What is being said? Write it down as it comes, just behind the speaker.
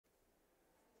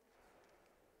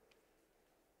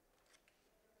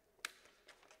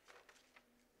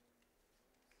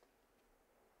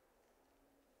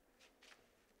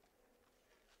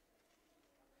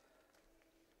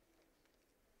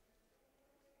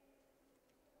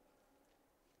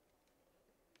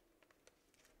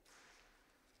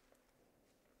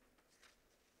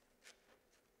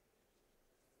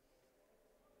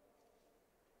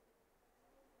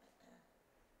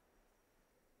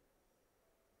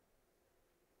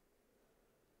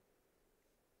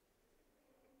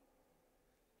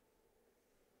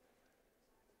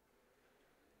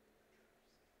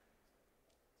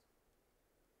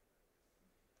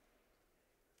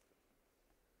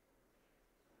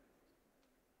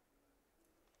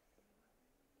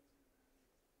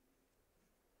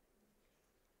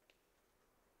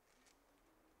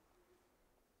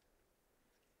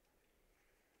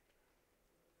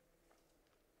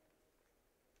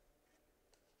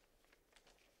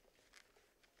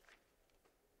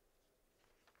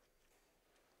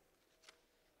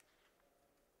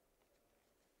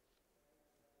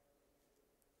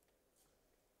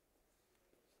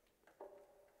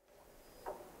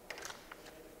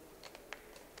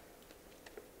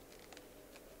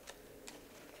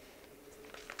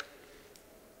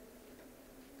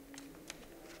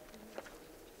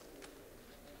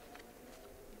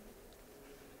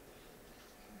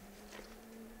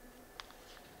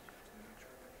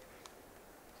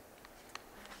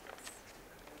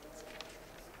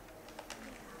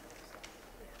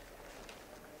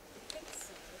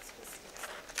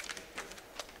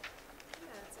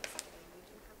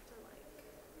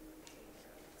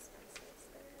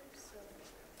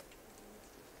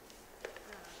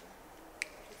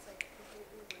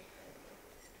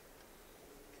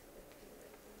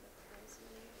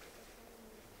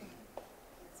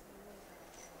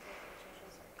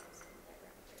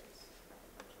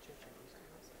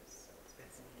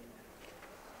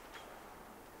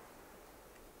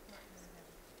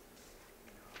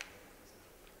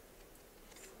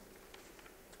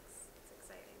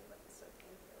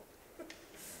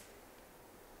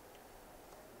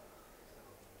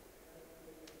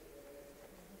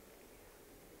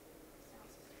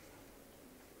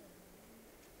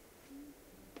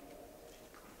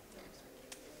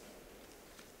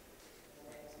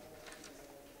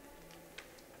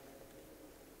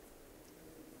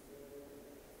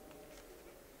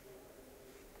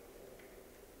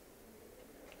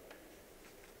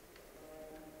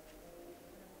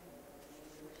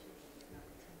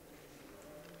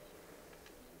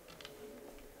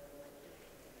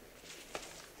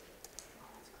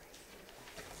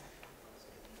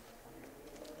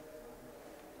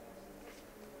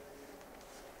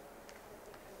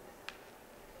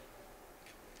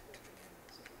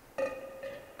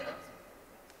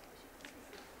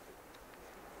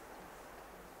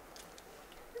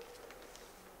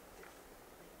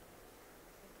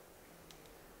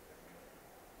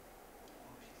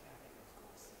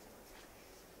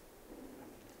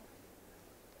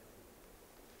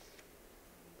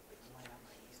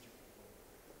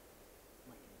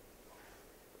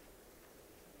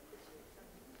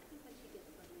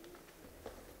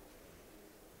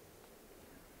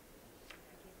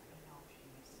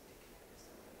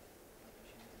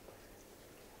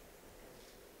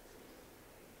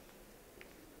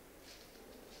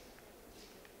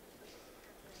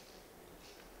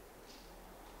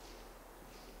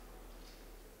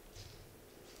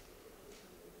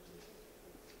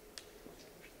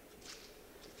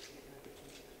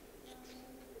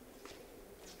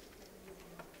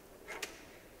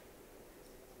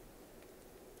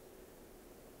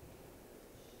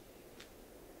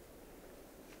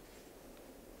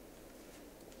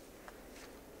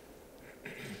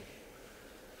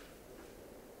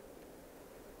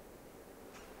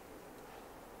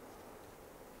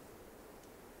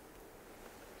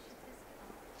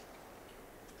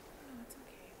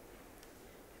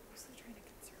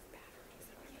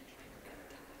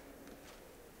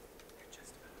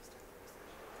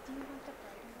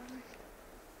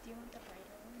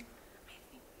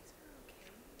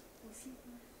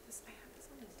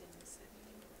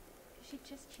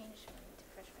just changed mine to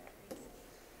fresh batteries.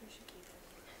 You should keep it.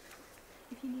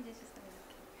 If you need it, just let me know.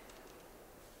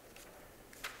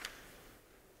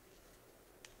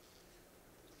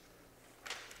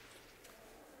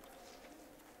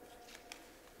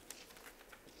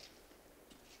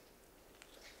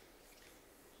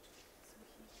 So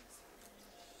he just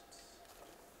finished.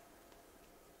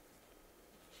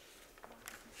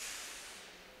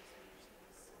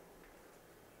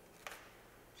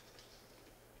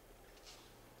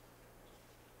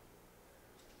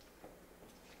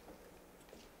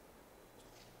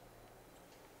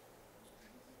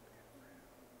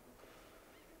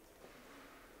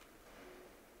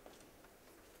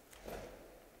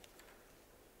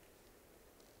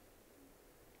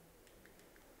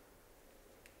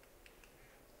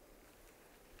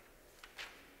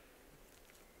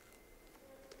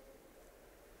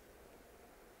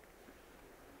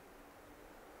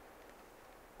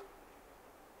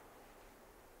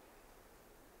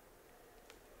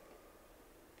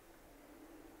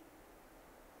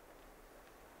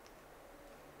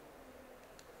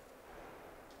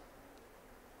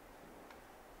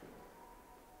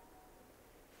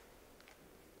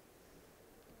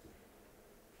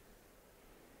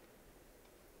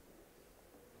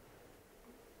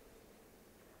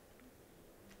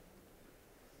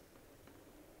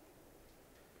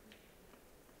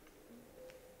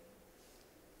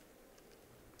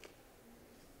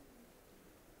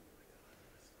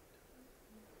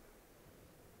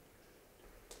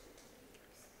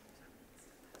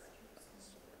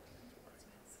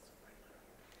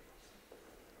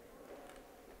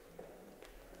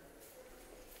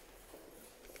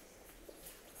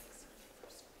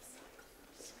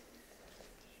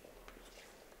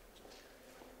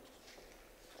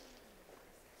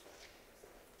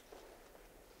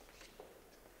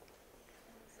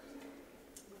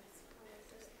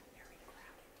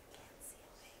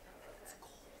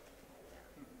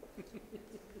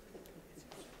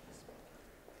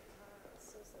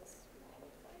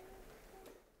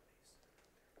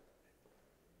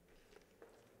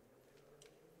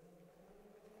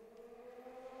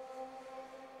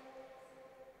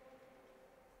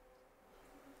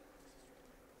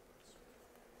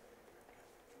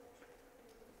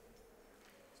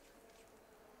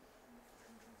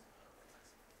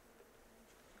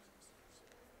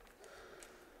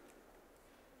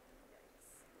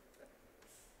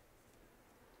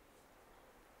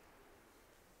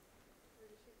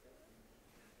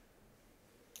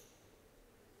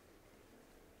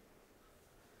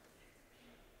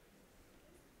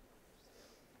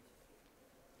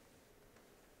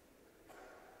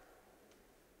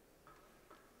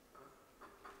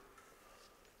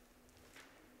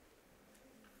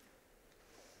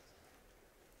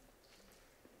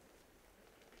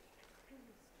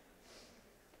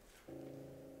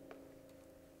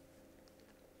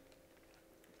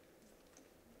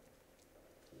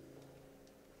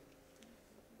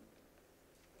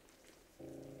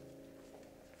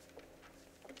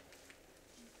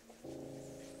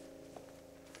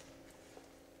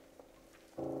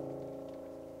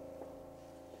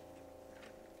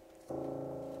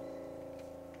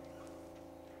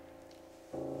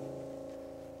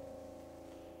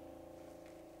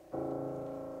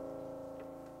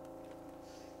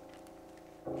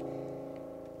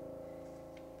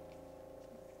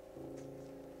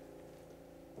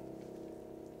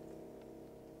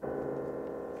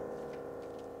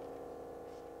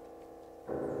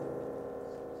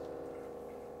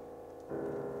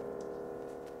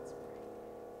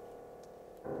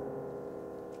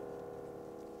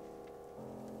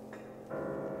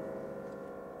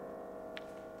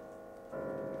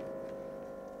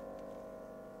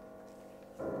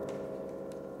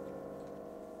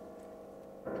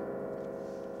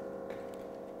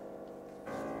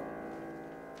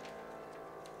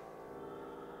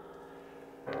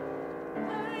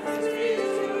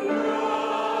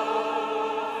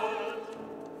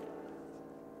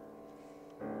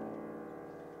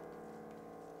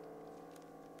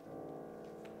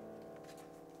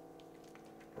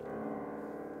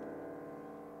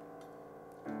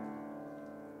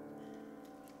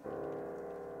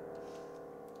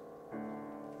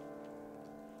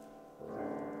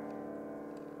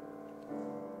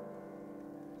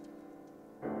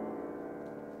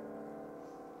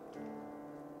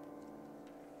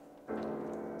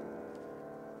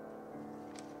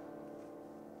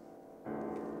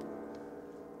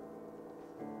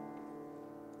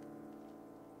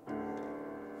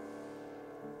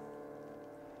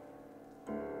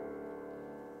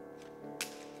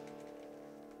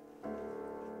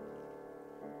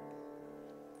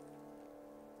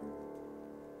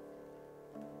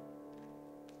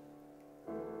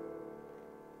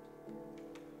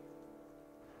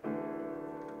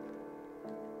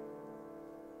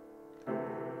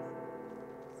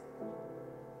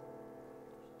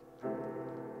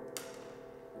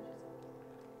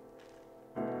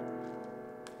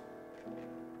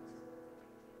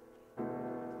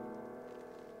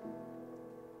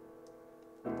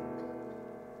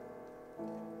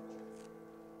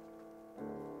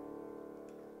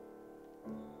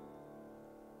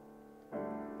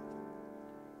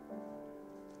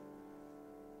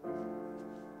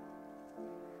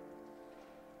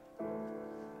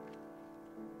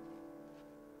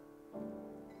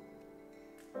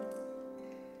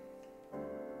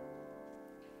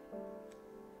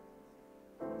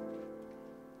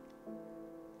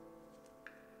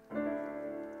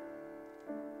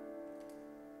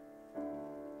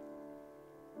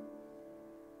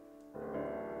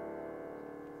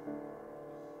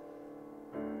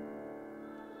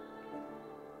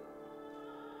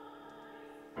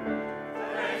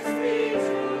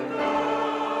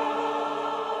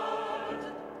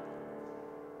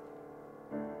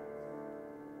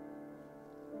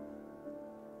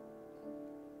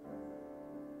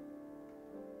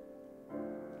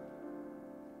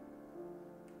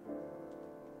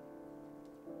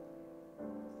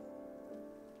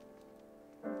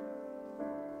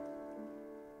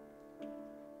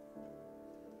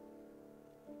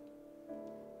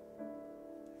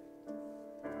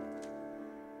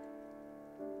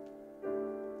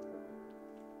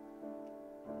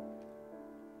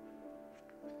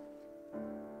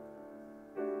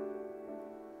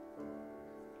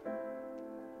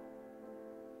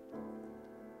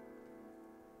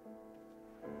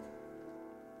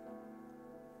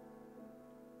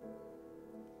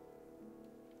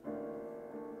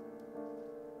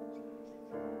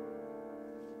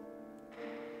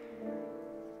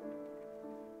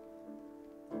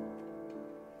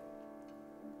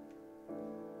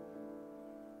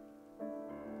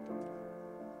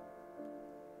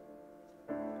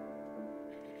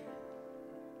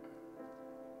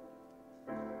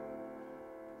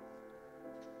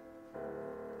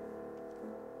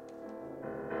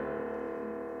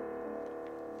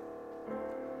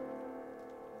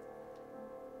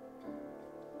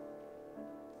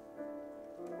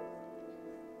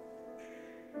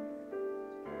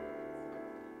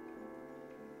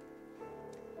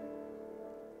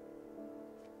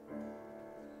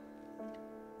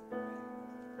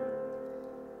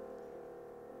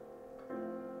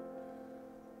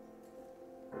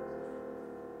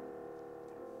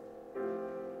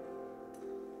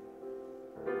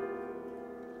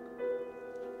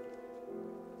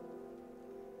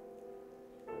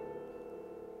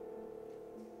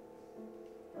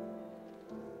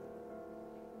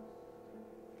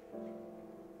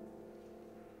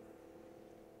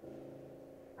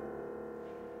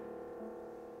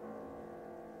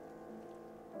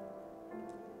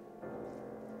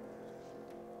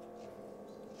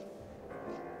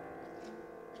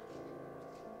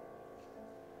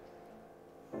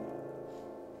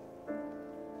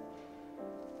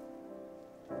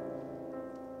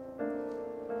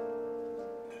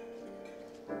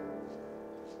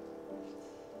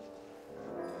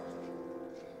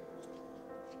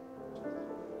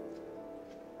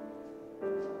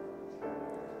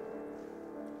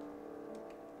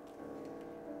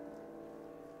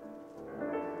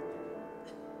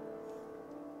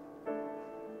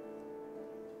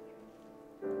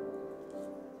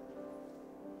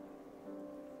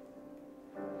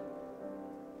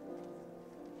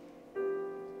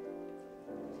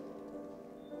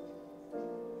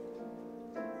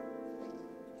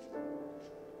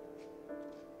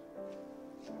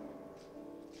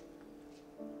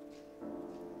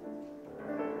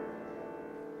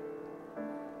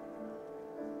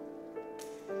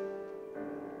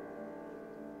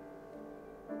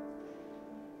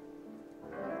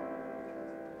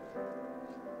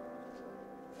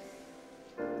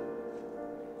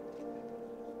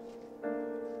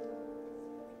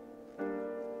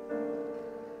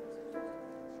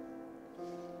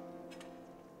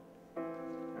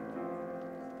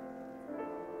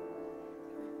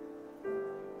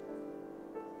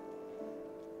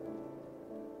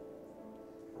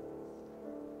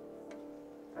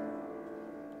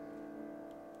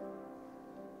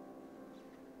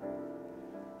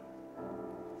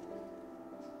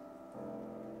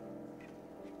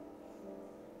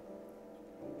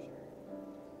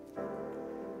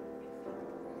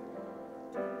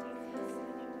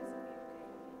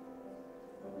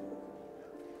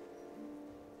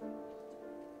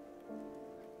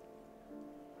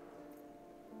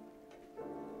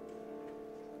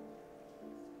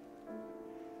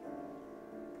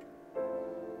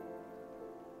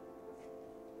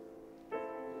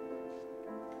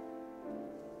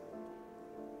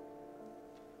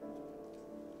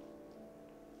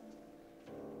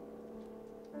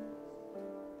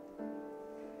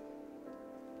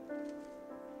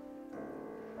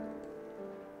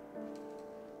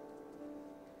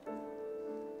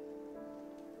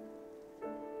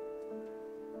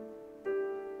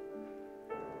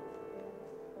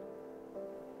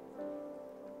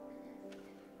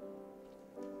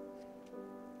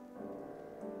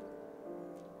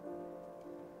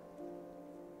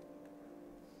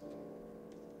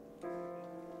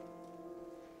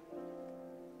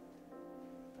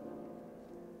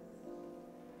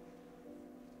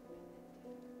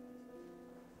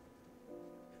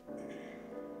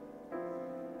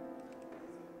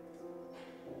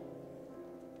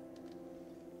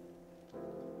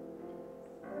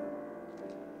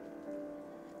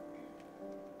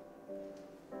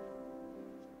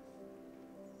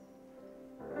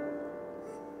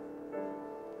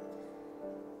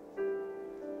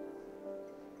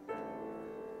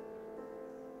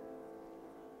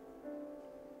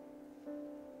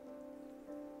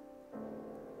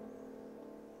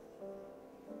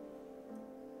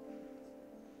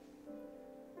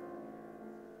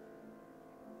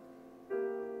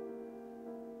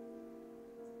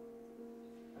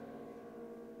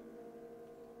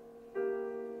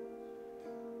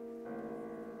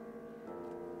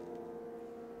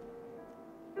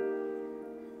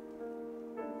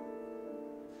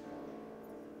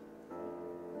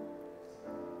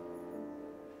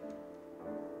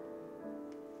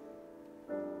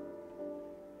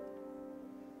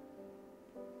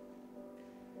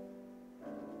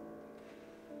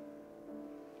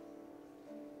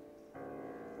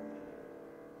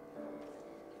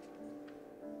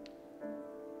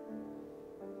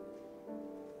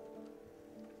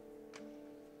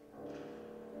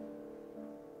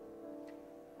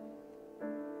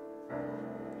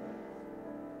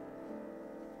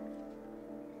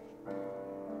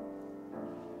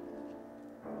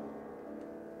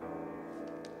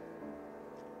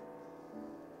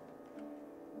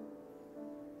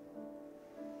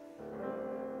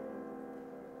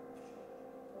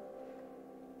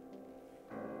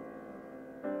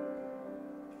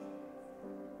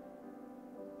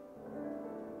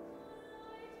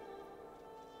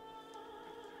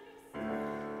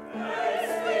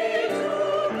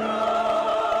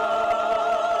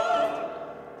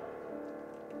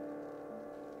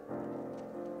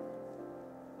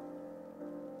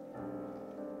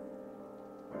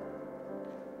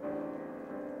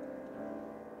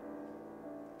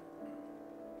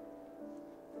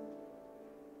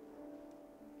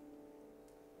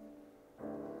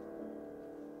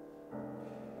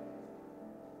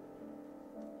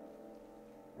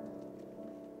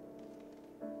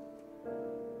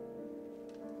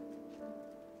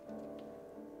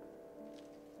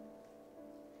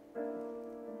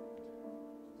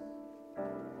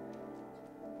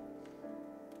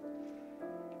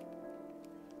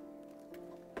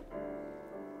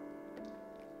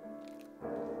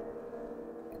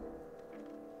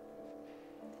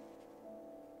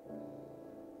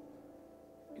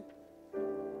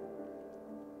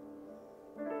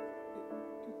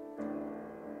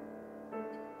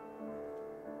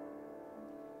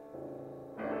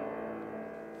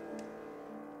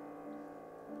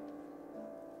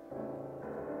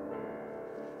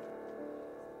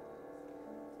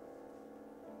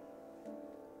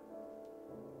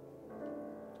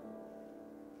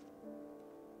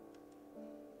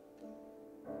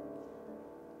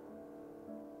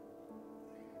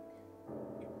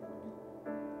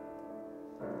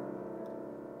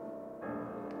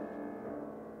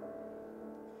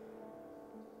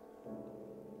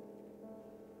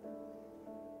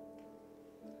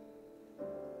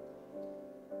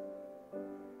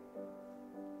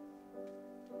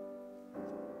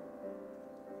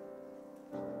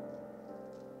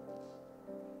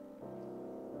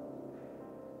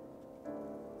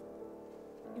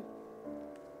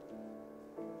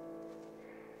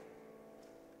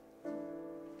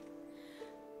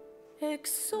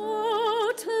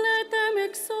 Exalt, let them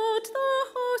exalt the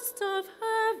hosts of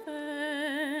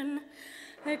heaven.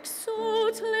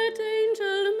 Exalt, let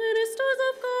angel ministers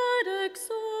of God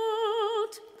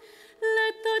exalt.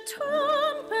 Let the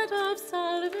trumpet of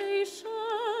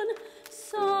salvation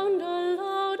sound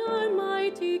aloud,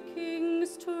 Almighty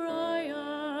King's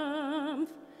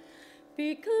triumph.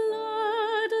 Be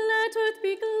glad, let earth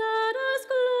be glad as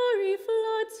glory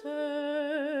floods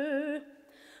her,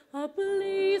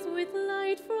 ablaze with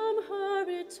light from her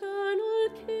eternal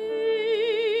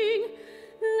King.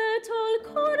 Let all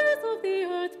corners of the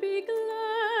earth be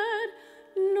glad,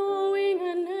 knowing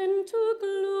an end to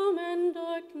gloom and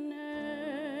darkness.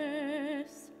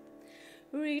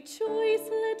 Rejoice,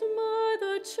 let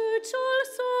Mother Church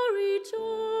also rejoice,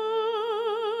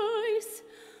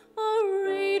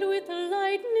 arrayed with the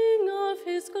lightning of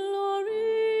his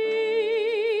glory.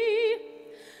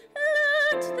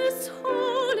 Let this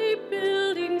holy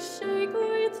building shake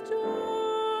with joy,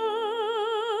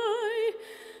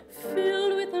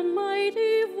 filled with the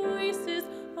mighty voices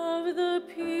of the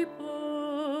peoples.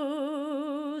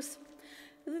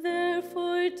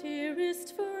 Therefore,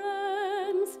 dearest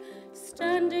friends,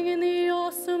 standing in the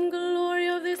awesome glory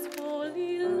of this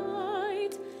holy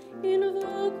light,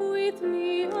 invoke with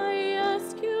me, I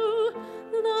ask you,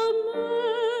 the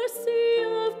mercy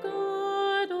of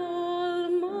God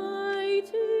Almighty,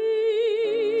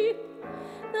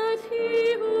 that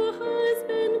he who has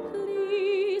been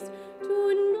pleased to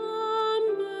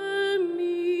number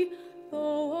me,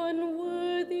 though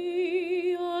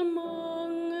unworthy,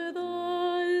 among the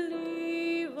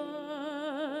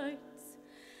Levites,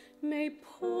 may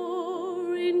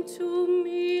pour into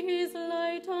me his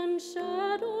light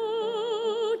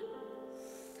unshadowed,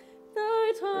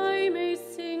 that I may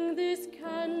sing this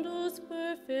candle's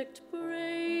perfect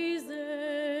praises.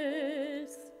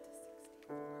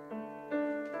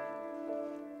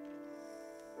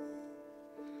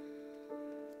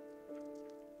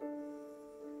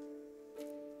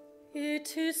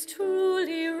 It is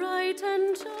truly right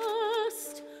and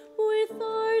just, with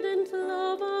ardent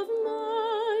love of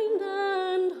mind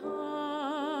and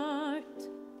heart,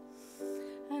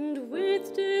 and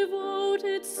with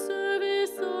devoted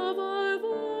service of our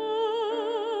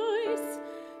voice,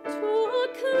 to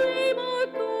acclaim our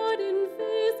God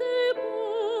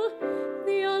invisible,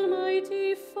 the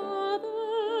Almighty Father,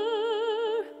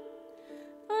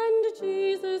 and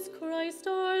Jesus Christ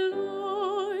our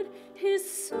Lord, his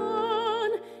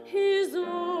Son, his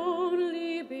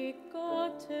only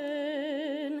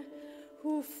begotten,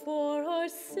 who for our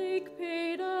sake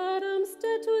paid Adam's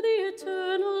debt to the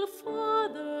eternal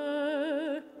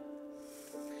Father,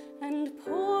 and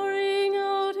pouring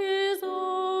out his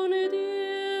own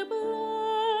dear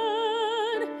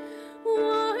blood,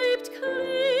 wiped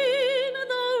clean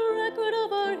the record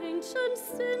of our ancient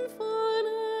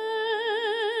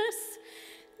sinfulness.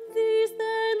 These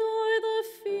then are the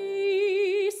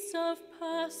feasts of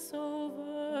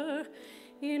Passover,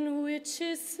 in which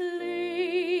is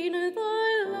slain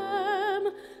the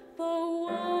Lamb, the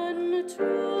one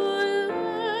true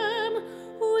Lamb,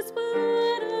 whose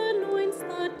blood anoints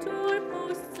the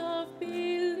doorposts of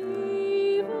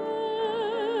believers.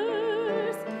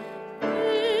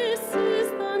 This is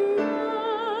the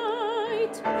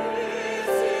night. This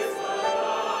is the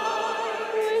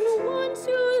night. When once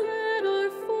you led our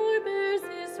forebears,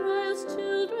 Israel's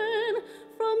children,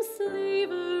 from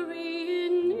slavery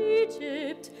in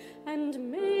Egypt, and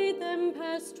made them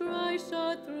pass dry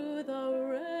shod through the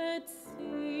Red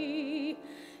Sea.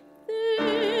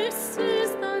 This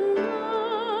is the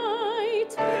night.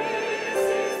 This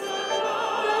is the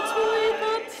night. That with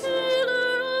a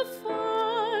pillar of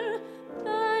fire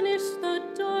banished the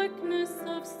darkness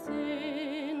of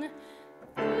sin.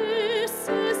 This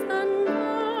is the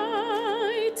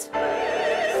night. This is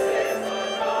the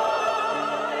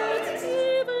night. That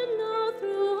even now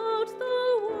throughout the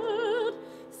world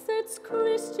sets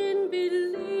Christian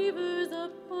believers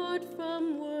apart from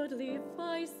worldly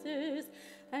vices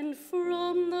and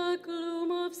from the gloom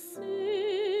of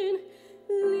sin,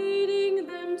 leading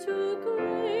them to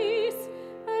grace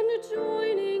and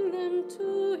joining them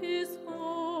to his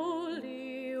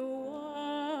holy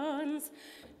ones.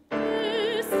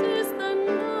 This is the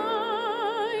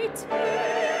night.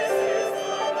 This is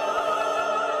the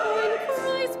night. When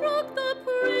Christ broke the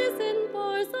prison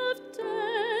bars of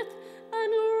death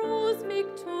and rose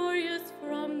victorious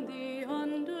from the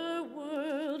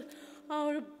underworld,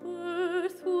 our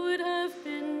birth would have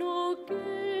been no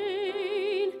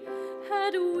gain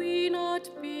had we not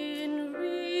been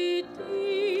redeemed.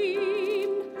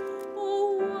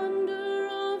 Oh, wonder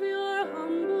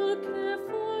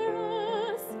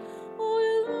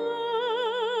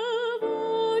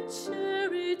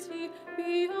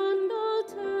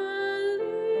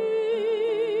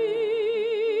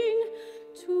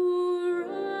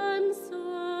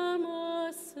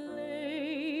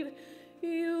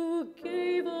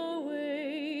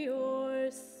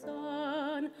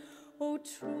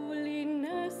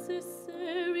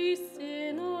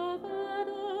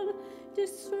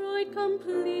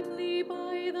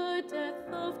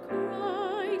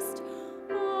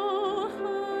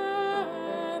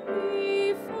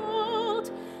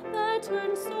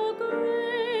and so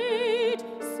great,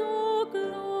 so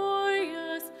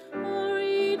glorious, a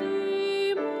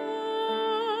Redeemer.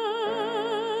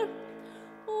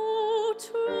 Oh,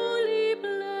 truly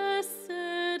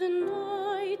blessed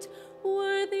night,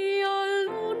 worthy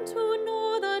alone to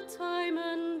know the time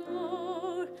and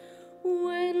hour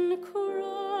when Christ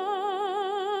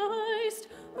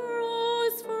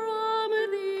rose from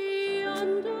the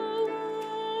underworld.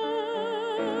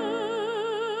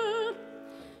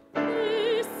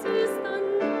 This is the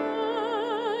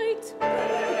night of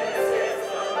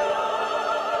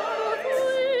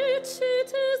which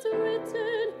it is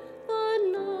written, the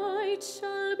night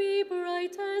shall be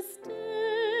bright as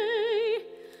day.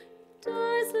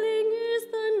 Dazzling is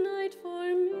the night for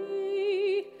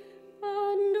me,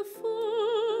 and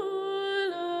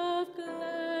full of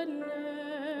gladness.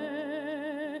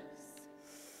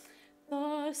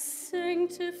 The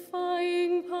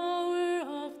sanctifying power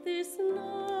of this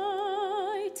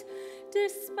night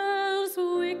dispels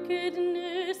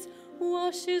wickedness,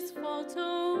 washes fault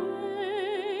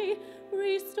away,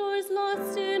 restores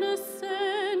lost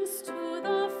innocence to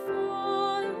the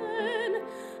fallen,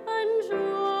 and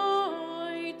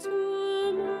joy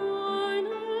to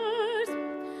mourners,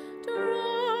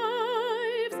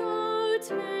 drives out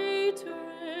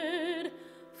hatred,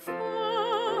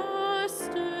 fosters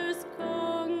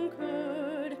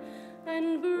conquered,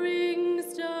 and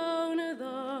brings down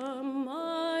the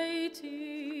mighty.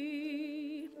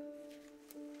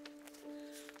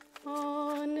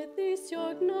 On this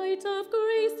your night of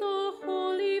grace, O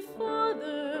Holy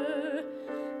Father,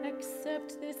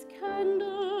 accept this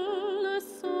candle, a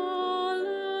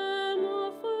solemn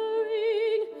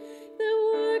offering, the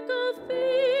work of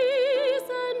these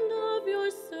and of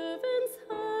your servants'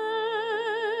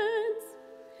 hands,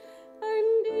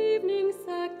 and evening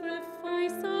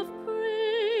sacrifice of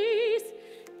praise,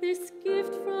 this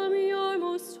gift from your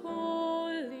most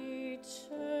holy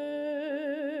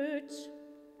church.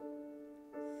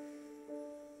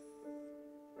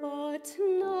 But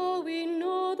now we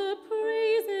know the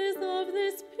praises of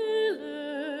this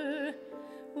pillar,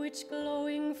 which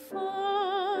glowing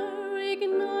far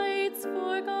ignites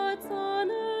for God's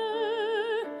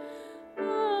honor,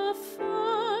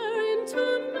 afar into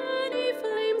many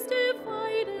flames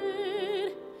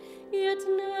divided, yet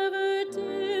never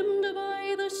dimmed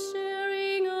by the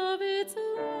sharing of its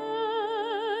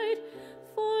light,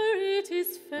 for it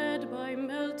is fed by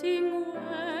melting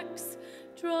wax,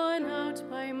 drawn out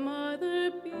by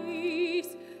mother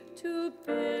bees, to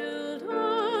build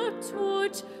a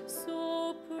torch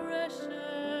so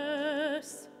precious.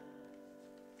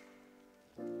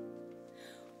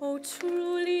 Oh,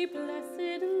 truly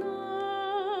blessed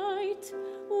night,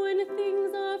 when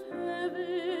things of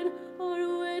heaven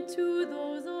are wed to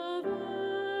those of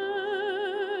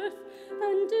earth,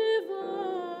 and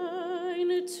divine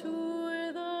to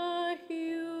the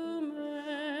human.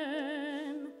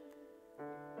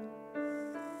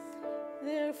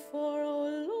 Therefore, O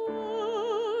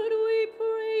Lord, we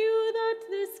pray you that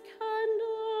this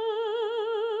candle,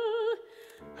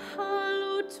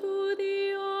 hallowed to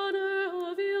the honor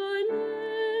of your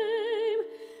name,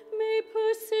 may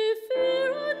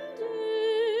persevere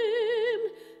undimmed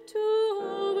to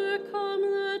overcome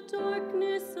the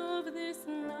darkness of this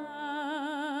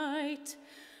night.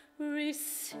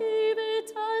 Receive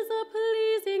it as a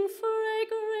pleasing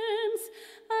fragrance,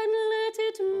 and let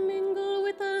it mingle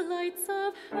with the lights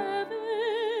of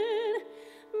heaven.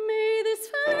 May this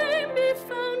flame be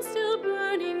found still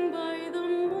burning by the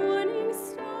morning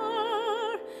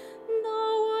star, the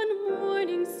one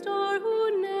morning star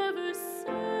who never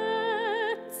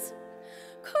sets.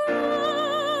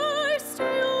 Christ,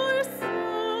 your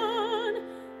Son,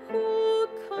 who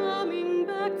coming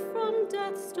back from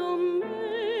death's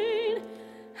domain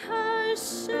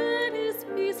has shed his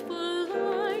peaceful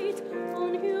light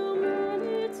on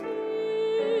humanity,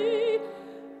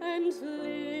 and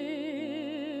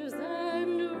lives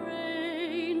and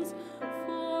reigns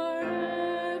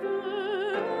forever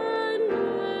and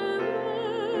ever.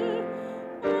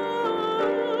 Amen.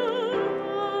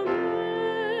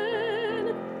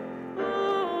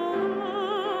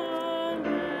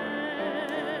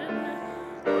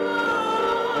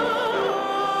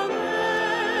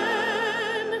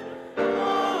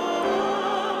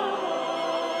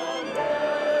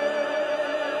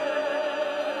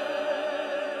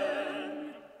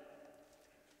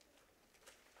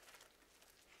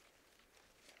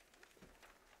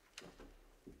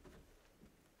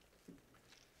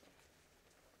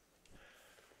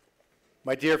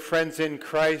 My dear friends in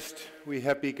Christ, we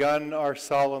have begun our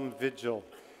solemn vigil.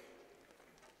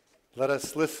 Let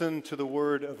us listen to the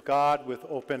word of God with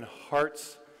open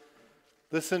hearts,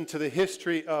 Listen to the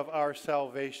history of our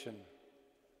salvation.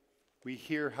 We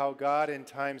hear how God in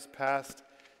times past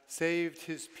saved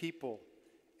his people,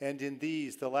 and in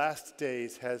these, the last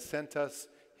days, has sent us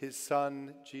his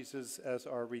Son, Jesus, as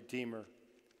our Redeemer.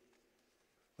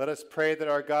 Let us pray that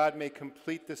our God may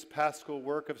complete this paschal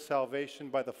work of salvation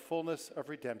by the fullness of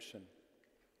redemption.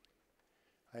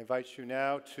 I invite you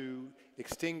now to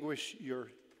extinguish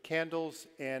your candles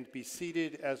and be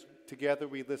seated as together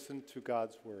we listen to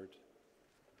God's word.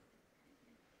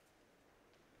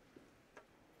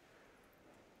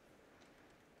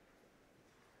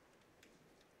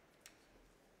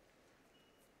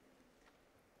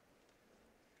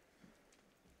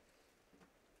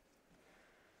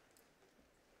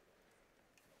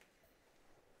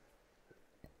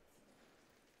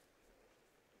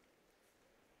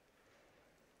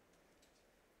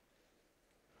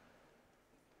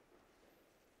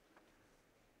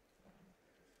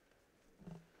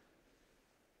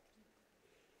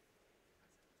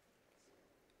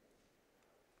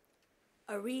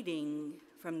 A reading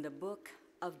from the book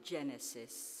of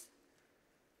Genesis.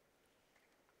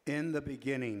 In the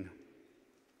beginning,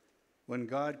 when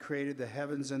God created the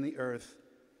heavens and the earth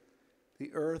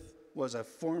was a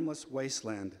formless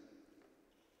wasteland,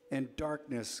 and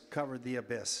darkness covered the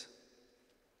abyss,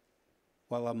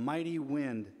 while a mighty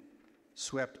wind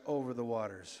swept over the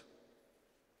waters.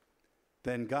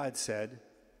 Then God said,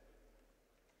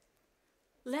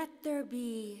 "Let there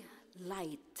be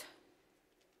light."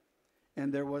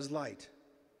 and there was light.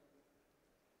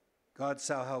 God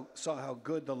saw how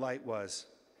good the light was.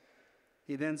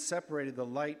 He then separated the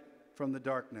light from the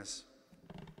darkness.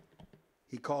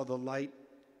 He called the light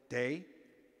day,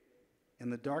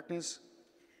 and the darkness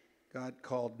God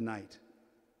called night.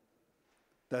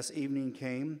 Thus evening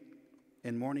came,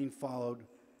 and morning followed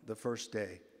the first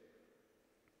day.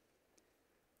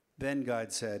 Then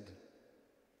God said,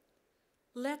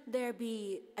 "Let there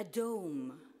be a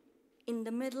dome in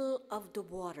the middle of the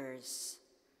waters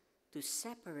to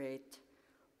separate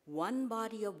one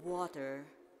body of water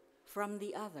from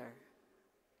the other."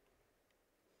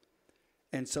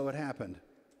 And so it happened.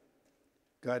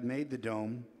 God made the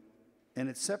dome, and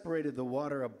it separated the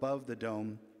water above the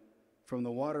dome from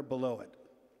the water below it.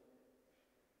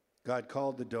 God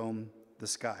called the dome the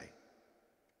sky.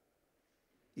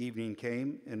 Evening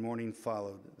came, and morning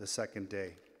followed the second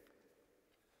day.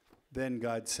 Then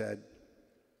God said,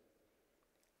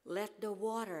 "Let the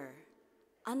water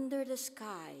under the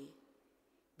sky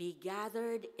be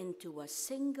gathered into a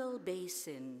single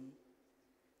basin,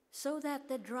 so that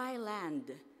the dry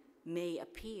land may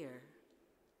appear."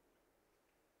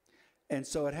 And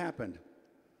so it happened.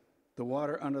 The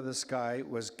water under the sky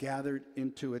was gathered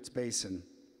into its basin,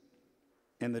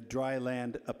 and the dry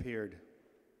land appeared.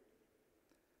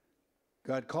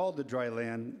 God called the dry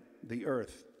land the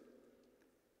earth,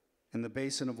 and the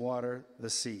basin of water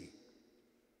the sea.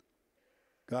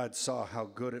 God saw how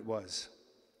good it was.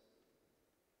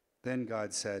 Then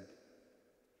God said,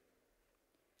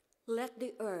 "Let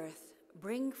the earth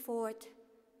bring forth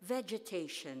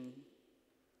vegetation,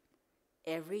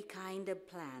 every kind of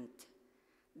plant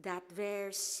that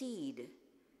bears seed,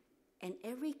 and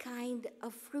every kind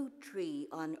of fruit tree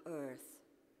on earth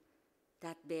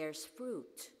that bears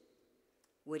fruit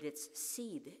with its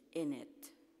seed in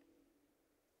it."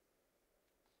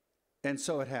 And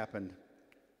so it happened.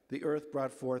 The earth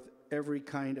brought forth every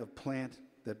kind of plant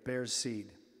that bears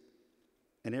seed,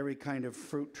 and every kind of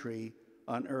fruit tree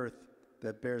on earth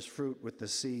that bears fruit with the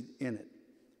seed in it.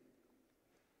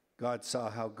 God saw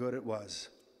how good it was.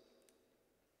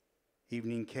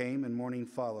 Evening came, and morning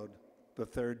followed the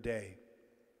third day.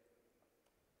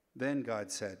 Then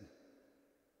God said,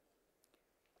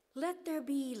 "Let there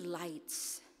be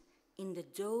lights in the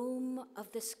dome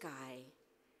of the sky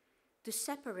to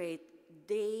separate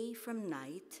day from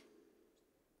night.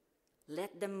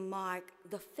 Let them mark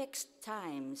the fixed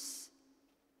times,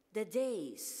 the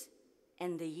days,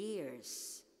 and the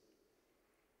years,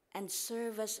 and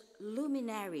serve as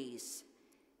luminaries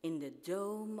in the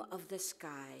dome of the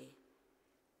sky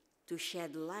to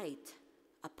shed light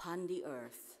upon the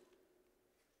earth."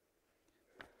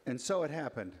 And so it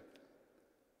happened.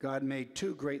 God made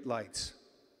two great lights,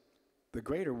 the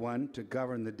greater one to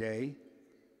govern the day,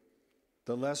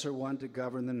 the lesser one to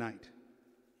govern the night.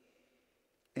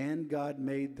 And God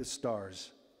made the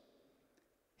stars.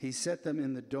 He set them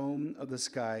in the dome of the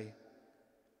sky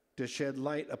to shed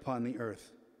light upon the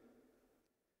earth,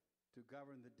 to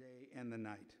govern the day and the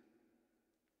night,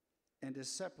 and to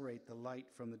separate the light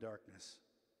from the darkness.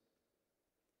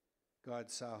 God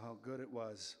saw how good it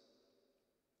was.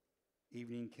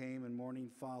 Evening came, and morning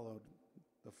followed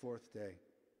the fourth day.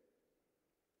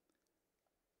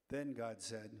 Then God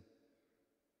said,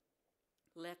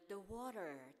 "Let the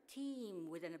water teem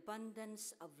with an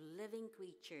abundance of living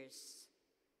creatures,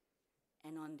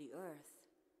 and on the earth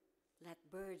let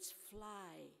birds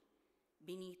fly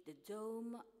beneath the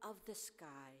dome of the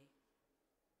sky."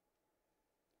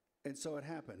 And so it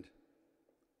happened.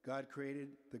 God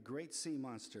created the great sea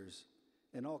monsters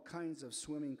and all kinds of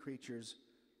swimming creatures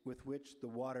with which the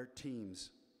water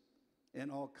teems, and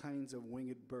all kinds of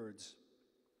winged birds.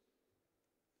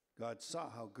 God saw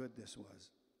how good this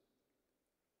was,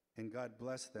 and God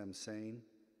blessed them, saying,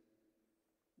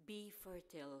 "Be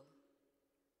fertile,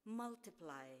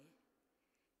 multiply,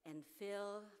 and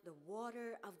fill the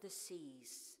water of the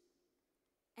seas,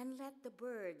 and let the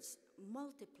birds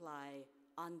multiply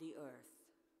on the earth."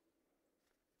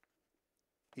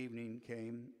 Evening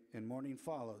came, and morning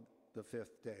followed the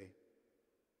fifth day.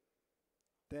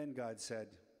 Then God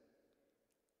said,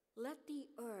 "Let the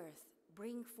earth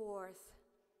bring forth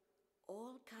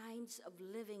all kinds of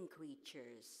living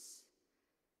creatures,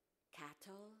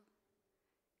 cattle,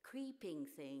 creeping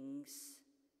things,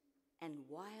 and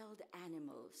wild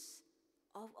animals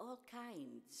of all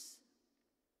kinds."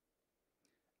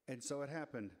 And so it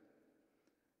happened.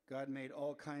 God made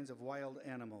all kinds of wild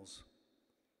animals,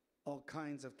 all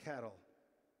kinds of cattle,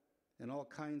 and all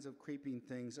kinds of creeping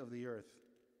things of the earth.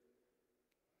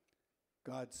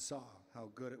 God saw how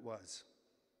good it was.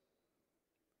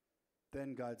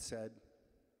 Then God said,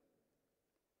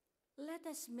 "Let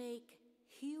us make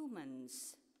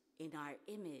humans in our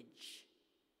image,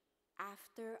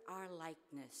 after our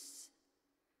likeness.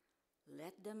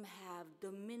 Let them have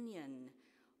dominion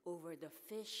over the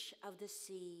fish of the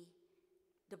sea,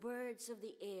 the birds of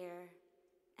the air,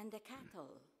 and the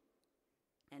cattle,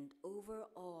 and over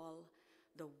all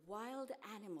the wild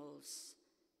animals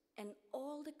and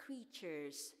all the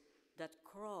creatures that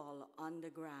crawl on the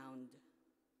ground."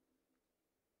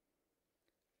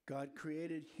 God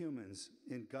created humans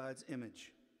in God's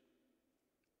image.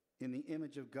 In the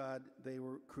image of God they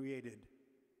were created,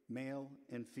 male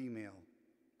and female.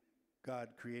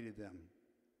 God created them.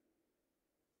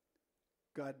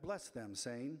 God blessed them,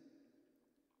 saying,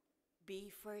 "Be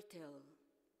fertile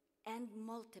and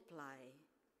multiply.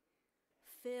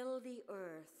 Fill the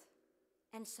earth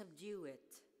and subdue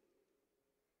it.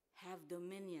 Have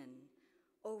dominion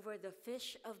over the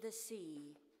fish of the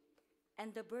sea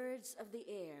and the birds of the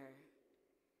air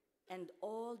and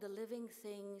all the living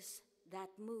things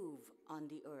that move on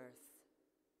the earth."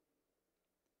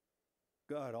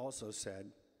 God also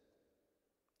said,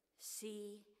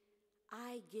 "See,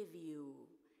 I give you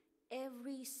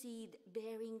every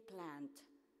seed-bearing plant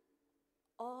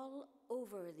all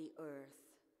over the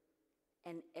earth,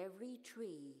 and every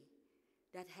tree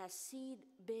that has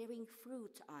seed-bearing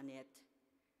fruit on it,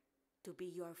 to be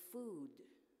your food,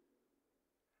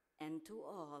 and to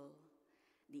all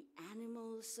the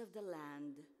animals of the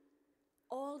land,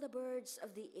 all the birds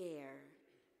of the air,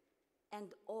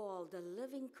 and all the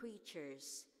living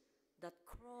creatures that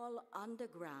crawl on the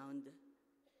ground,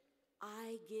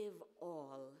 I give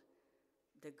all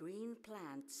the green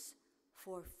plants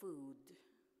for food."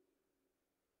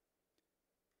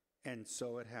 And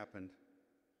so it happened.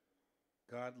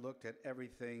 God looked at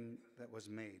everything that was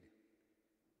made,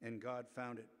 and God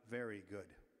found it very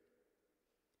good.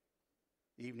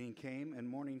 Evening came, and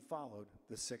morning followed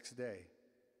the sixth day.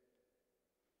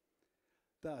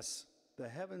 Thus, the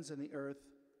heavens and the earth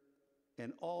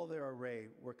and all their array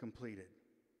were completed.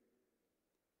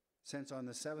 Since on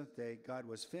the seventh day God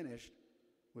was finished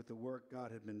with the work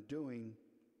God had been doing,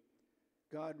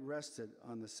 God rested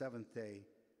on the seventh day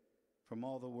from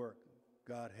all the work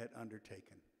God had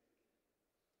undertaken.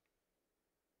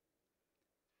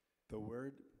 The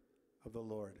word of the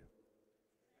Lord.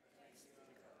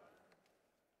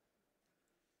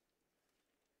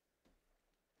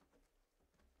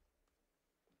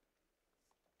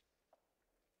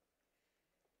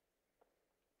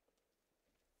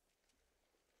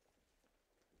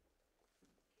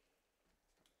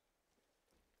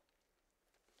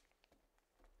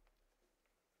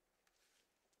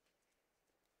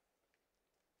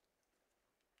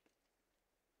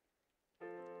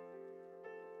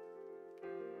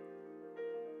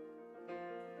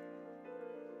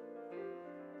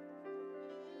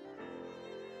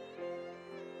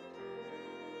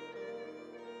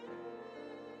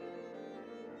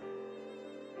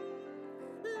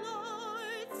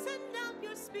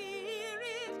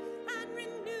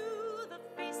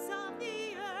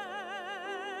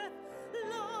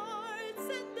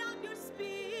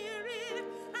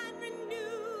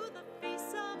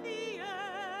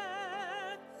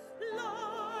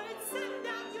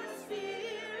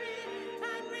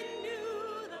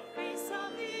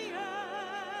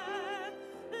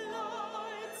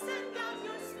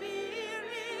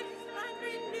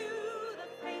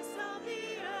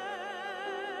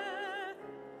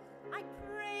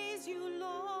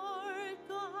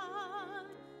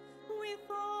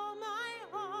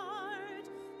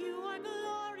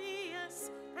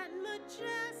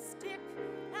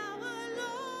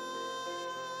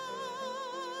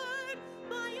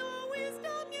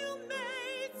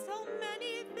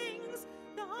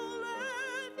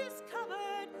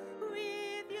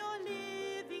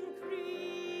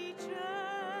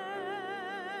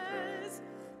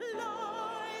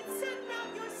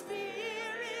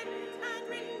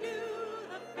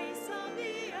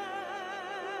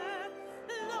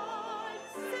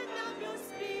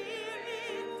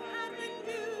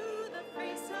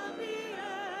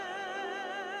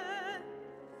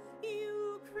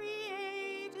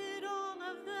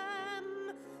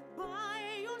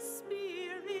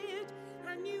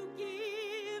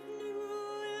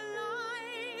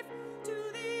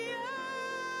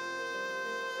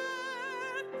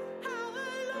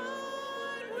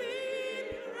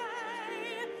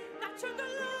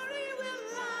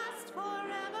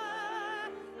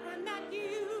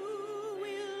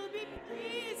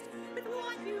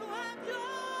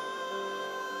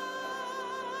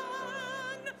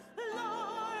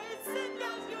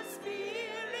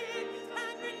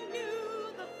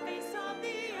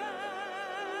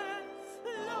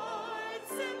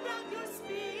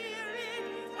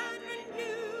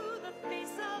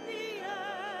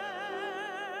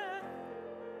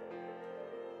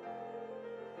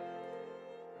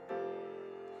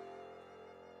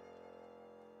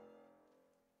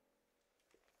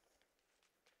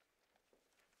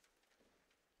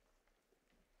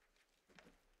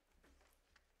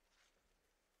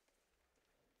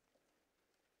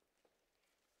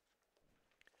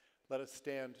 Let us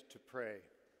stand to pray.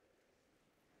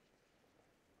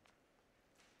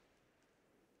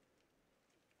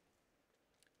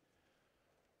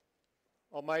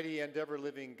 Almighty and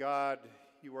ever-living God,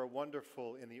 you are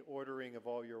wonderful in the ordering of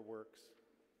all your works.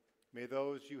 May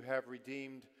those you have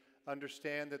redeemed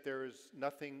understand that there is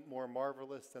nothing more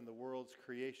marvelous than the world's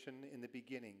creation in the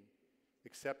beginning,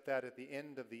 except that at the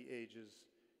end of the ages,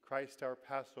 Christ our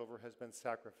Passover has been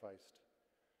sacrificed,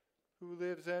 who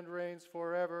lives and reigns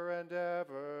forever and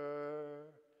ever.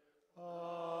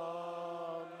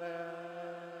 Amen.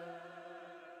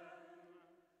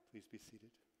 Please be seated.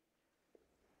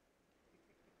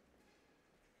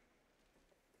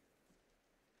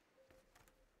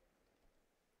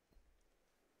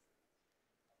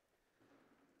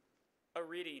 A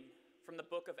reading from the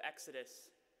book of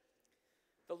Exodus.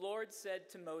 The Lord said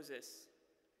to Moses,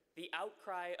 "The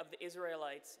outcry of the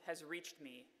Israelites has reached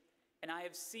me, and I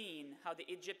have seen how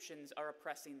the Egyptians are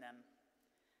oppressing them.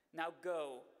 Now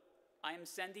go, I am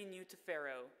sending you to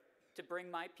Pharaoh to bring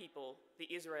my people,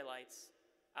 the Israelites,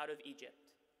 out of Egypt."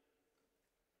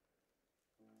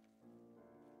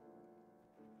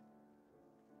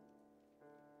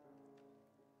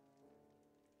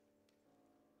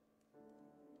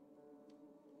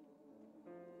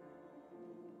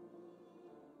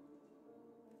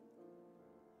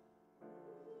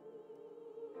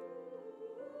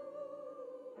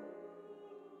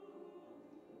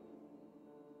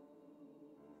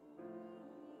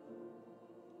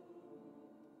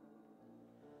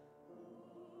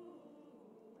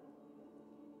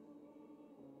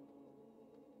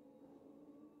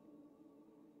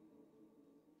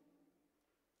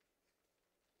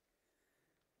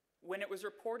 When it was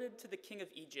reported to the king of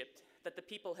Egypt that the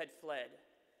people had fled,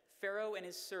 Pharaoh and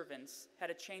his servants had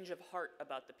a change of heart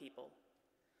about the people.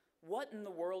 "What in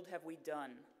the world have we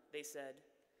done?" they said.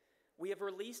 "We have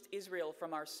released Israel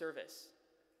from our service."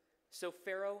 So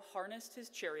Pharaoh harnessed his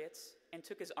chariots and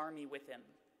took his army with him.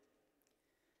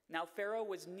 Now Pharaoh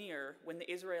was near when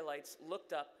the Israelites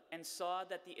looked up and saw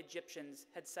that the Egyptians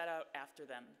had set out after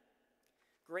them.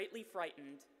 Greatly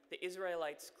frightened, the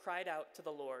Israelites cried out to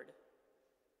the Lord.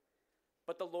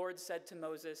 But the Lord said to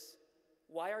Moses,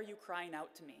 "Why are you crying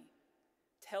out to me?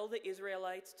 Tell the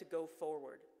Israelites to go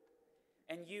forward.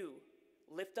 And you,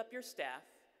 lift up your staff,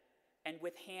 and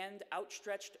with hand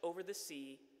outstretched over the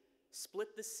sea,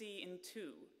 split the sea in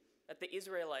two, that the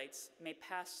Israelites may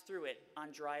pass through it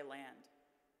on dry land."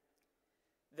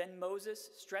 Then Moses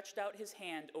stretched out his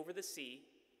hand over the sea,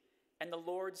 and the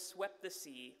Lord swept the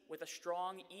sea with a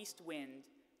strong east wind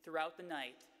throughout the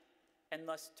night, and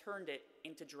thus turned it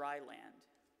into dry land.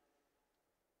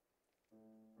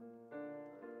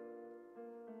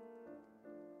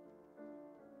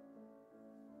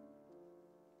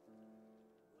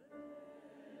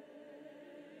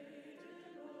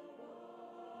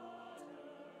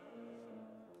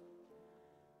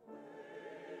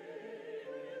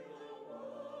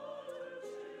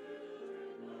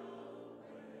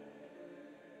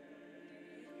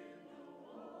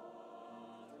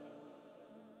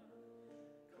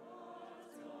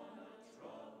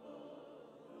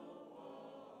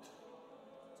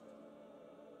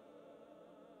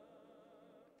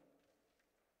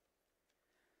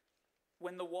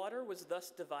 When the water was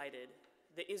thus divided,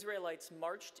 the Israelites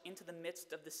marched into the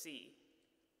midst of the sea,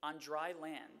 on dry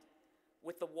land,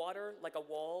 with the water like a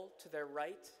wall to their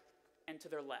right and to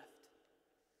their left.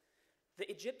 The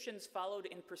Egyptians followed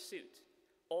in pursuit.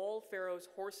 All Pharaoh's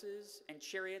horses and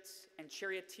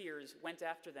charioteers went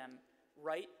after them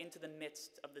right into the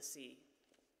midst of the sea.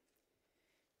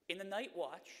 In the night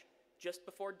watch, just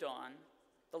before dawn,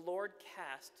 the Lord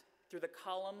cast through the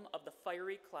column of the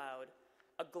fiery cloud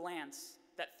a glance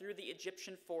that threw the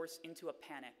Egyptian force into a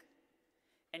panic,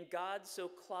 and God so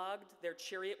clogged their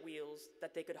chariot wheels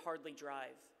that they could hardly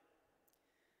drive.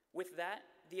 With that,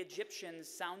 the Egyptians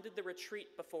sounded the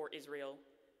retreat before Israel,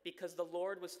 because the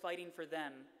Lord was fighting for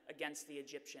them against the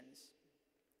Egyptians.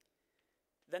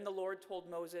 Then the Lord told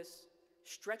Moses,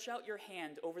 "Stretch out your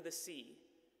hand over the sea,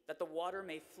 that the water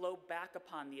may flow back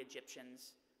upon the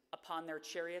Egyptians, upon their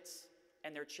chariots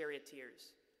and their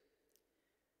charioteers."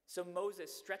 So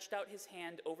Moses stretched out his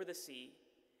hand over the sea,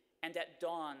 and at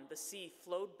dawn the sea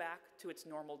flowed back to its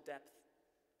normal depth.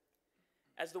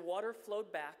 As the water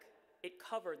flowed back, it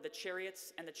covered the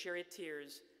chariots and the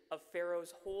charioteers of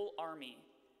Pharaoh's whole army,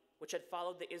 which had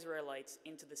followed the Israelites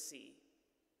into the sea.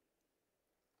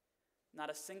 Not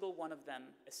a single one of them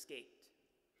escaped.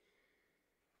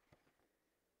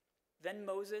 Then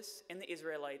Moses and the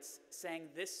Israelites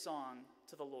sang this song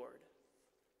to the Lord.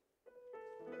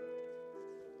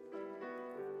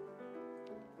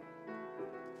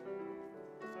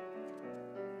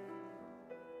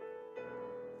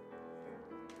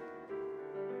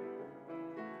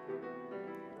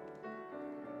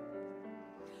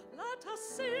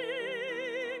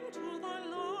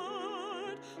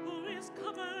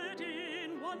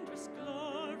 wondrous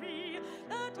glory.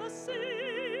 Let us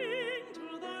sing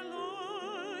to the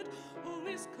Lord, who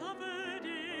is covered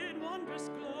in wondrous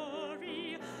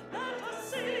glory. Let us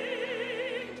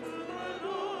sing to the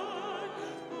Lord,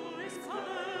 who is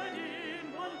covered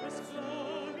in wondrous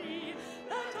glory.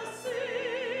 Let us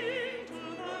sing to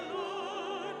the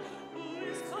Lord, who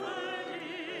is covered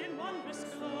in wondrous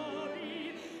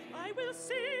glory. I will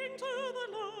sing to the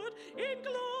Lord in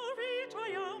glory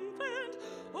triumphant.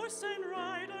 Horse and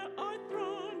rider are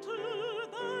thrown to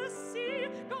the sea.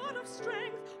 God of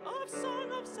strength, of song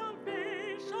of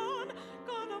salvation,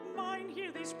 God of mine,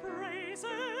 hear these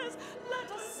praises.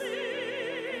 Let us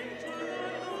sing to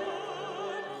the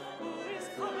Lord, who is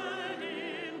covered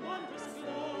in wondrous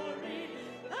glory.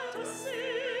 Let us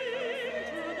sing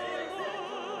to the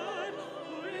Lord,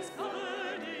 who is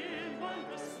covered in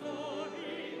wondrous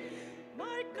glory.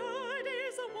 My God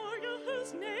is a warrior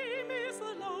whose name is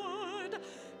the Lord.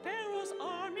 Pharaoh's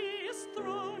army is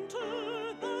thrown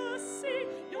to the sea.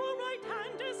 Your right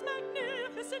hand is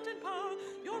magnificent in power.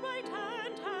 Your right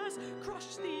hand has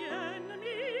crushed the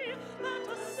enemy. Let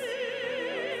us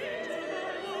sing to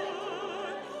the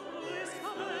Lord, who is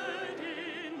covered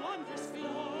in wondrous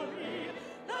glory.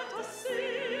 Let us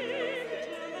sing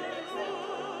to the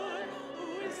Lord, who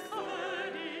is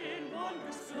covered in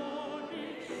wondrous glory.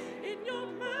 In your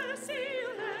mercy you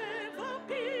led the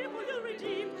people you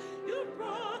redeemed. You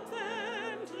brought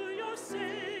them to your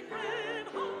sacred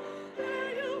home.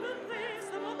 There you will place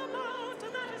them on the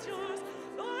mountain that is yours.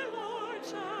 Thy Lord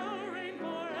shall reign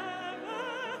forever.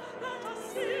 Let us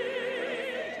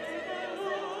sing to the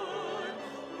Lord,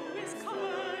 who is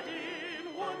covered in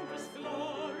wondrous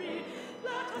glory.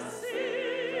 Let us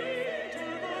sing to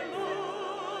the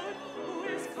Lord, who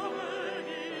is covered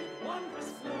in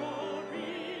wondrous glory.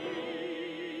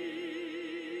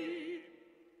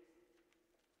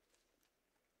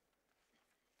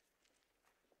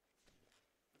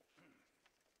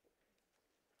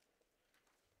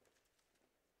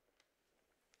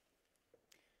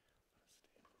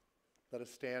 Let us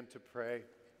stand to pray.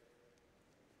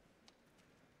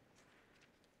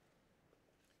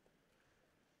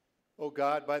 O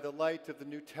God, by the light of the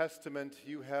New Testament,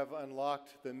 you have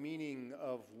unlocked the meaning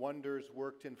of wonders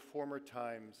worked in former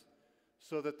times,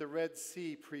 so that the Red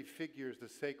Sea prefigures the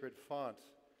sacred font,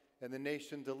 and the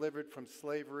nation delivered from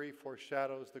slavery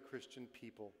foreshadows the Christian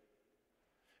people.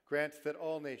 Grant that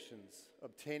all nations,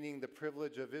 obtaining the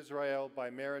privilege of Israel by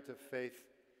merit of faith,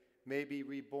 may be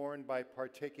reborn by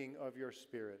partaking of your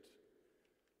Spirit.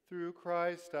 Through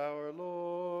Christ our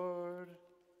Lord.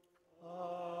 Amen.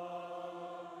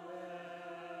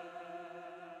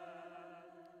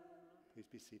 Please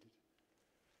be seated.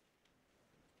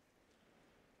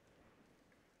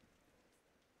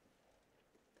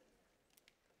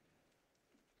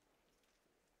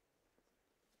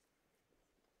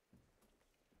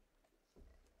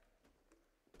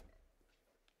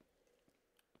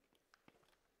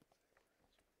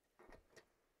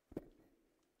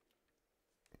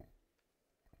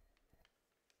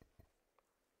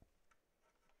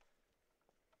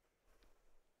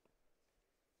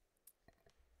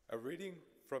 A reading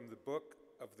from the book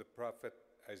of the prophet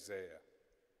Isaiah.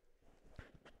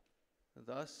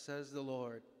 Thus says the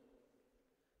Lord,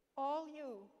 All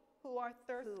you who are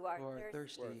thirsty, who are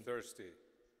thirsty,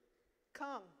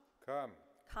 come, Come,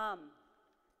 Come,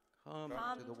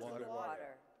 come to the water.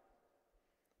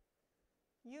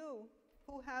 You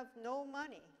who have no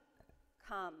money,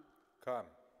 Come, come,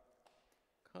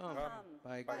 Come,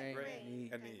 buy grain and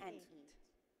eat and eat. and eat.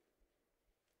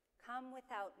 Come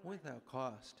without money. without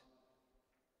cost.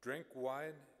 Drink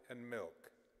wine and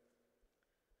milk.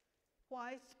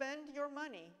 Why spend your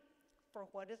money for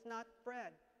what is not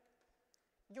bread,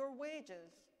 your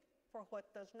wages for what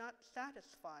does not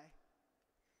satisfy?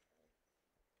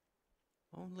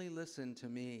 Only listen to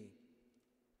me.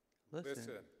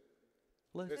 Listen.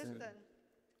 Listen.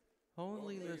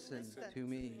 Only listen to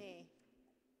me.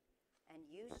 And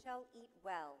you shall eat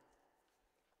well.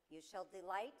 You shall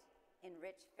delight in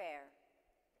rich fare.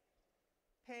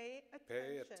 Pay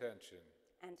Pay attention. attention.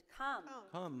 And come,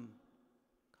 Come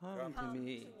Come to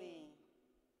me. to me.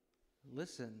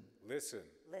 Listen. Listen.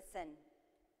 Listen,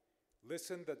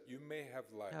 Listen that you may have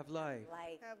life. Have life.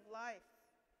 life. Have life.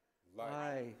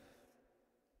 Life.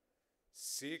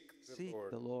 Seek Seek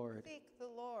the Lord. Seek the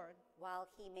Lord. While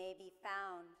he may be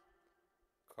found.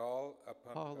 Call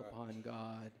upon Call God. upon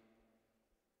God.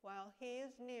 While he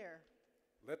is near,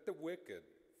 Let the wicked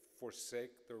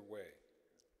forsake their way.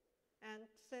 and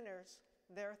sinners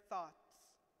their thoughts,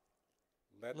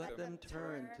 Let them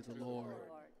turn to the Lord.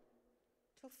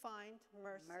 to find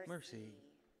mercy. Mercy.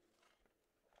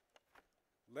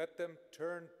 Let them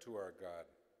turn to our God,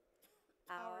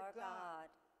 our God,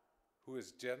 who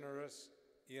is generous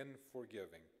in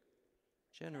forgiving.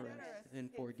 Generous in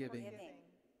forgiving.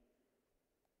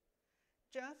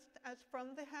 Just as from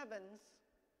the heavens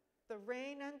the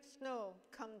rain and snow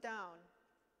come down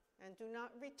and do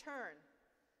not return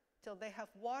till they have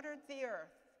watered the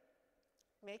earth,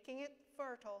 making it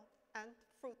fertile and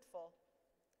fruitful,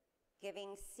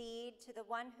 giving seed to the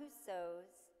one who sows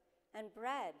and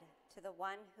bread to the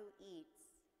one who eats.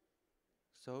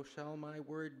 So shall my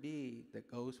word be that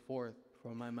goes forth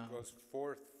from my mouth. Goes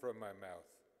forth from my mouth.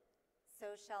 So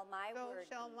shall my so word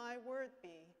shall be. my word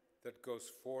be. That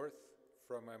goes forth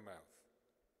from my mouth.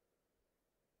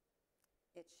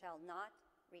 It shall not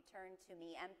return to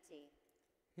me empty,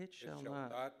 It shall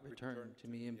not return to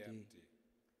me empty.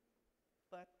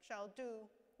 But shall do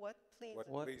what pleases,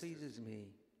 What pleases me,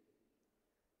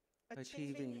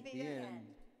 achieving the end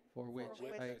for which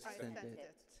I sent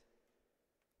it.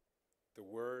 The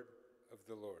word of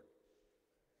the Lord.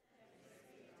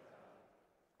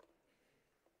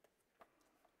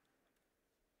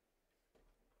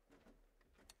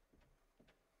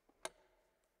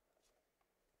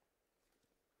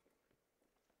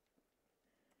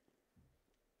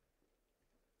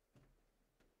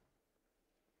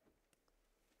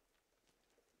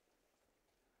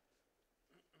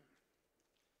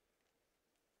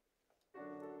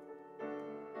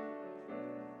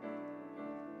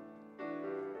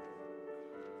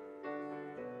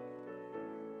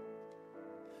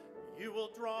 You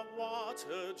will draw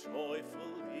water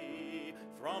joyfully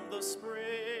from the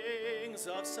springs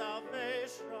of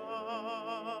salvation.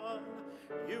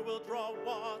 You will draw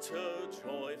water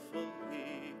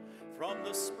joyfully from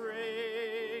the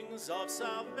springs of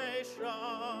salvation.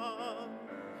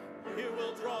 You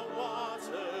will draw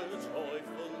water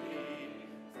joyfully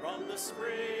from the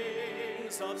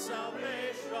springs of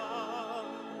salvation.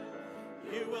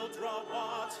 You will draw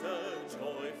water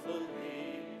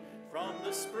joyfully from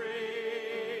the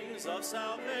springs of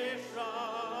salvation.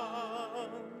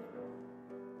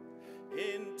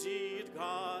 Indeed,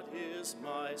 God is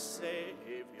my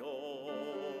Savior.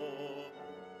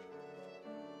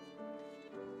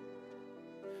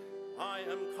 I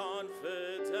am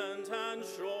confident and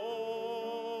sure.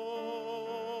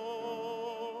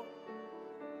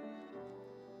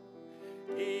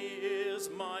 He is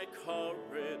my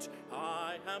courage,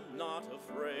 I am not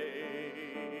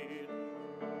afraid.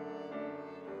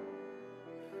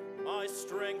 My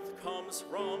strength comes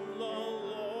from the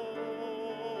Lord.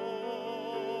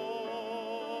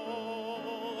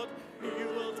 You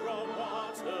will draw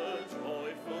water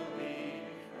joyfully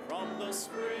from the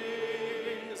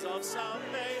springs of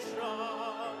salvation.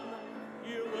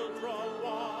 You will draw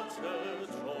water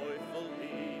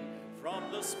joyfully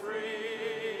from the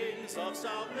springs of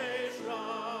salvation.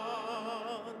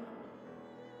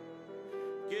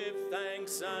 Give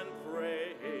thanks and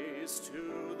praise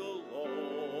to the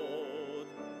Lord.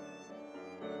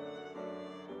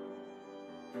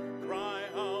 Cry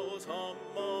out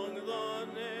among the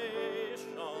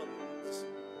nations.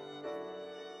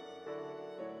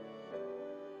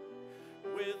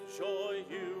 With joy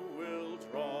you will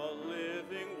draw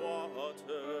living water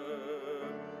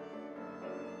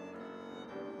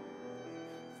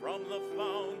from the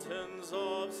fountains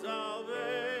of salvation.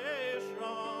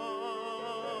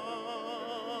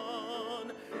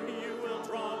 You will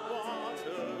draw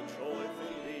water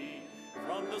joyfully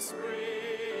from the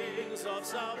springs of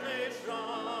salvation.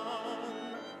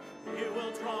 You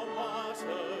will draw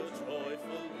water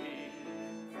joyfully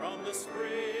from the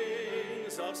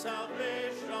springs of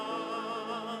salvation.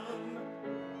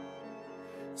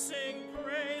 Sing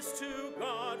praise to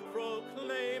God,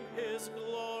 proclaim his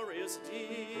glorious deeds.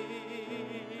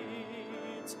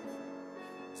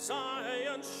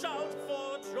 Zion, shout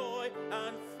for joy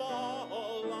and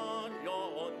fall on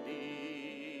your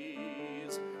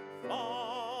knees.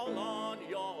 Fall on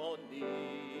your knees.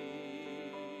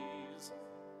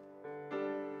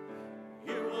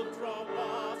 You will draw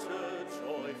water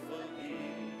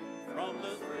joyfully from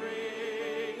the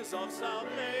springs of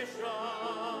salvation.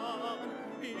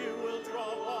 You will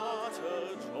draw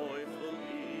water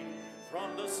joyfully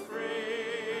from the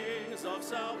springs of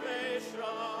salvation.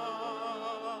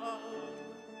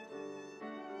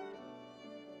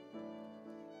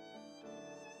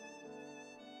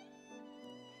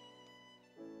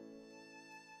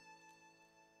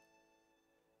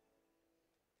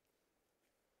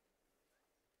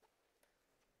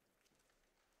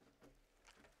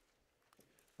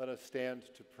 Let us stand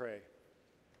to pray.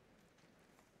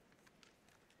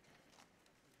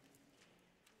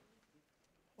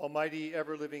 Almighty,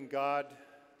 ever-living God,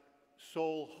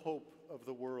 sole hope of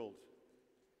the world.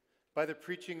 By the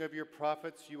preaching of your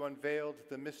prophets, you unveiled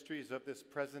the mysteries of this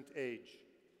present age.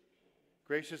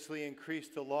 Graciously increase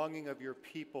the longing of your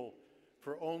people,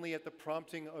 for only at the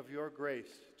prompting of your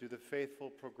grace do the faithful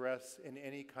progress in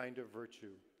any kind of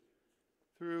virtue.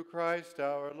 Through Christ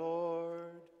our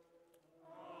Lord.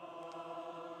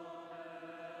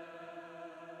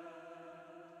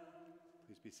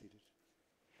 Please be seated.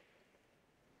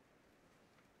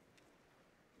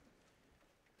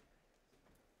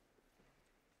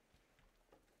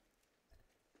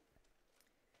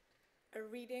 A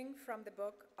reading from the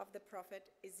book of the prophet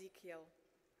Ezekiel.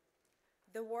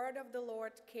 The word of the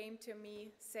Lord came to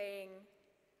me, saying,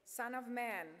 Son of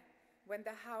man, when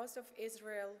the house of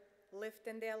Israel lived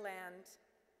in their land,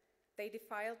 they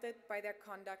defiled it by their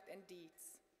conduct and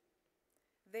deeds.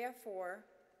 Therefore,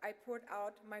 I poured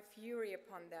out my fury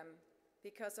upon them,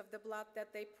 because of the blood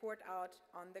that they poured out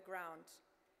on the ground,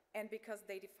 and because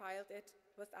they defiled it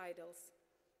with idols.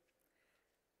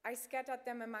 I scattered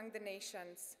them among the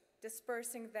nations,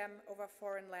 dispersing them over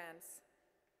foreign lands.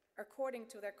 According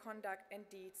to their conduct and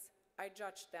deeds, I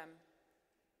judged them.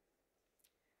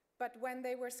 But when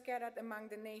they were scattered among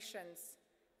the nations,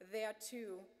 there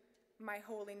too my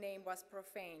holy name was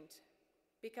profaned,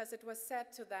 because it was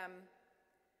said to them,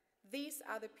 These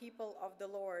are the people of the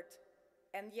Lord,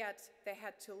 and yet they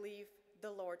had to leave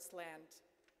the Lord's land.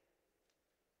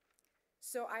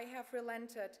 So I have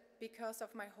relented because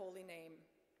of my holy name,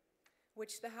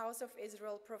 which the house of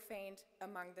Israel profaned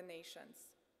among the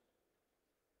nations.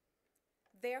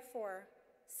 Therefore,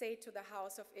 say to the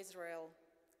house of Israel,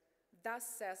 Thus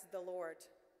says the Lord,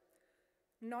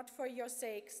 Not for your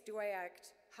sakes do I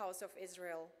act, house of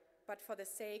Israel, but for the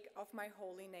sake of my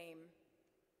holy name.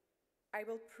 I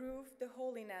will prove the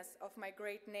holiness of my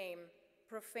great name,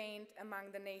 profaned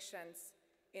among the nations,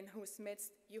 in whose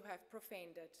midst you have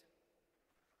profaned it.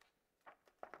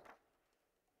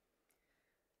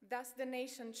 Thus the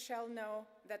nations shall know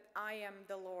that I am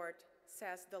the Lord,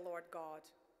 says the Lord God.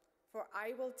 For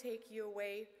I will take you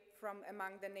away from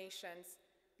among the nations,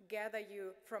 gather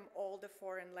you from all the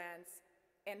foreign lands,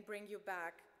 and bring you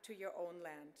back to your own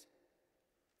land.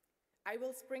 I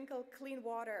will sprinkle clean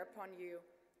water upon you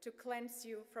to cleanse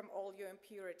you from all your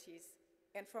impurities,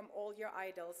 and from all your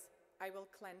idols I will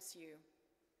cleanse you.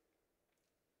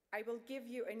 I will give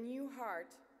you a new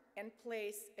heart and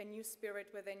place a new spirit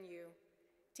within you,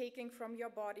 taking from your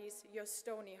bodies your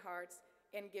stony hearts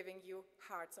and giving you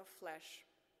hearts of flesh.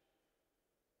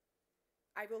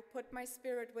 I will put my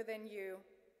spirit within you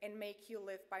and make you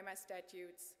live by my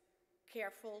statutes,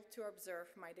 careful to observe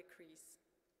my decrees.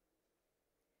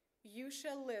 You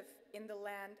shall live in the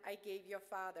land I gave your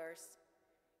fathers.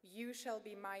 You shall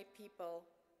be my people,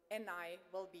 and I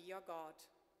will be your God.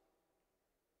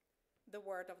 The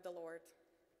word of the Lord.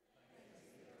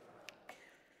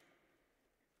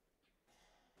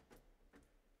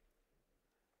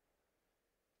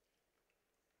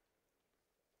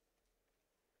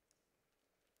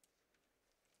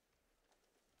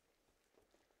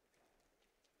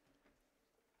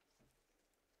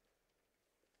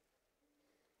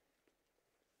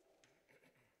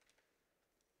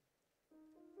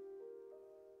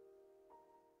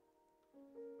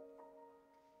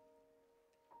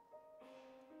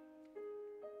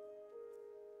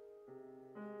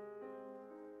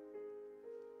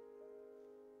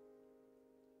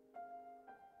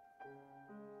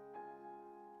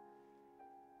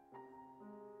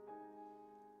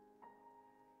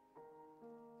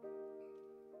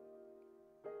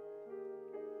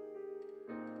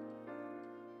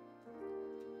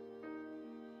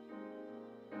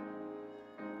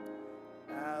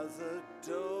 As a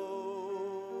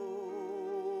doe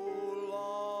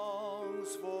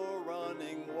longs for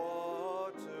running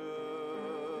water,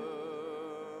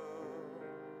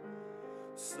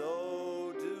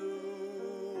 so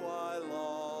do I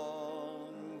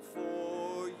long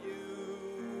for you.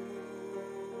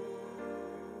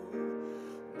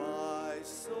 My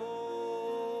soul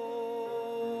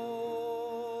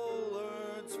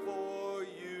yearns for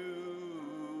you,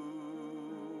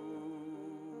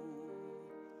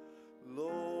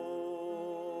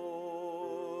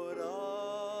 Lord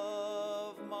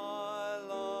of my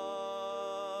life.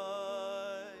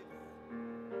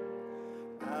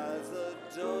 As a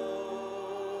doe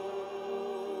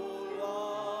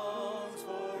longs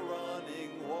for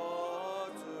running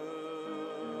water,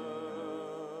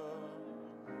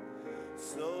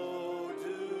 so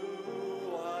do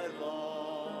I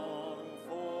long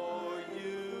for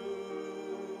you.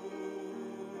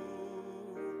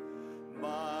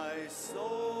 My soul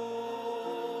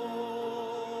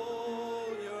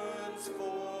yearns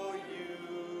for you,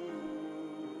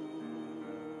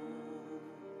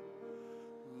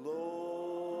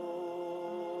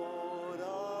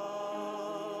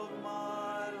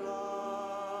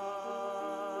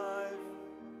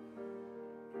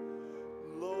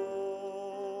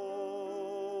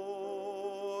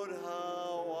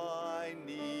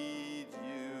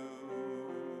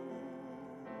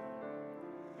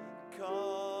 come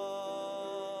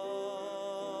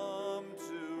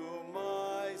to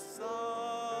my side.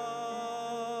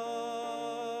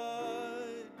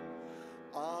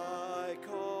 I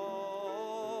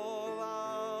call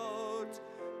out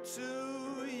to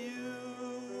you,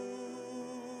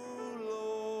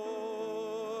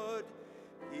 Lord.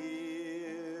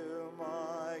 Hear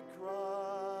my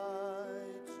cry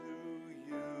to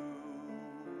you.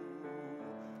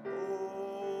 Oh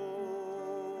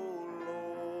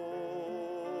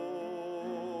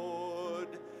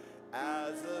Lord,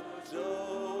 as a doe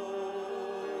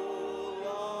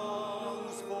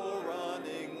longs for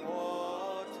running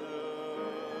water,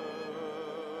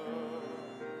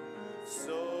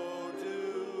 so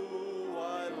do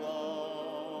I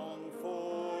long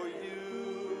for you.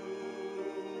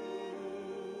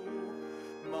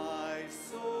 My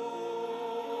soul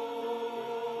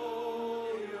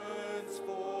yearns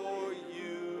for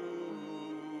you,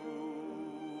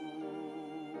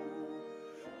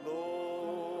 Lord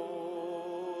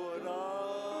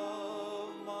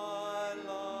of my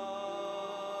life.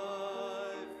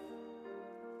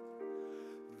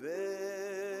 There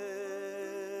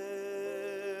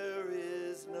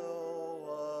is no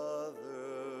other,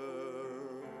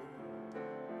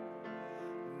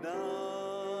 none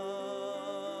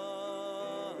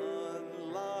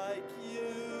like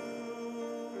you.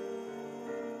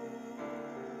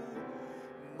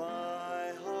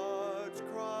 My heart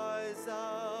cries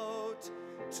out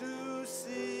to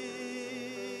see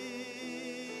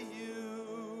you.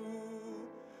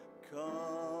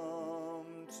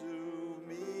 Come to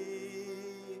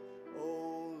me, O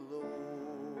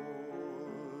Lord.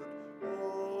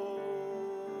 Oh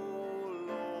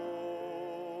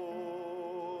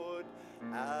Lord,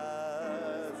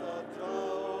 as a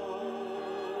doe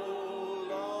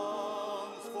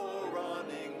longs for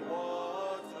running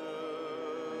water,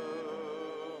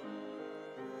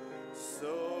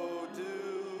 so do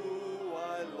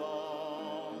I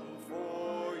long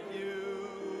for you.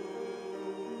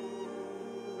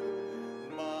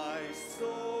 My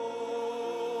soul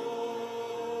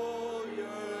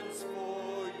yearns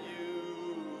for you,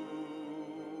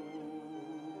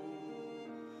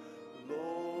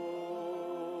 Lord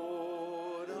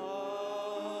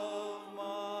of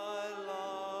my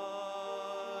life.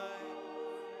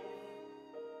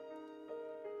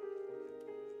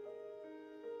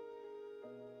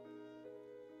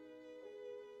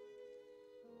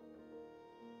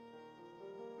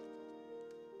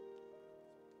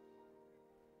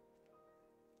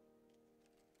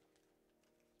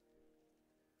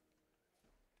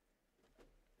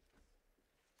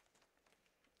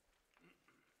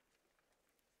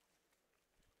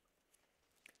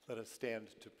 Let us stand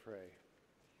to pray.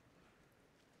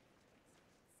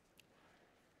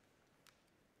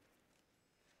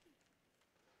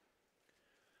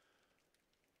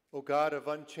 O God of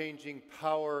unchanging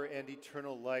power and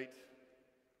eternal light,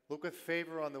 look with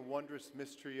favor on the wondrous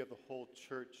mystery of the whole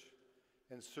Church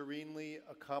and serenely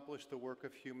accomplish the work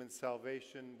of human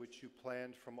salvation which you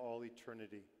planned from all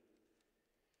eternity.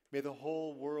 May the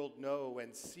whole world know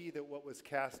and see that what was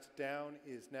cast down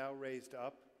is now raised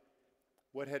up,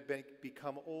 what had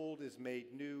become old is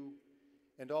made new,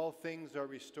 and all things are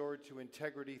restored to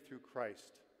integrity through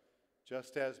Christ,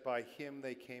 just as by him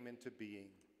they came into being,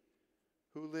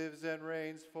 who lives and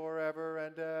reigns forever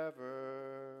and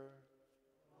ever.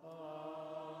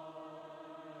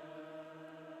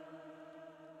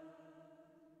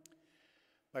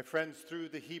 My friends, through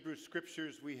the Hebrew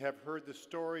Scriptures, we have heard the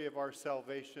story of our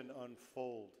salvation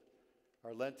unfold.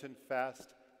 Our Lenten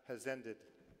fast has ended.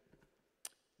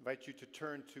 I invite you to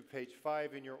turn to page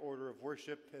 5 in your order of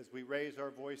worship as we raise our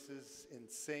voices and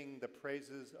sing the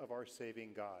praises of our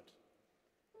saving God.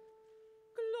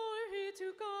 Glory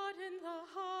to God in the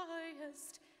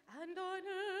highest, and on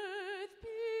earth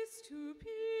peace to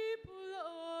people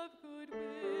of good will.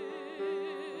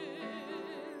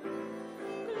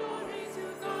 Glory to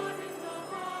God in the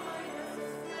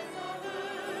highest, and on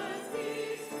earth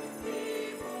peace to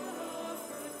people of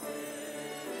good will.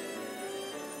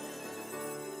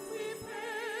 We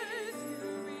praise you,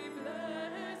 we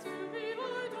bless you, we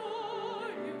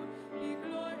adore you, we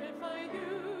glorify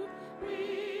you, we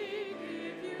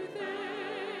give you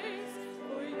thanks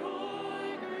for your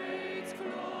great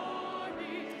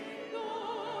glory,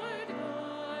 Lord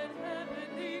God,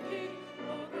 heavenly King.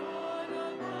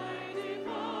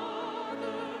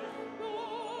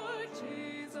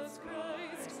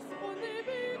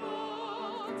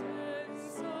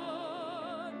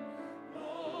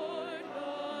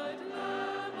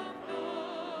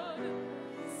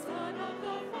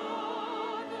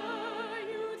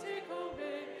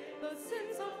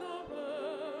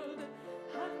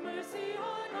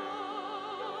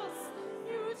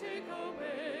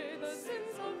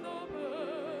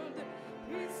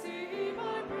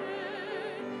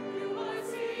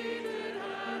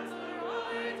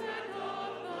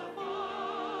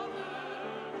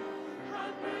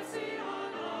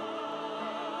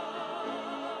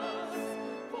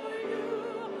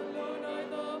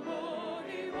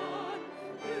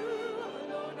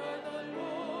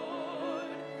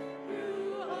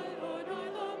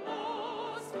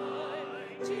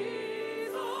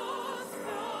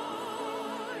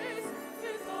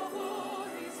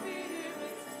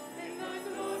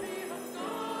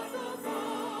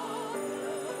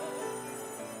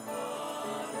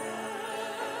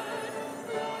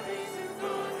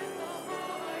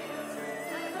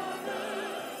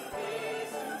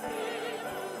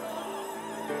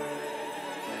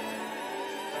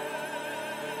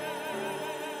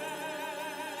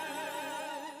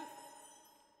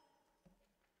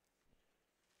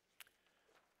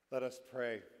 Let us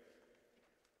pray.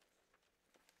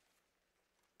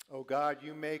 O God,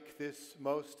 you make this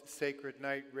most sacred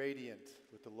night radiant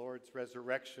with the Lord's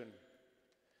resurrection.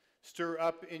 Stir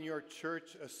up in your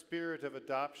church a spirit of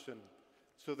adoption,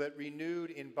 so that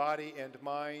renewed in body and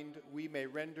mind, we may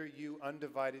render you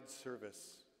undivided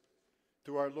service.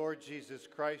 Through our Lord Jesus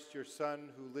Christ, your Son,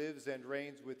 who lives and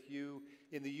reigns with you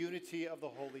in the unity of the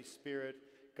Holy Spirit,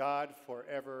 God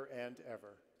forever and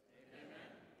ever. Amen.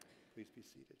 Please be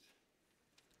seated.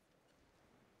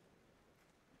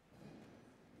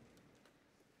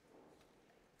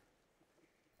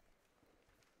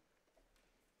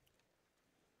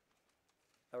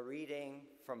 A reading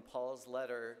from Paul's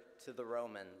letter to the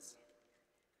Romans.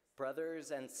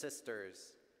 Brothers and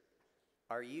sisters,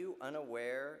 are you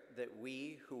unaware that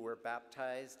we who were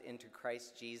baptized into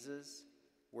Christ Jesus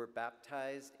were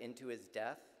baptized into his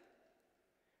death?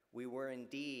 We were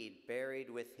indeed buried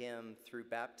with him through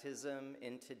baptism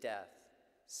into death,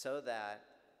 so that,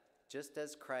 just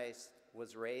as Christ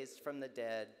was raised from the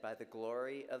dead by the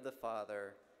glory of the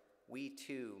Father, we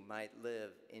too might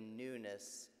live in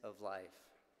newness of life.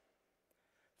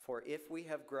 For if we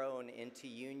have grown into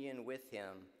union with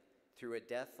him through a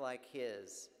death like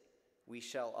his, we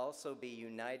shall also be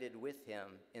united with him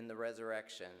in the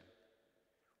resurrection.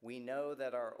 We know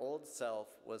that our old self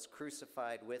was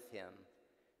crucified with him,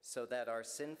 so that our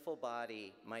sinful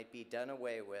body might be done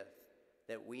away with,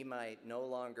 that we might no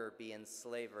longer be in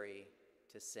slavery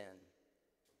to sin.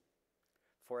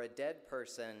 For a dead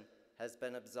person has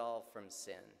been absolved from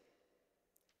sin.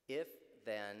 If,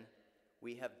 then,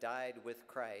 we have died with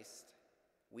Christ,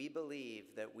 we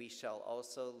believe that we shall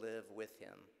also live with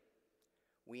him.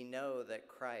 We know that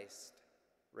Christ,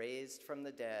 raised from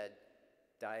the dead,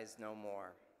 dies no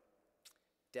more.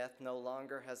 Death no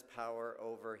longer has power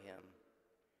over him.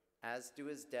 As to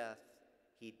his death,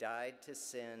 he died to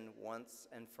sin once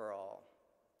and for all.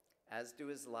 As to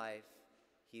his life,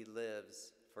 he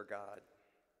lives for God.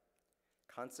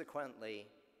 Consequently,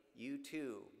 you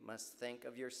too must think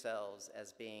of yourselves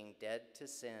as being dead to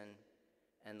sin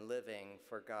and living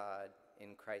for God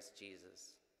in Christ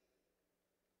Jesus.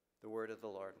 The word of the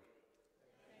Lord.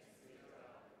 Thanks be to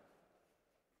God.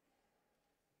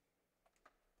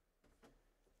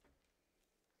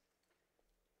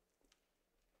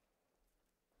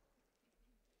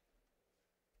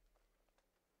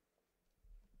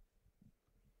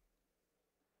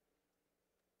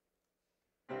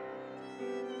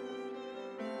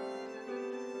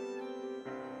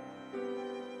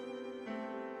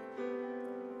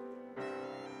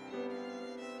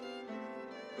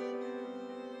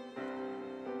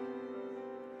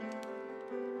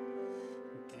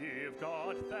 Give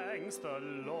God thanks, the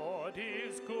Lord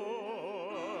is good.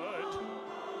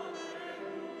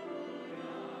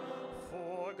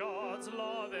 For God's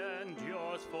love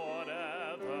endures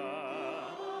forever.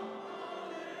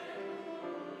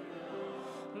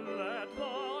 Let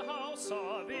the house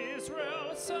of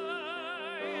Israel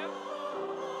say,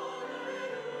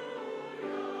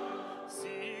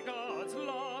 see, God's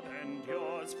love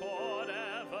endures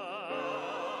forever.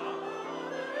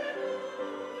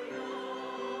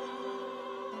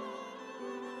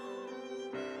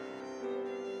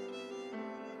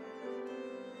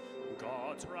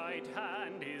 God's right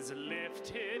hand is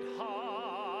lifted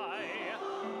high.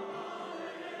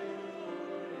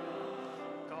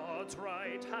 God's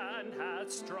right hand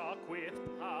hath struck with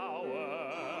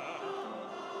power.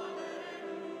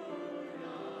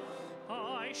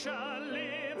 I shall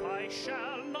live, I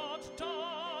shall not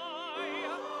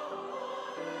die,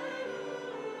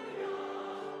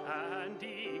 and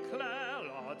declare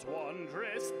God's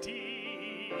wondrous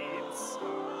deeds.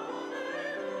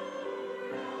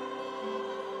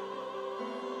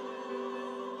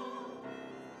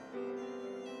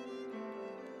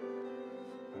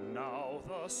 Now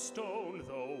the stone,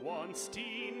 though once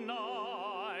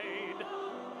denied,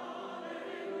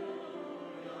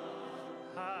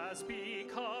 has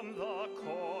become the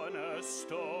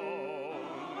cornerstone.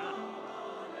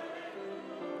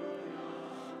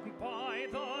 By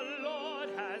the Lord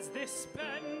has this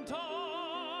been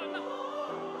done.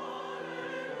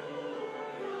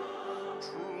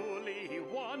 Truly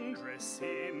wondrous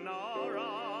in our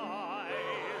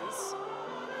eyes.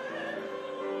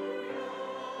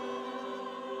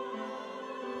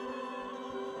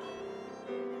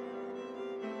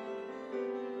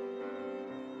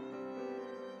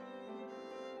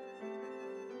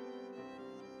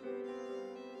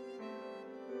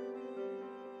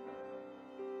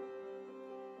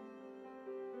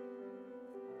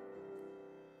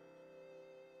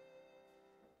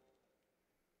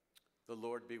 The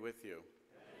Lord be with you. And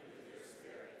with your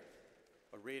spirit.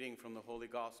 A reading from the Holy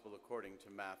Gospel according to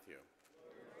Matthew.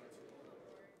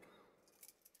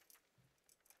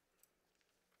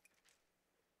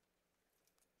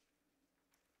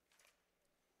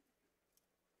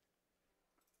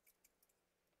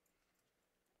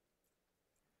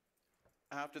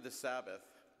 After the Sabbath,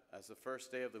 as the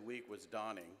first day of the week was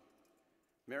dawning,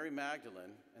 Mary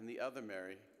Magdalene and the other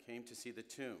Mary came to see the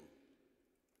tomb.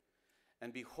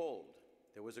 And behold,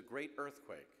 there was a great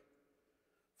earthquake,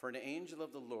 for an angel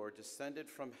of the Lord descended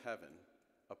from heaven,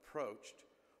 approached,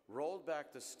 rolled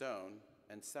back the stone,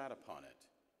 and sat upon it.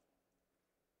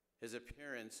 His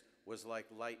appearance was like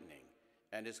lightning,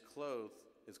 and his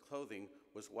clothing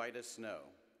was white as snow.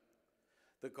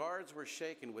 The guards were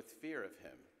shaken with fear of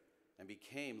him and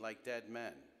became like dead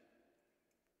men.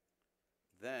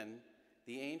 Then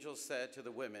the angel said to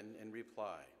the women in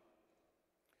reply,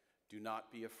 "Do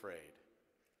not be afraid.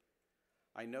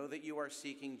 I know that you are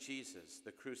seeking Jesus,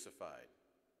 the crucified.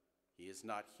 He is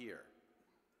not here,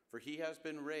 for he has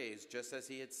been raised just as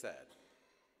he had said.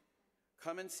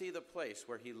 Come and see the place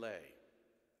where he lay.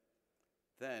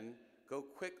 Then go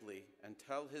quickly and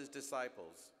tell his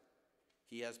disciples,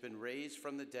 he has been raised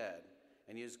from the dead,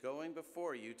 and he is going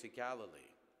before you to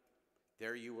Galilee.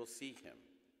 There you will see him.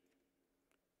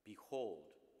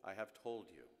 Behold, I have told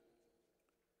you."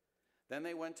 Then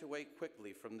they went away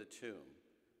quickly from the tomb,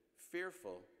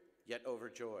 fearful yet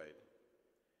overjoyed,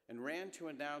 and ran to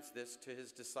announce this to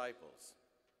his disciples.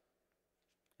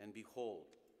 And behold,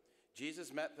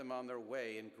 Jesus met them on their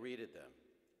way and greeted them.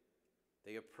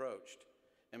 They approached,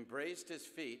 embraced his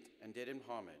feet, and did him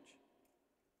homage.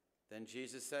 Then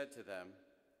Jesus said to them,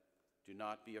 "Do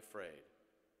not be afraid.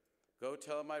 Go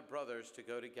tell my brothers to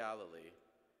go to Galilee,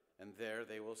 and there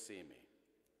they will see me."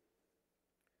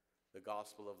 The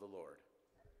Gospel of the Lord.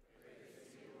 Praise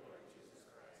to you, Lord Jesus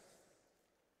Christ.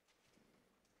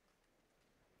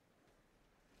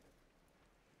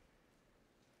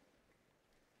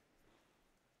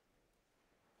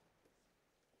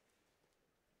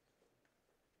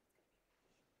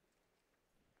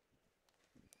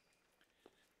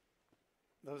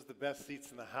 Those are the best seats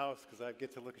in the house because I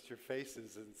get to look at your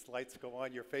faces and lights go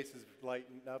on. Your faces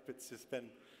lighten up. It's just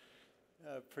been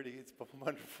it's been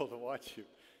wonderful to watch you.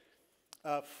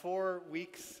 4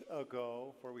 weeks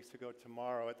ago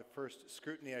tomorrow, at the first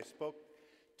scrutiny, I spoke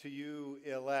to you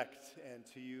elect and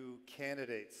to you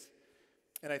candidates.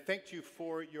 And I thanked you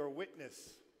for your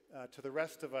witness to the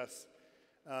rest of us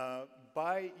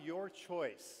by your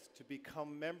choice to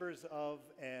become members of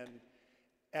and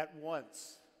at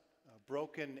once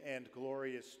broken and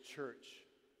glorious church.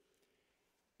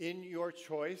 In your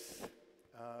choice,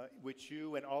 which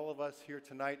you and all of us here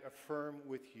tonight affirm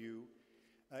with you,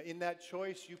 in that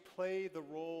choice you play the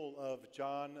role of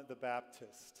John the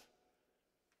Baptist.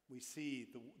 We see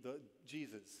the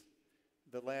Jesus,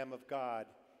 the Lamb of God,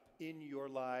 in your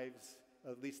lives,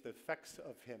 at least the effects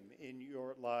of him in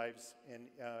your lives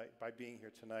and by being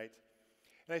here tonight.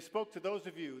 And I spoke to those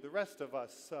of you, the rest of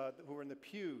us who are in the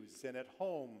pews and at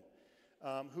home,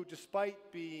 who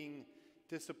despite being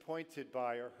disappointed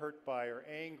by or hurt by or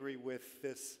angry with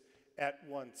this at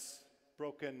once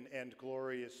broken and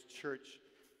glorious church,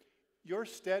 your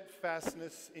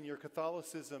steadfastness in your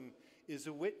Catholicism is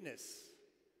a witness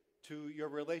to your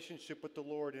relationship with the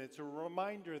Lord, and it's a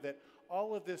reminder that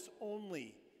all of this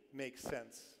only makes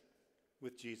sense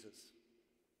with Jesus.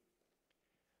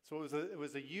 So it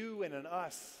was a you and an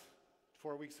us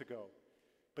 4 weeks ago.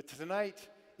 But tonight,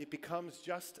 it becomes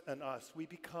just an us. We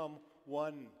become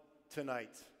one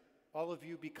tonight. All of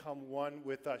you become one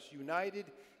with us,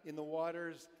 united in the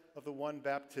waters of the one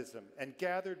baptism, and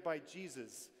gathered by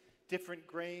Jesus, different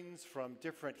grains from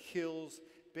different hills,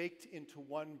 baked into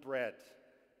one bread,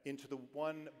 into the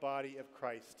one body of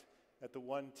Christ, at the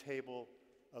one table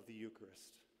of the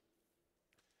Eucharist.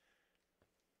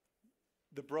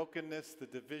 The brokenness, the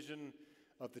division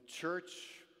of the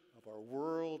church, of our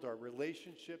world, our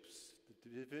relationships, the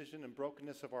division and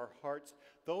brokenness of our hearts,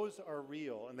 those are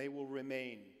real and they will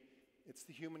remain. It's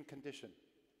the human condition.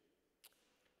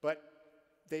 But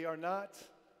they are not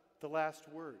the last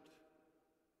word.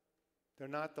 They're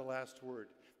not the last word.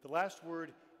 The last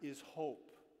word is hope.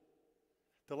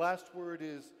 The last word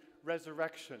is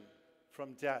resurrection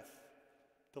from death.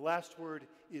 The last word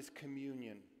is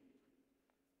communion.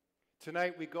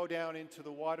 Tonight we go down into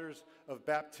the waters of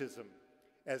baptism.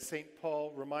 As St.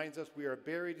 Paul reminds us, we are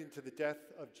buried into the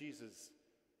death of Jesus.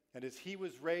 And as he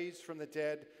was raised from the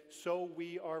dead, so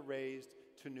we are raised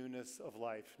to newness of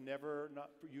life.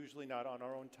 Usually not on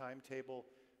our own timetable,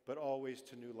 but always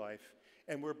to new life.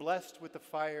 And we're blessed with the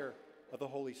fire of the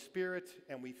Holy Spirit,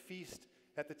 and we feast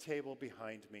at the table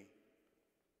behind me.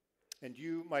 And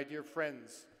you, my dear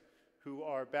friends, who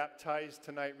are baptized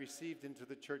tonight, received into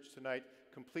the church tonight,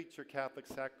 complete your Catholic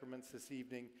sacraments this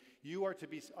evening. You are to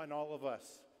be, and all of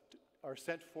us, are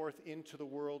sent forth into the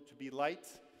world to be light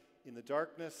in the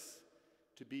darkness,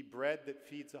 to be bread that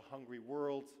feeds a hungry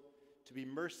world, to be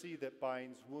mercy that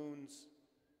binds wounds,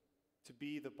 to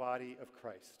be the body of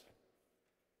Christ.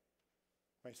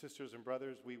 My sisters and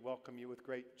brothers, we welcome you with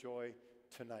great joy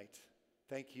tonight.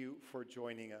 Thank you for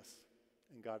joining us,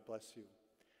 and God bless you.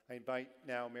 I invite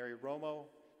now Mary Romo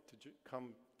to come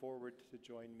forward to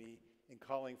join me in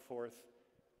calling forth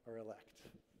our elect.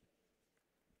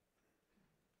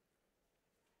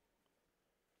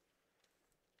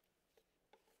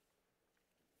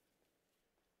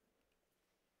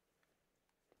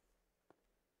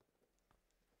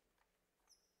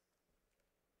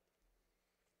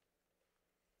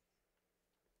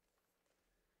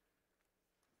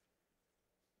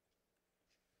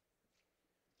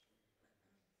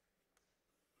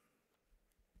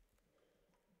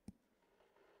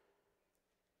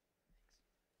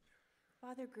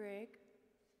 Father Greg,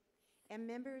 and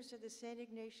members of the St.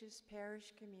 Ignatius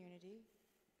Parish community,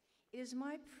 it is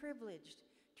my privilege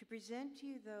to present to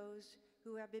you those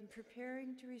who have been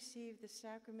preparing to receive the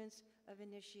sacraments of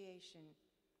initiation.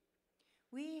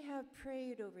 We have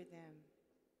prayed over them.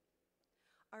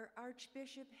 Our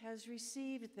Archbishop has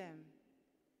received them,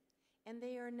 and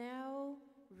they are now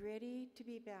ready to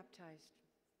be baptized.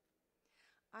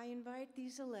 I invite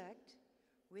these elect,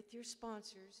 with your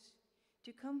sponsors,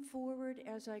 to come forward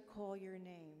as I call your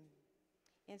name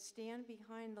and stand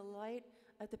behind the light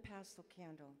of the Paschal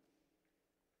candle.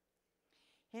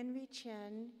 Henry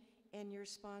Chen and your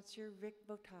sponsor, Rick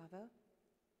Botava.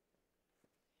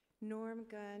 Norm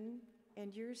Gunn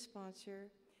and your sponsor,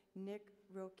 Nick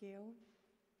Rocchio.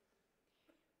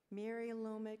 Mary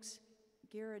Lomax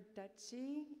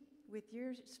Giraduzzi with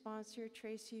your sponsor,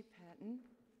 Tracy Patton.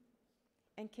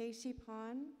 And Casey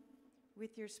Pond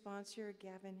with your sponsor,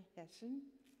 Gavin Hessen.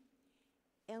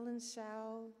 Ellen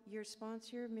Sow, your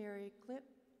sponsor, Mary Klipp.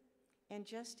 And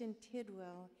Justin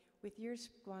Tidwell with your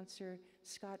sponsor,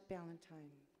 Scott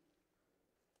Ballantyne.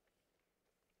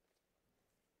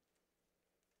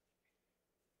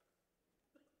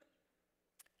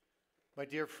 My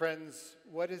dear friends,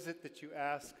 what is it that you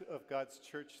ask of God's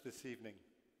church this evening?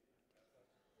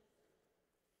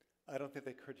 I don't think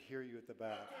they could hear you at the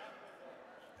back.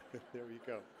 There we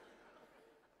go.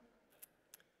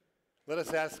 Let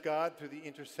us ask God, through the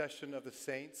intercession of the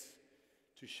saints,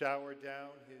 to shower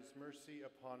down his mercy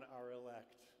upon our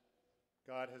elect.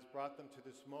 God has brought them to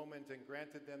this moment and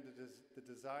granted them the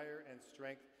desire and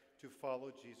strength to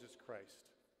follow Jesus Christ.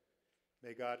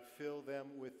 May God fill them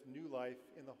with new life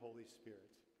in the Holy Spirit.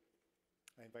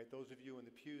 I invite those of you in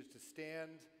the pews to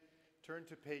stand, turn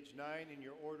to page 9 in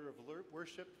your order of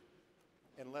worship,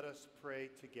 and let us pray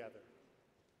together.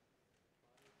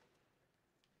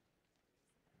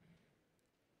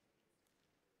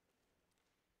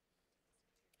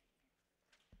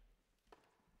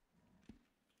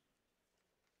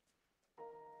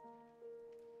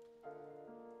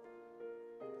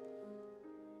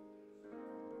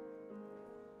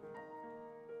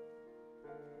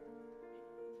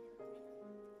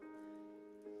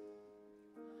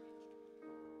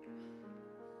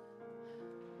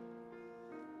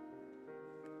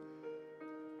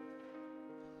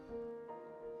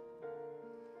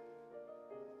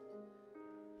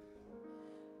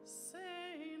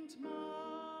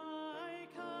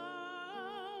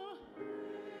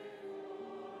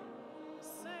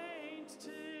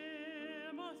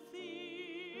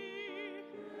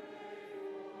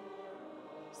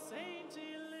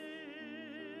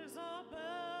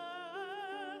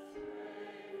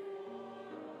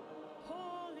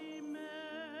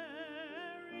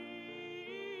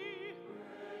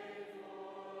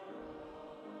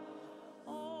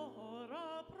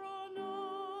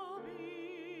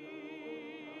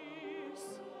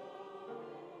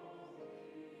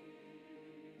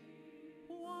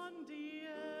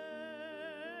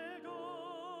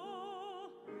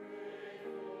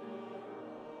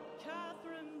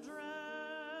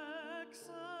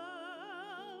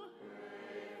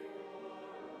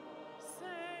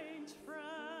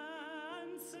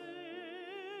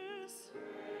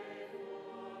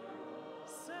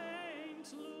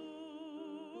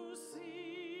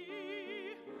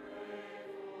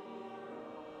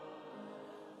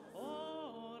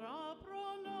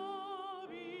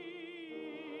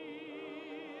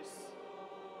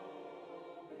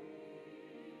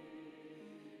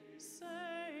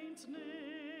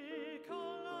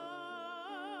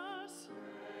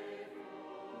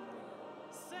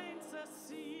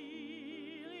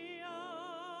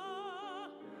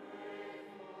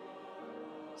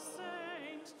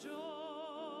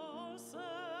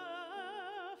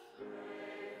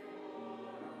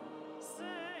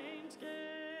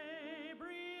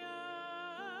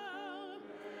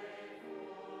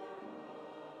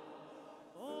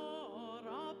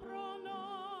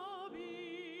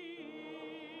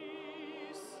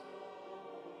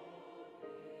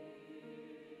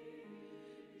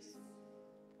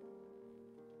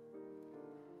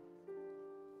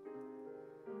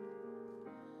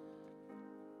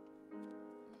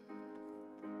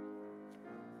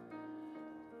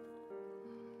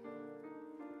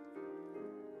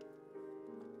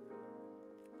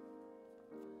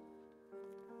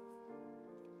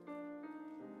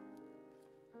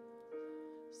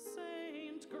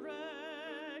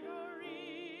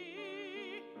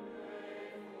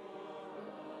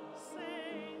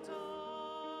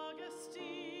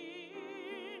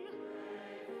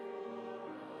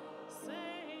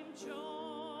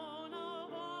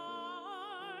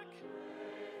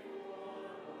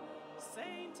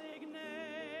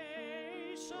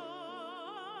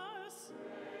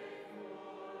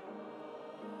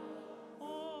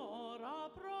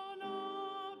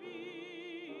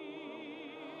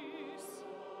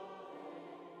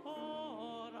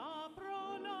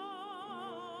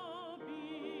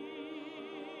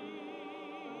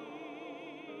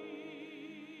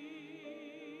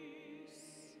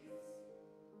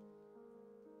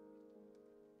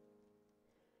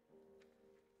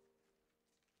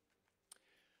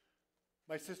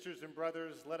 My sisters and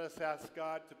brothers, let us ask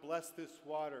God to bless this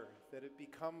water, that it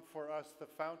become for us the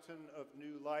fountain of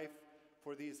new life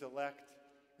for these elect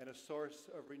and a source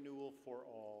of renewal for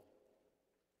all.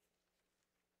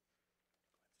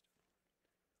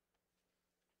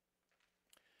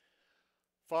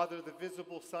 Father, the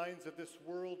visible signs of this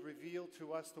world reveal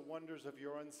to us the wonders of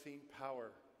your unseen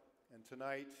power. And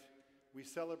tonight, we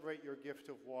celebrate your gift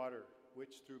of water,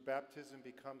 which through baptism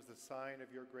becomes the sign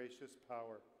of your gracious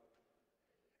power.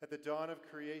 At the dawn of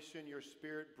creation, your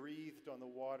Spirit breathed on the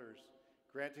waters,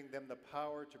 granting them the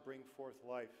power to bring forth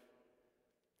life.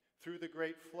 Through the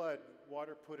great flood,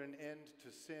 water put an end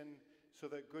to sin so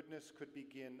that goodness could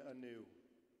begin anew.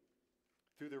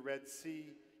 Through the Red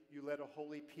Sea, you led a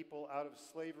holy people out of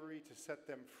slavery to set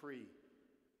them free.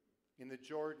 In the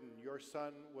Jordan, your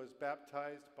Son was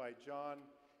baptized by John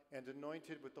and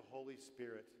anointed with the Holy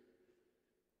Spirit.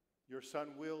 Your Son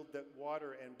willed that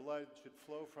water and blood should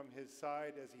flow from his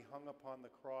side as he hung upon the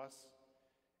cross.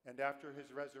 And after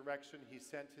his resurrection, he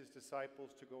sent his disciples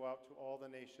to go out to all the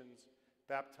nations,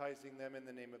 baptizing them in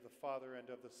the name of the Father and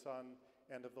of the Son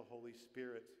and of the Holy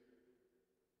Spirit.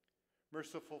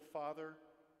 Merciful Father,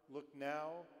 look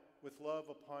now with love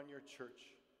upon your church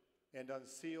and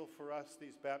unseal for us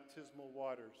these baptismal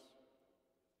waters.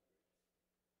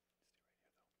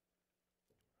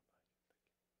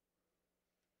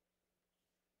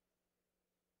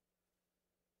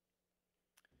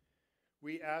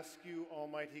 We ask you,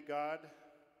 Almighty God,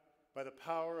 by the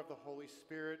power of the Holy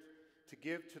Spirit, to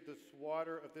give to this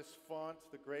water of this font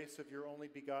the grace of your only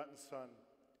begotten Son.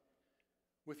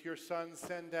 With your Son,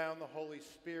 send down the Holy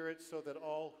Spirit so that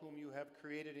all whom you have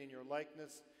created in your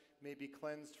likeness may be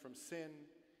cleansed from sin,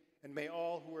 and may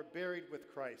all who are buried with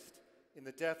Christ in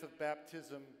the death of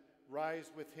baptism rise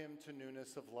with him to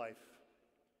newness of life.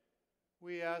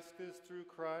 We ask this through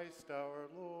Christ our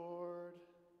Lord.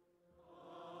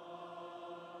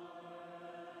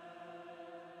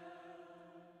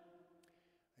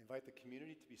 I invite the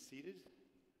community to be seated.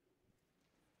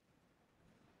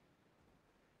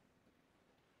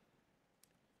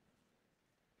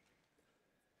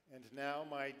 And now,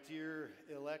 my dear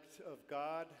elect of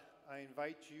God, I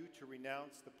invite you to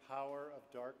renounce the power of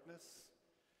darkness,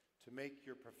 to make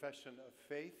your profession of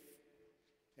faith,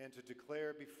 and to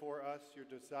declare before us your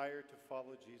desire to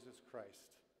follow Jesus Christ.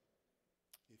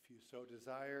 If you so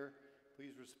desire,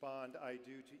 please respond, "I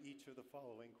do," to each of the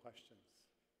following questions.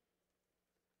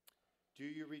 Do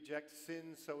you reject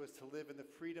sin so as to live in the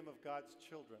freedom of God's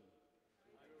children?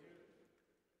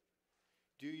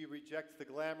 Do you reject the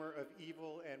glamour of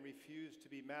evil and refuse to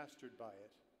be mastered by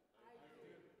it?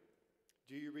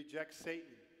 Do you reject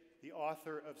Satan, the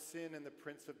author of sin and the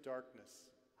prince of darkness?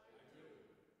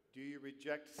 Do you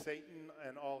reject Satan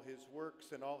and all his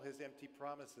works and all his empty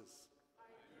promises?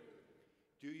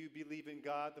 Do you believe in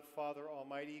God, the Father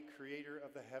Almighty, creator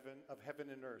of heaven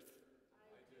and earth?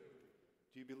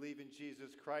 Do you believe in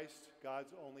Jesus Christ,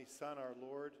 God's only Son, our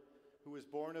Lord, who was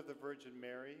born of the Virgin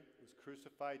Mary, was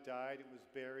crucified, died, and was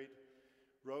buried,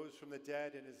 rose from the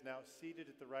dead, and is now seated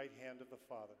at the right hand of the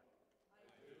Father?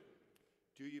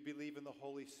 Do you believe in the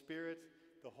Holy Spirit,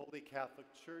 the Holy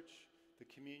Catholic Church, the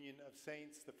communion of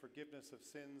saints, the forgiveness of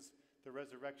sins, the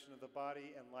resurrection of the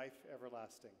body, and life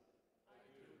everlasting?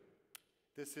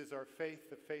 This is our faith,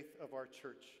 the faith of our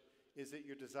church. Is it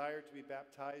your desire to be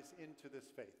baptized into this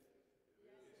faith?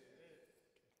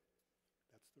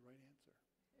 That's the right answer.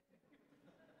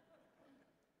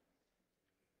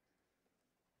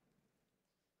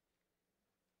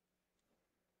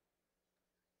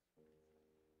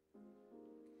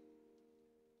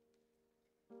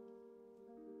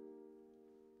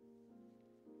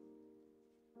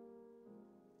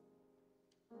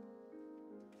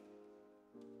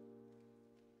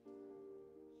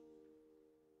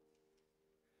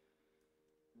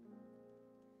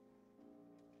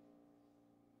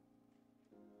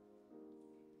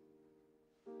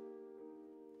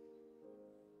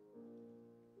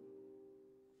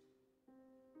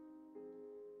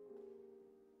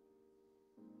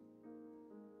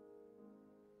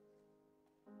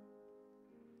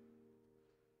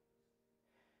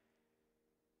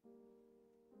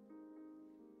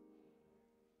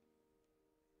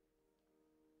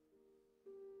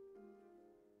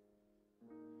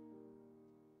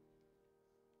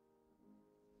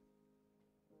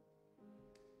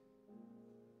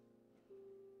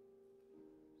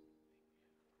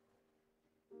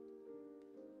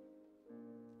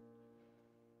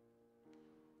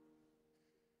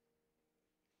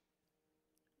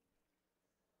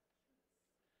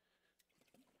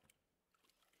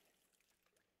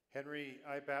 Henry,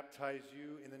 I baptize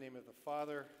you in the name of the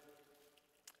Father,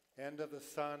 and of the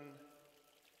Son,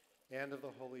 and of the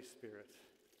Holy Spirit.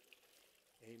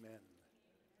 Amen.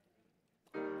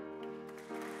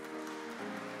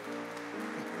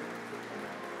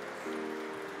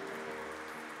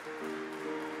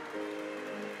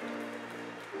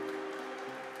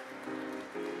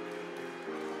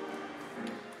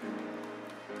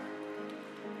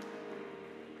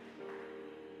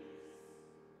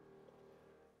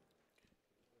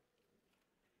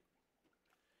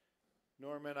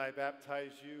 Norman, I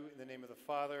baptize you in the name of the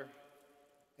Father,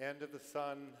 and of the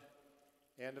Son,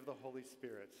 and of the Holy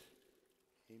Spirit.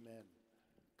 Amen.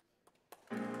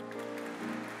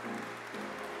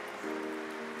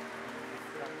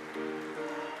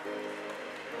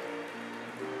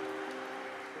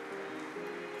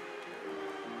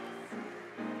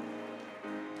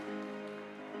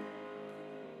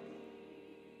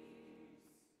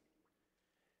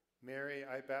 Mary,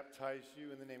 I baptize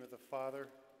you in the name of the Father,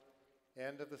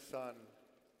 and of the Son,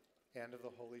 and of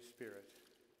the Holy Spirit.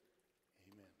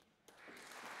 Amen.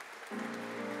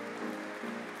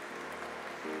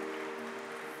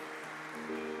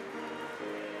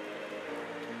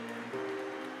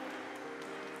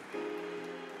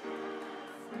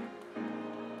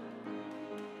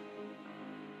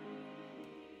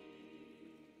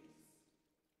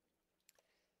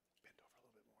 Bend over a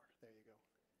little bit more. There you go.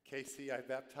 Casey, I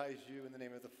baptize you in the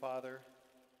name of the Father,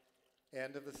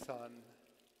 and of the Son,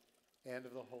 and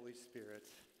of the Holy Spirit.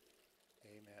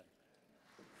 Amen.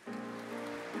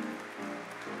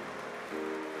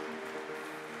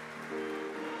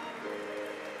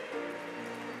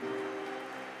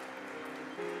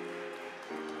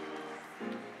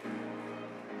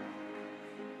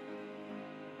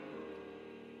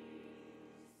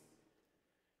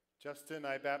 Justin,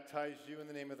 I baptize you in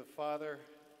the name of the Father,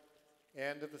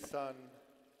 and of the Son,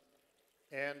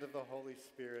 and of the Holy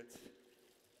Spirit.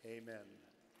 Amen.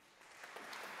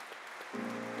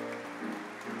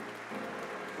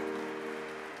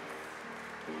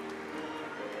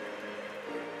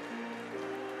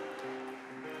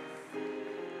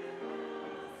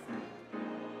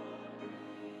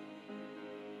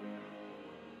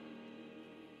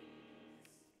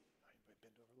 Bend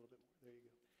over a little bit more. There you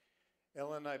go.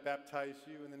 Ellen, I baptize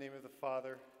you in the name of the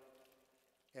Father,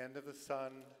 and of the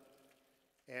Son,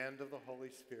 and of the Holy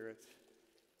Spirit.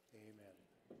 Amen.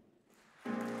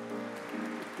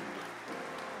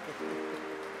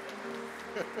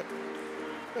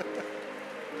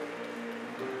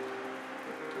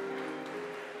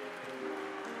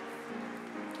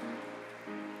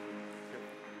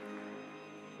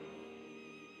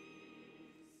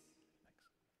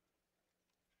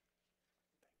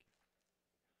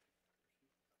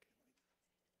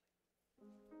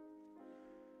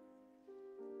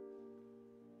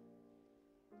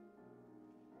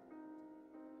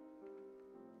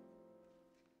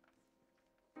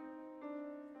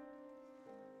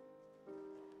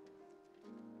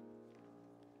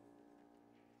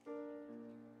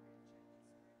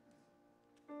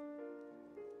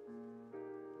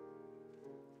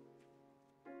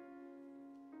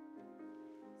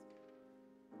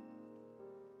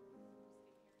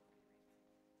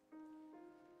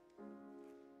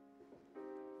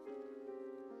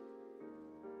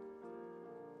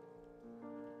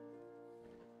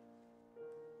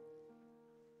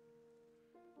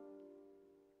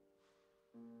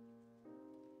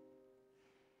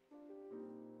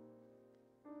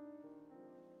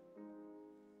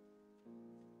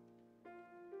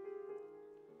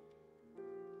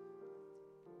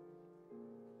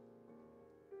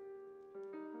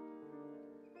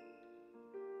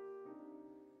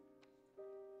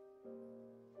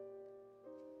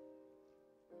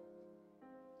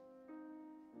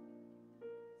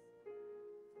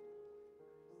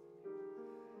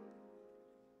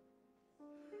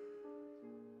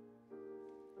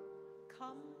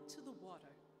 Come to the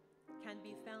Water can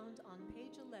be found on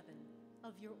page 11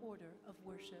 of your order of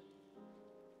worship.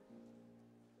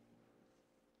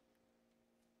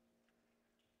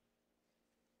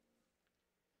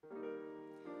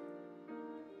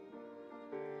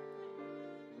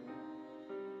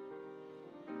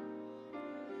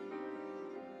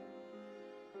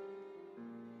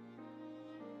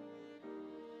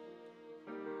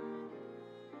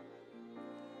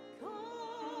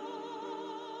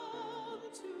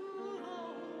 To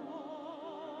the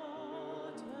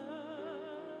water,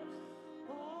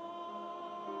 oh.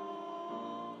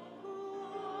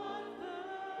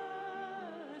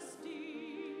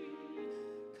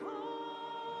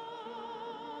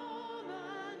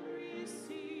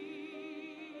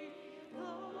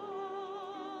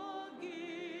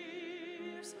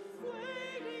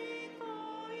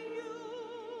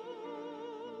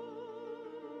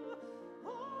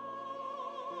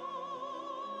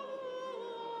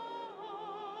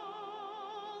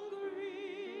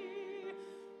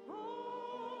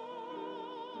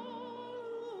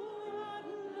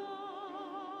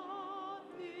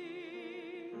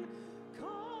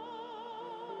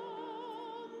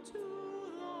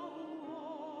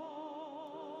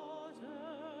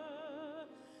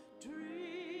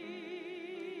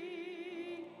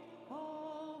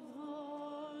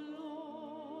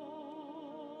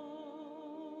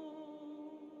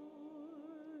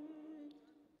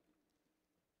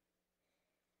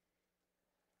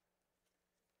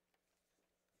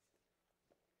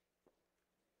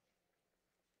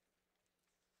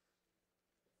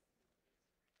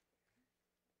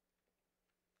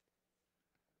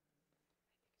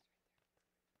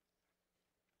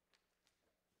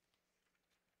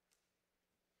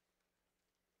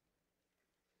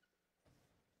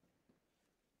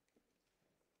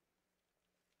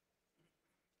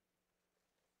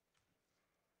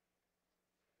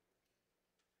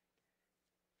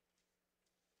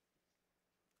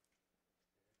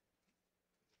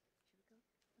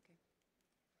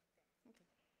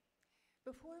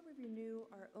 Before we renew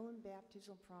our own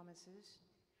baptismal promises,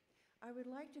 I would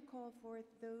like to call forth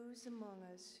those among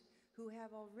us who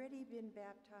have already been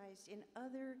baptized in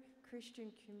other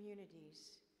Christian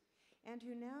communities and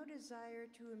who now desire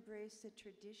to embrace the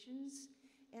traditions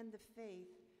and the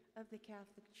faith of the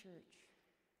Catholic Church.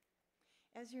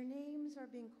 As your names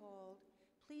are being called,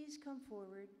 please come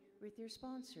forward with your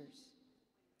sponsors.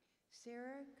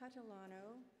 Sarah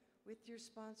Catalano with your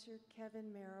sponsor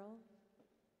Kevin Merrill,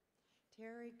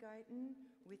 Terry Guyton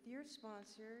with your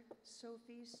sponsor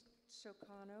Sophie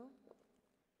Socano,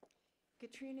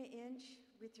 Katrina Inch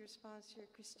with your sponsor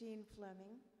Christine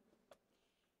Fleming,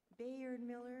 Bayard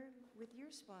Miller with your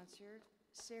sponsor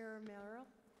Sarah Merrill,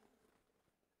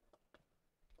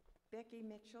 Becky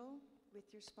Mitchell with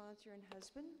your sponsor and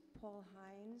husband Paul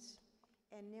Hines,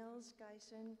 and Nils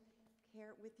Geisen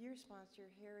with your sponsor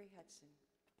Harry Hudson.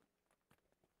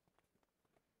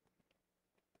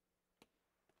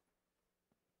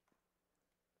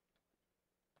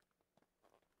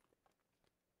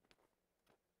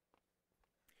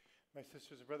 My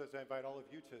sisters and brothers, I invite all of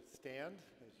you to stand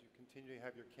as you continue to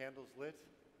have your candles lit.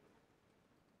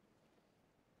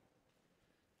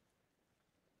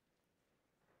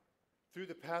 Through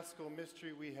the Paschal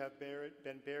mystery, we have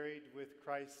been buried with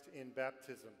Christ in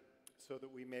baptism, so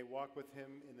that we may walk with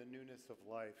him in the newness of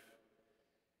life.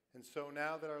 And so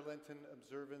now that our Lenten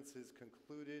observance is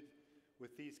concluded,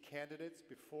 with these candidates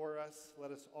before us,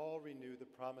 let us all renew the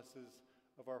promises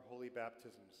of our holy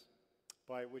baptisms,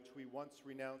 by which we once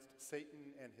renounced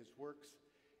Satan and his works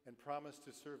and promised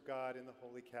to serve God in the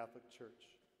Holy Catholic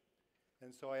Church.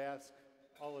 And so I ask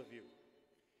all of you,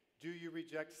 do you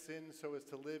reject sin so as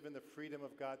to live in the freedom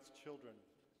of God's children?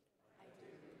 I do.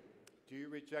 Do you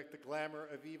reject the glamour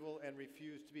of evil and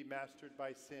refuse to be mastered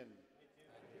by sin?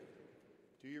 I do.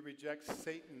 Do you reject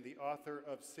Satan, the author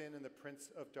of sin and the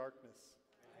prince of darkness?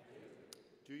 I do.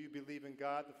 Do you believe in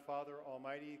God, the Father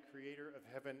Almighty, creator of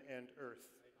heaven and earth?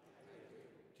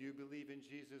 Do you believe in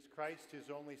Jesus Christ, his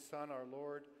only Son, our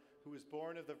Lord, who was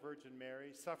born of the Virgin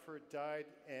Mary, suffered, died,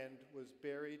 and was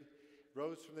buried,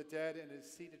 rose from the dead, and is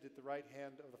seated at the right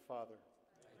hand of the Father?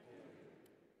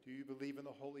 Do you believe in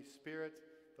the Holy Spirit,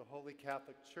 the Holy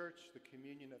Catholic Church, the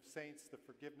communion of saints, the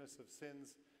forgiveness of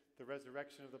sins, the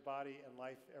resurrection of the body, and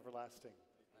life everlasting?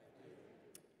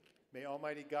 May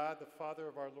Almighty God, the Father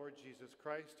of our Lord Jesus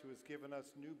Christ, who has given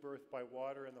us new birth by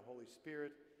water and the Holy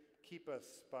Spirit, keep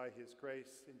us by his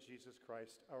grace in Jesus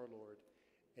Christ our Lord.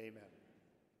 Amen.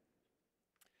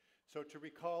 So to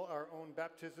recall our own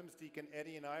baptisms, Deacon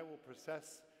Eddie and I will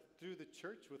process through the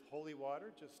church with holy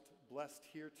water, just blessed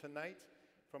here tonight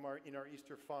in our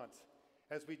Easter font.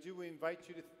 As we do, we invite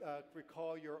you to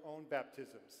recall your own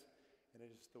baptisms. And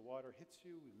as the water hits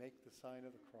you, we make the sign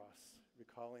of the cross,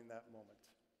 recalling that moment.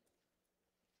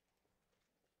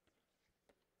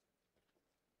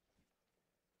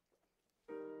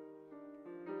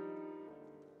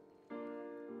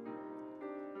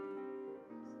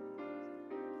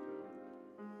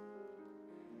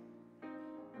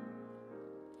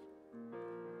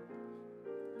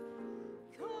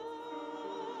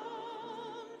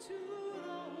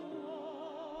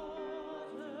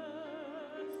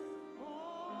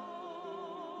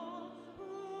 All who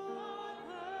are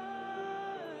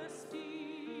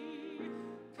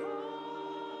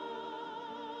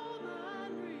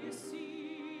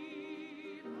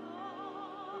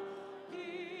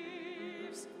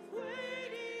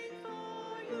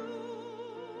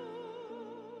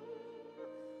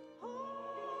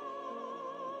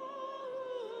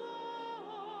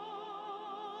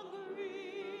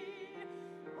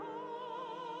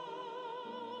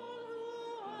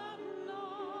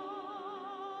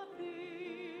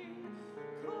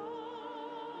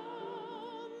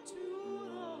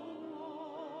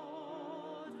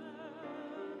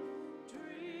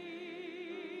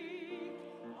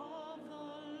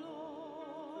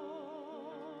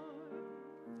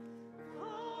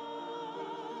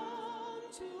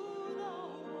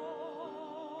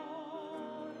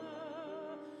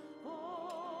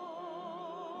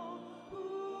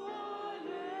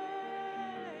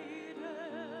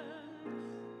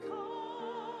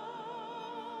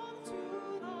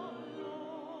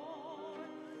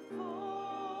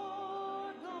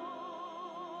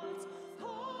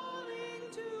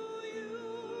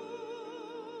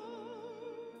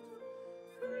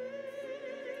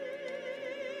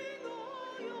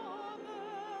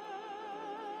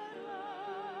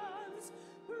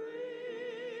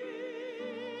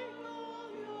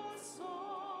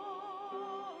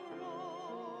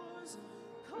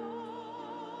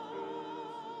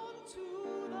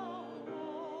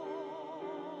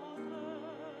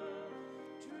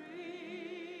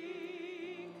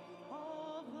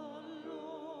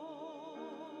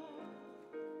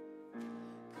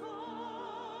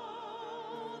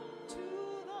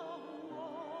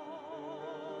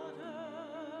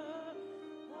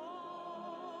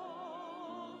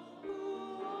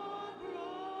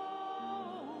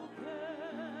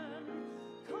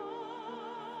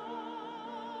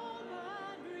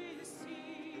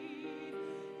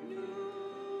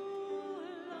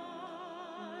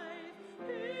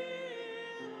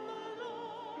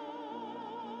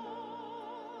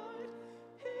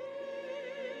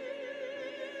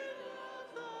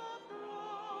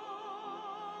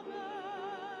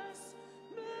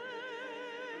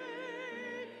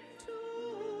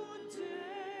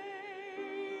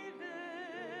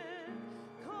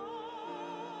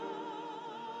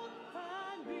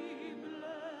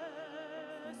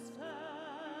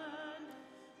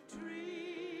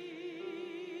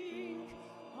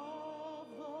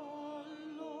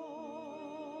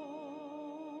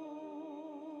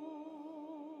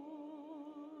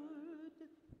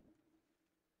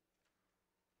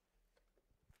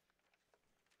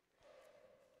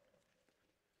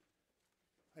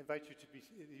I invite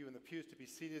you in the pews to be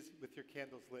seated with your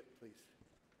candles lit, please.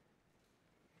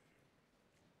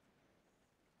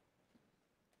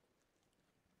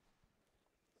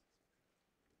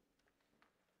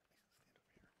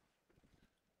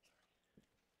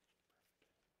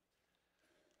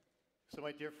 So,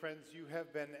 my dear friends, you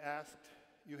have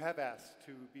asked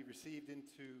to be received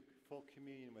into full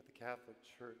communion with the Catholic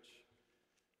Church.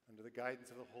 Under the guidance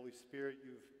of the Holy Spirit,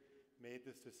 you've made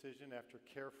this decision after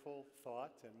careful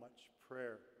thought and much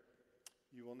prayer.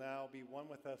 You will now be one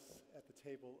with us at the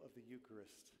table of the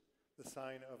Eucharist, the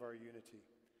sign of our unity.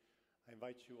 I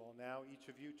invite you all now, each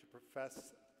of you, to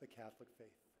profess the Catholic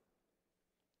faith.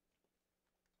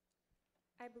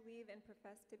 I believe and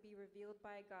profess to be revealed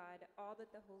by God all that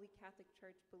the Holy Catholic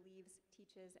Church believes,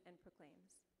 teaches, and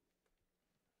proclaims.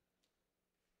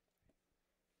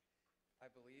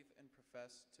 I believe and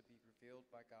profess to be revealed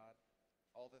by God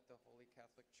all that the Holy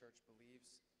Catholic Church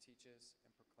believes, teaches,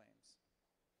 and proclaims.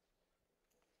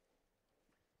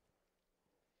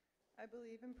 I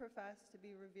believe and profess to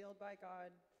be revealed by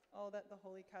God all that the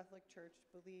Holy Catholic Church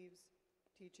believes,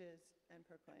 teaches, and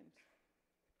proclaims.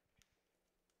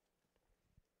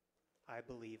 I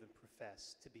believe and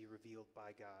profess to be revealed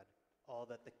by God all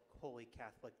that the Holy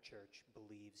Catholic Church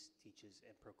believes, teaches,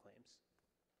 and proclaims.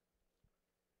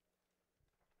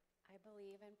 I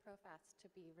believe and profess to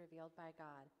be revealed by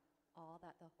God all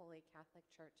that the Holy Catholic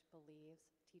Church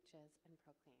believes, teaches, and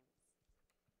proclaims.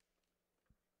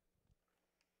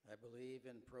 I believe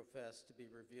and profess to be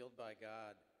revealed by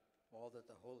God all that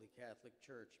the Holy Catholic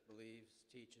Church believes,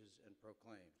 teaches, and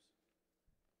proclaims.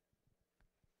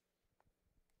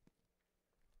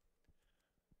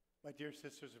 My dear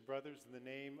sisters and brothers, in the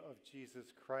name of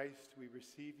Jesus Christ, we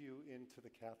receive you into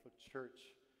the Catholic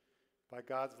Church. By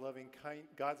God's loving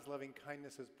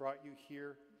kindness has brought you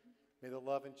here. May the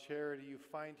love and charity you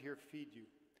find here feed you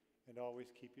and always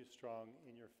keep you strong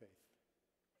in your faith.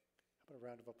 How about a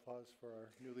round of applause for our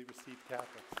newly received Catholics?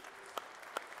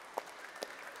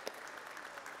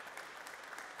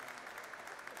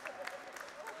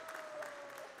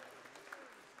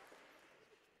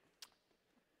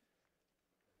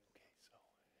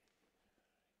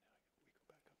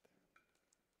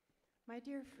 My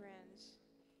dear friends,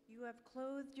 you have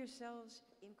clothed yourselves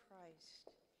in Christ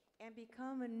and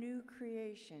become a new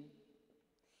creation.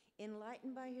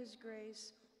 Enlightened by his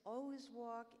grace, always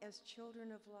walk as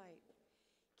children of light.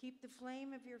 Keep the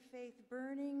flame of your faith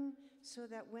burning so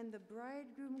that when the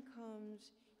bridegroom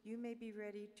comes, you may be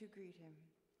ready to greet him.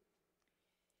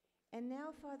 And now,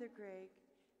 Father Greg,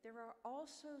 there are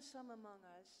also some among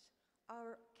us,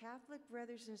 our Catholic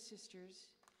brothers and sisters,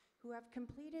 who have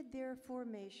completed their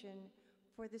formation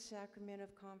for the sacrament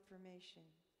of confirmation,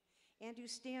 and who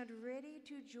stand ready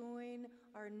to join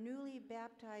our newly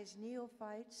baptized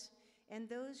neophytes and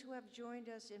those who have joined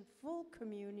us in full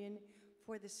communion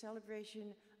for the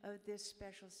celebration of this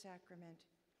special sacrament.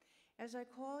 As I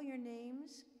call your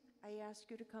names, I ask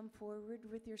you to come forward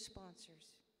with your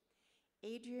sponsors.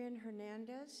 Adrian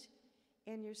Hernandez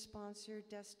and your sponsor,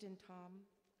 Dustin Tom.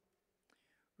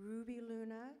 Ruby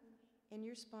Luna and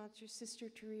your sponsor, Sister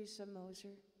Teresa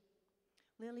Moser.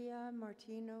 Lilia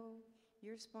Martino,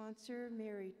 your sponsor,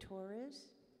 Mary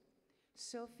Torres.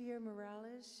 Sofia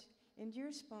Morales, and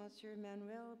your sponsor,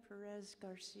 Manuel Perez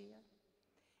Garcia.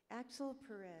 Axel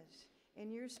Perez,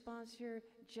 and your sponsor,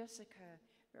 Jessica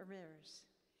Ramirez.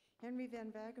 Henry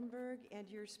Van Wagenberg, and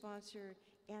your sponsor,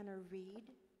 Anna Reed.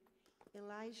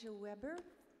 Elijah Weber,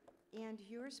 and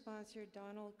your sponsor,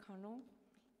 Donald Connell.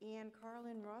 And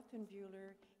Carlin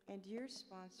Rothenbuehler, and your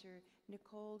sponsor,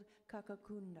 Nicole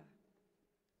Kakakunda.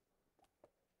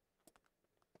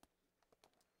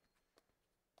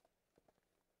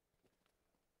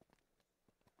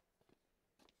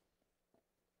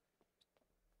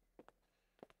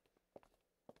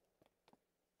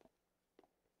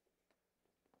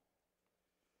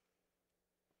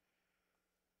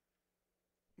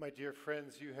 My dear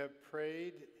friends, you have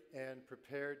prayed and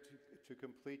prepared to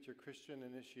complete your Christian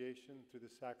initiation through the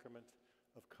sacrament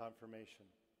of confirmation.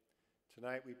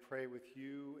 Tonight we pray with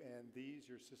you and these,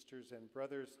 your sisters and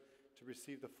brothers, to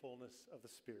receive the fullness of the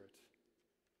Spirit.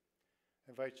 I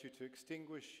invite you to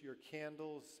extinguish your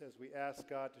candles as we ask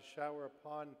God to shower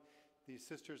upon these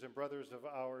sisters and brothers of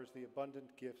ours the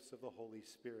abundant gifts of the Holy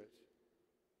Spirit.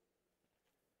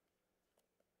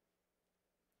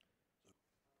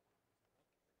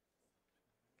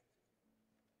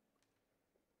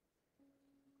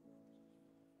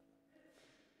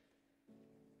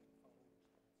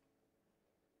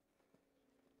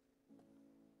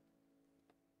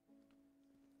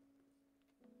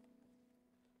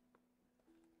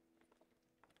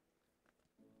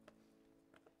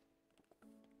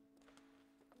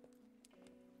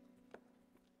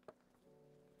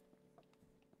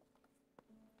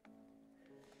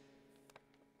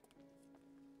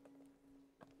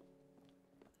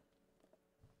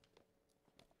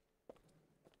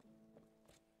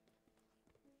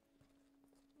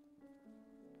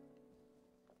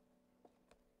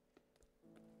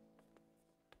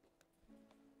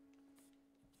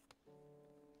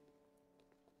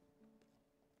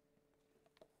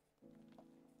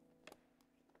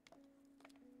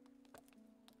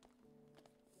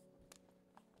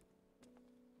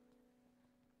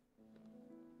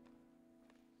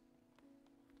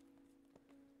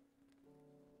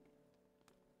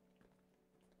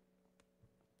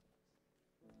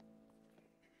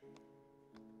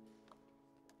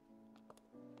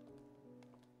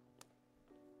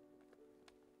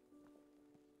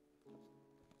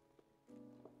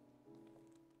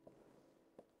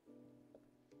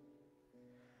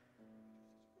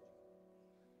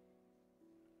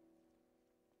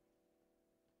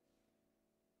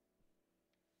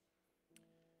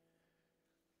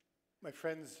 My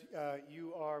friends,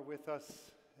 you are with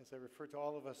us, as I refer to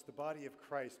all of us, the body of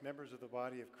Christ, members of the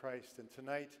body of Christ. And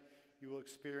tonight you will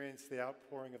experience the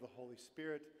outpouring of the Holy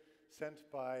Spirit sent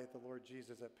by the Lord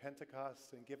Jesus at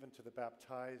Pentecost and given to the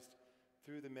baptized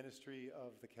through the ministry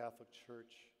of the Catholic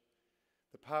Church.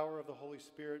 The power of the Holy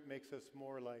Spirit makes us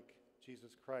more like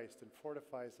Jesus Christ and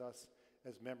fortifies us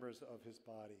as members of his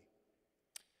body.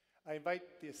 I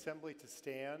invite the assembly to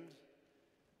stand.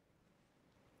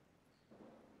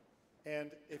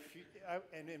 And I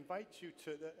invite you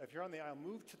to, if you're on the aisle,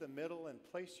 move to the middle and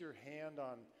place your hand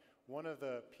on one of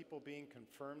the people being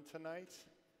confirmed tonight.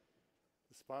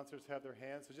 The sponsors have their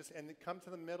hands, so just, and come to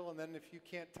the middle, and then if you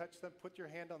can't touch them, put your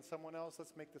hand on someone else.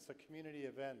 Let's make this a community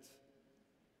event.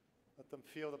 Let them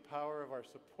feel the power of our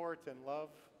support and love.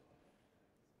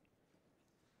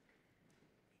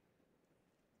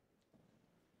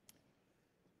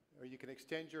 Or you can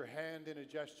extend your hand in a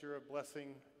gesture of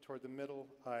blessing toward the middle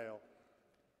aisle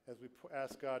as we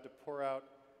ask God to pour out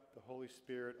the Holy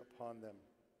Spirit upon them.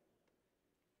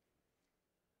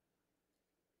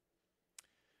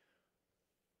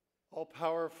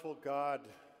 All-powerful God,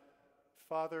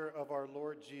 Father of our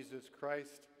Lord Jesus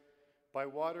Christ, by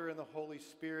water and the Holy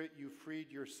Spirit you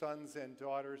freed your sons and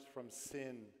daughters from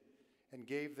sin and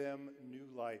gave them new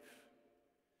life.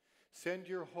 Send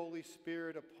your Holy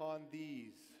Spirit upon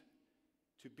these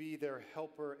to be their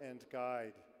helper and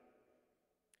guide.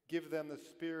 Give them the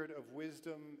spirit of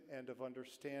wisdom and of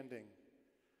understanding,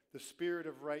 the spirit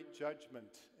of right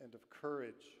judgment and of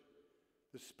courage,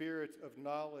 the spirit of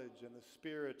knowledge and the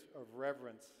spirit of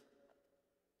reverence.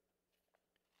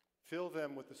 Fill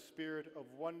them with the spirit of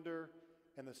wonder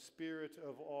and the spirit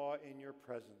of awe in your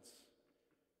presence.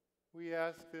 We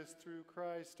ask this through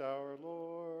Christ our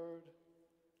Lord.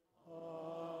 Amen.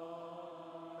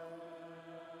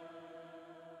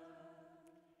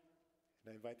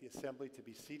 And I invite the assembly to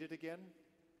be seated again.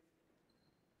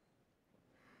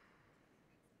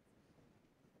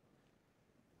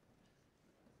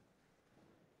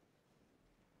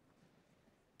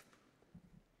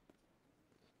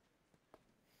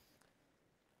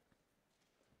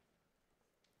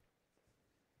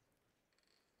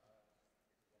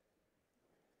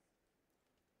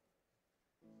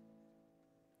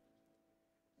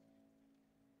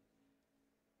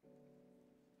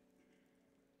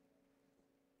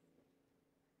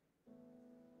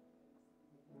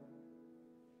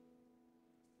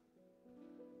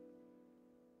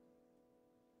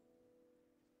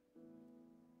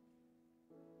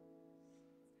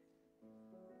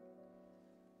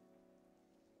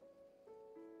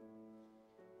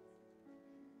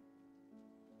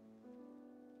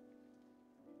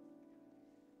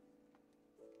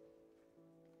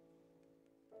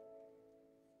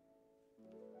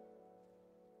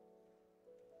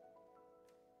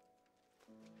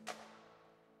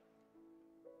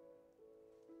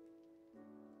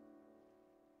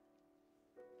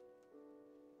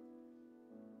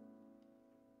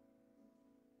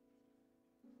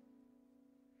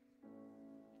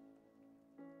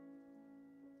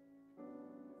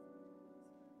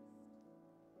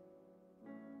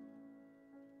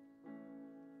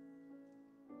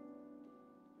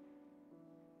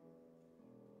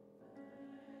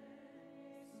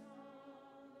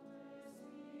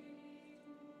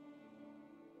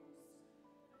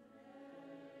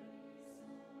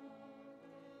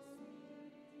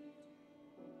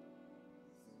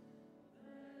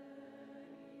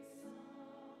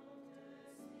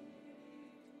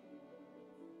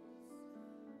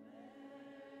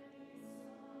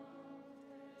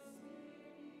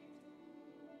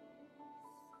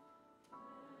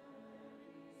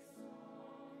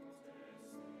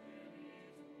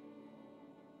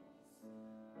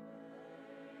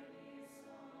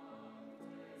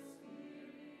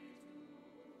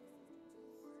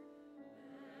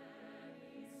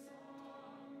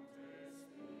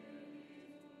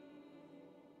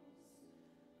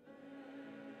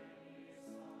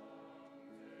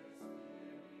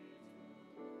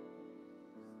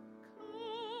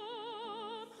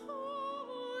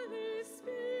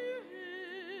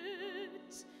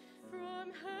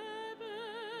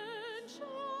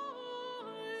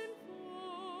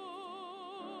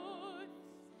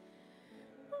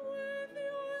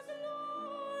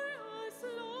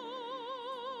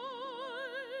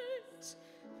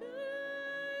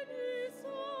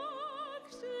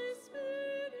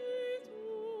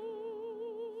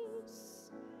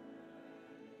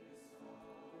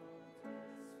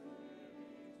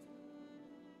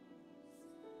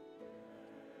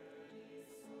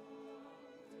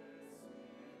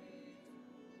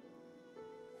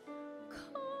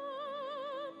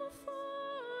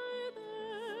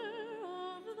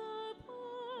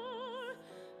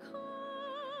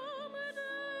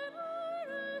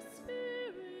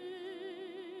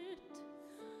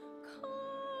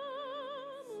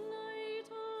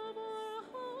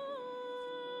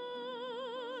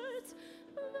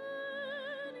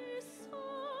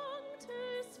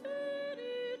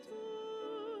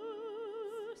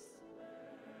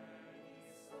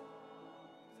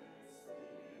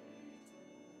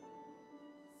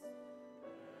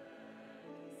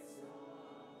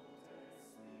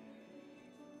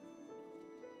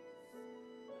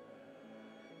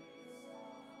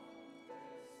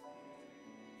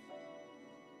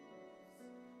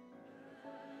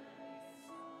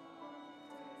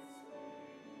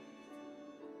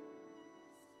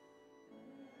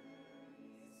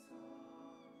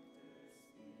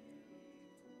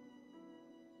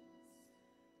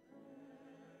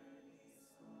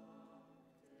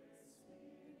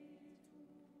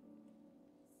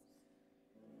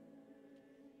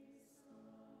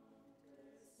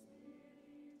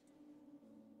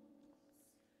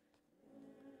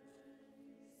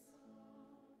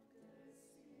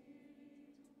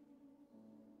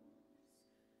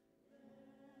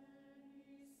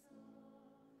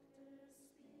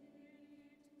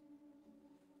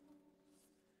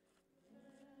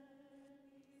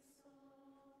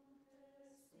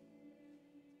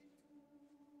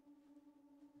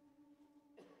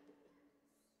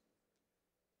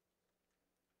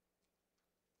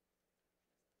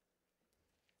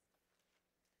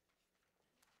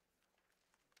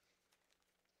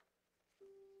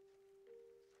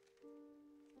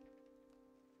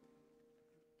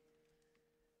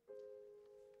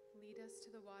 Lead Us to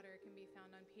the Water can be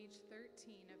found on page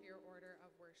 13 of your order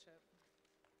of worship.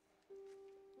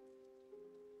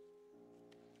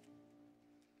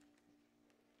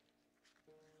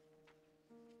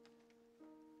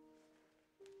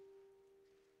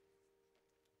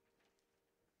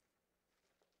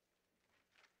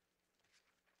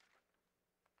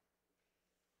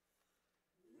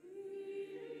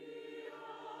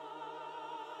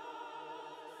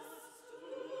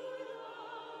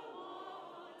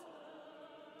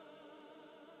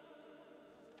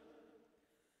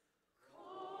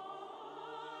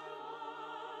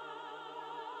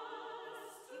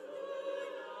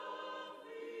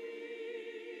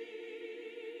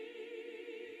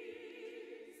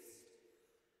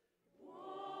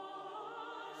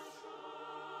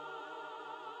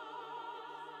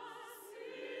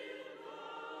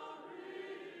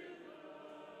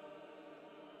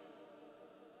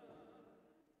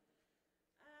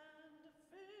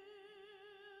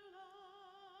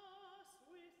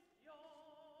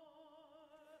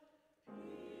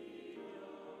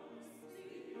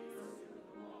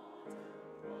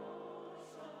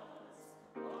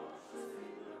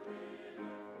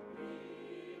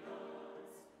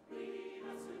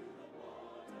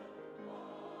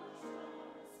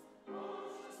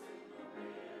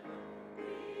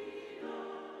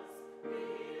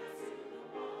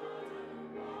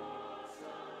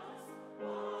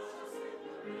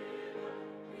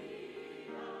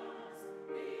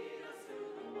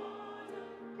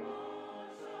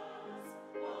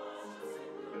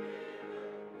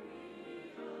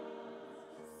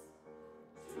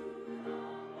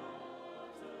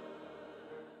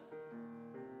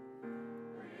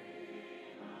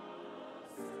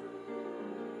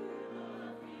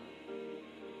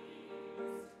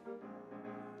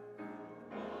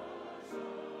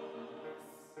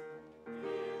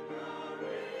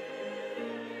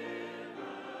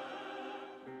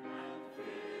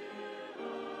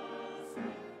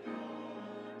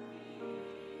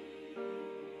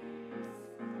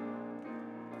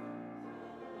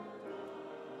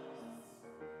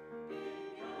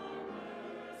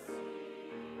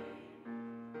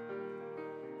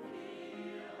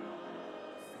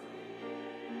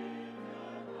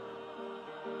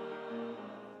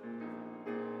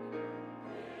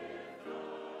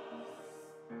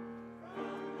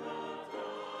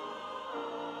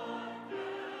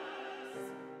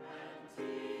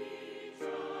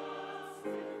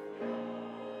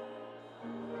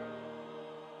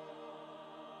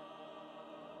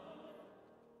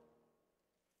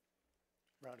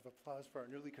 Round of applause for our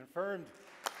newly confirmed.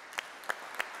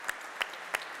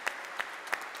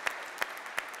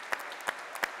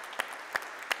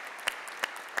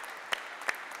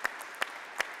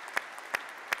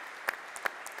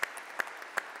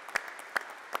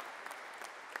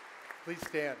 Please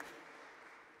stand.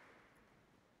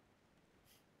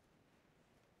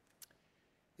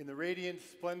 In the radiant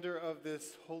splendor of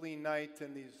this holy night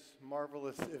and these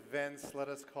marvelous events, let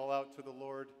us call out to the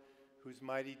Lord, whose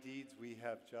mighty deeds we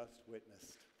have just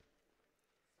witnessed.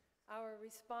 Our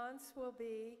response will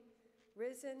be,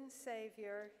 Risen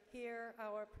Savior, hear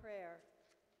our prayer.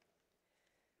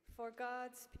 For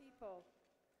God's people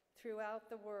throughout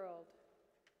the world,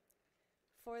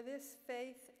 for this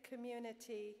faith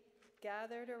community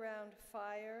gathered around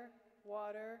fire,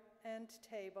 water, and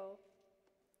table,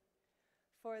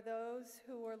 for those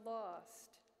who were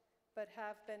lost but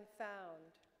have been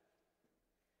found,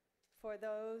 for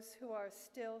those who are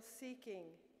still seeking,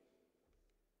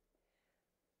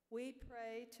 we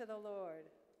pray to the Lord.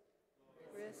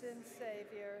 Risen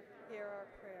Savior, hear our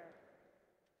prayer.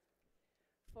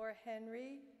 For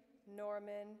Henry,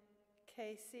 Norman,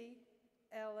 Casey,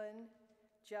 Ellen,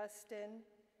 Justin,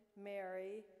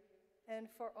 Mary, and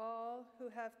for all who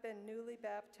have been newly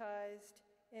baptized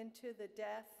into the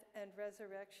death and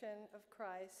resurrection of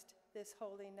Christ this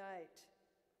holy night.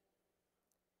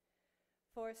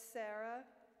 For Sarah,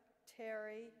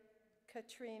 Terry,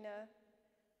 Katrina,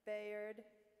 Bayard,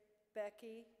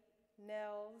 Becky,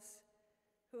 Nels,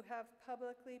 who have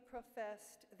publicly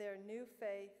professed their new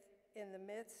faith in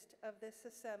the midst of this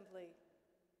assembly,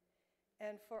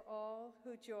 and for all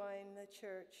who join the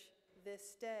church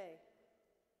this day.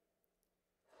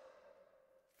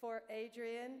 For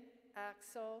Adrian,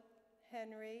 Axel,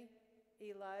 Henry,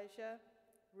 Elijah,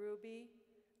 Ruby,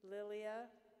 Lilia,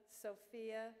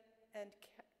 Sophia, and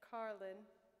Carlin,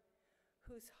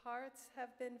 whose hearts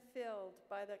have been filled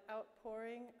by the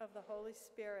outpouring of the Holy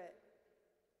Spirit,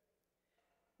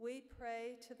 we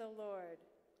pray to the Lord.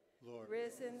 Lord,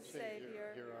 Risen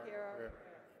Savior, hear our prayer.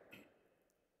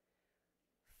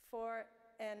 For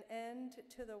an end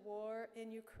to the war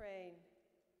in Ukraine,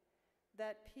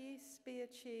 that peace be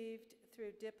achieved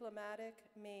through diplomatic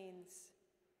means,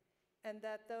 and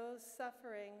that those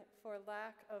suffering for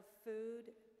lack of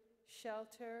food,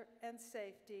 shelter, and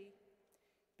safety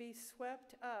be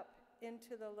swept up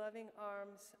into the loving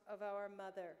arms of our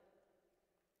Mother.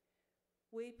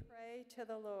 We pray to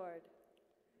the Lord.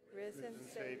 Risen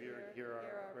Savior, hear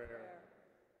our prayer.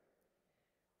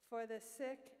 For the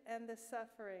sick and the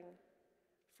suffering,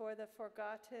 for the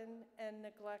forgotten and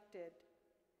neglected,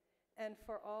 and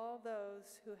for all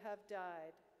those who have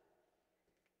died,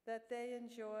 that they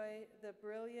enjoy the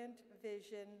brilliant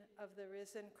vision of the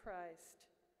risen Christ.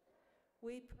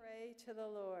 We pray to the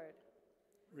Lord.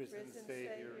 Risen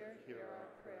Savior, hear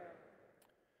our prayer.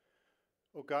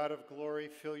 O God of glory,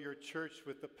 fill your church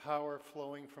with the power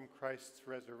flowing from Christ's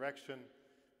resurrection,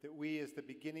 that we, as the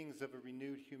beginnings of a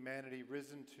renewed humanity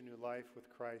risen to new life with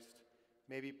Christ,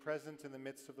 may be present in the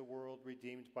midst of the world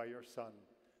redeemed by your Son,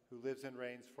 who lives and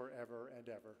reigns forever and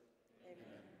ever.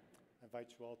 Amen. I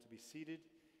invite you all to be seated.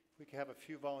 If we could have a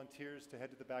few volunteers to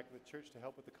head to the back of the church to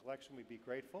help with the collection, we'd be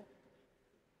grateful.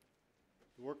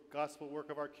 The gospel work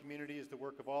of our community is the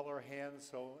work of all our hands,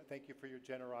 so thank you for your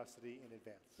generosity in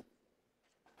advance. You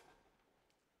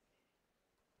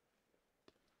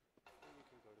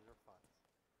can go to your funds.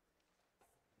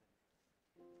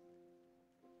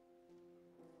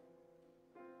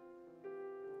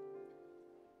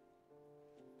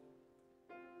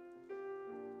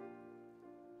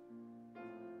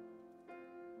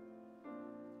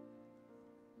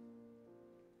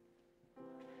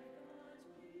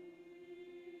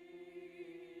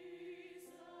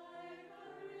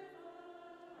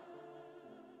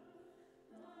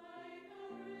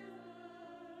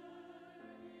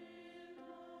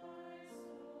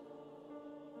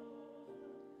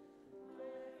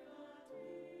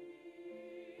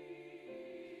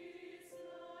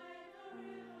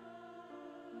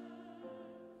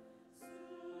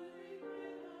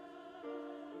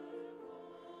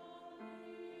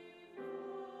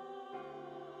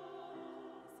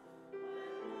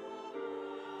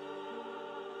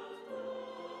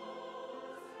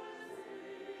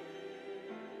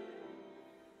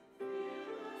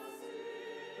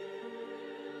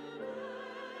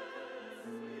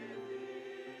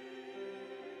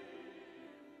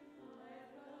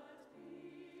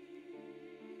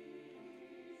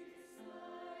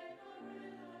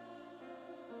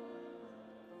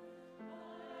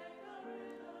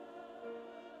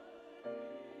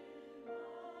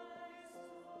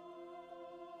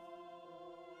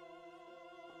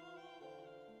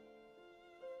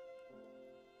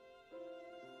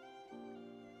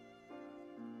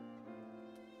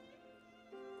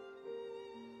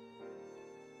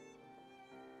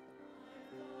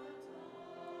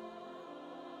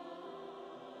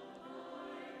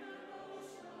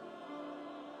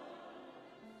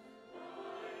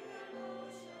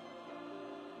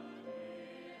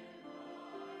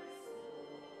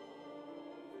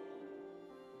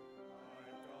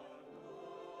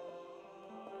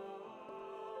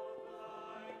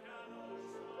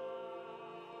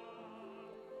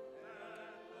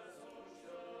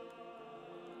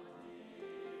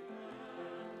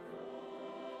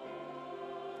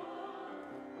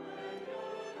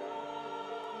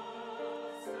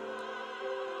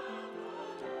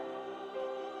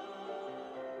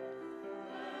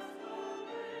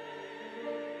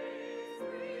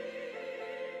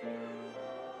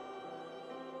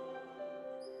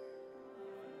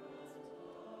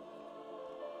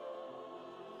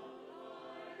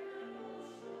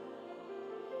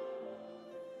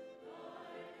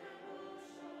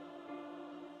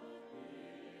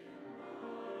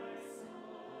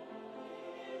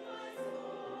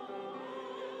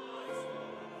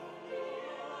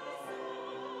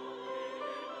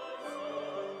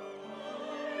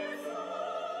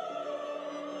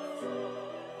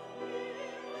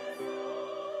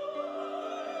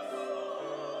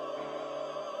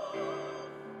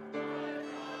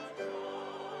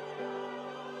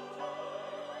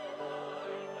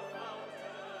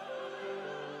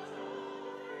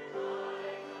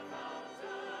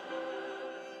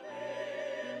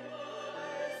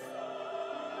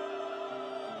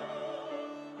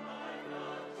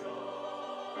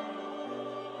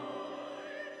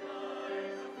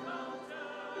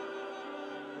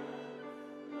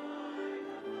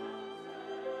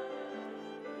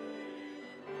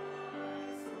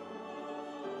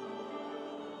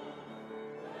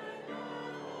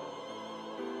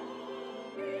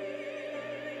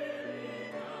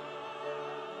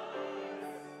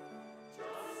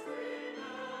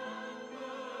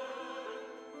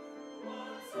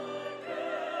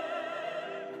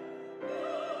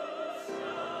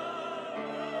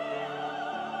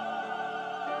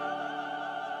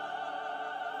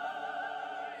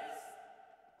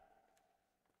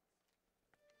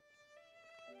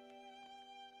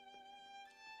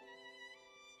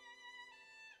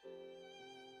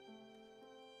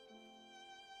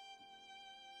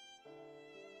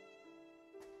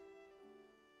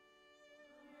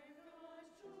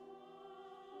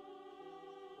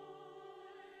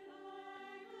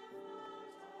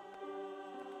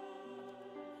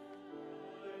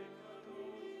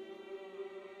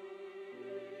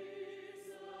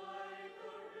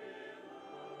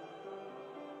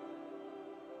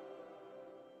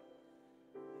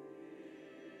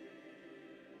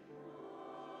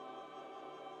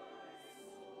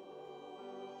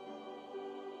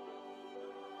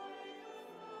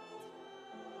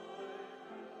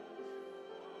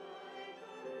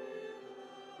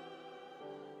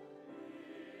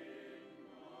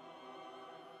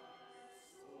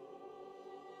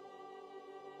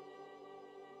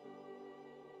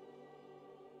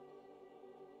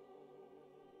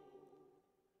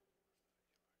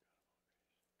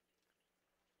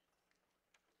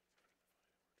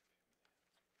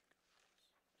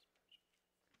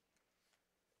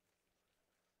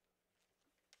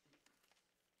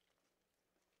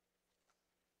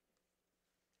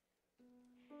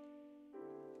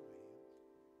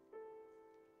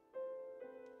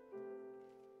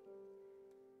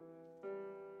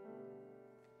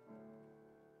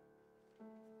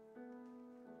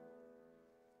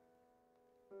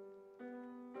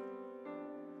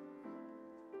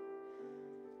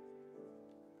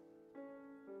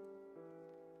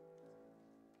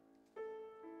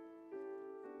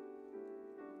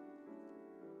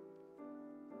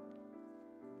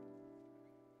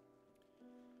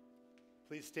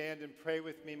 Please stand and pray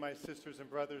with me, my sisters and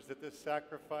brothers, that this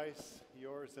sacrifice,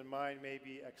 yours and mine, may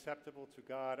be acceptable to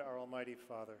God, our Almighty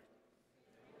Father.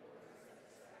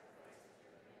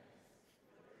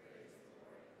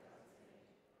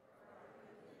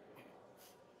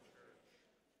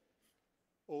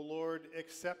 O Lord,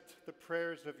 accept the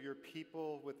prayers of your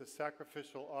people with the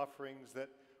sacrificial offerings, that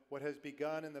what has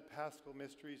begun in the Paschal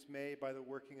mysteries may, by the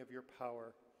working of your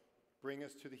power, bring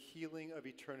us to the healing of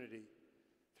eternity,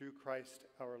 through Christ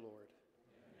our Lord.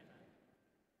 Amen.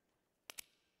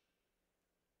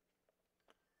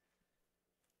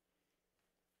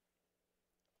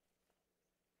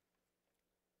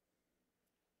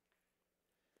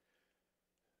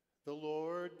 The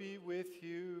Lord be with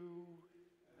you.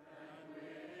 And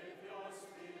with your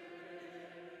spirit.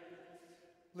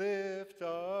 Lift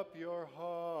up your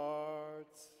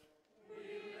hearts. We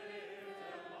lift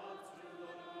them up to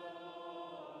the Lord.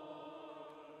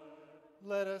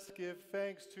 Let us give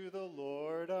thanks to the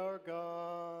Lord our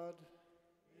God.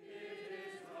 It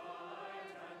is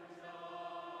right and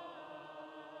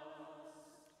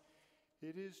just.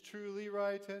 It is truly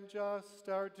right and just,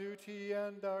 our duty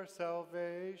and our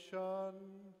salvation,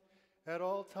 at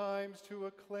all times to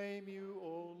acclaim you,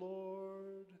 O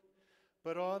Lord,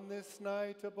 but on this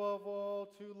night above all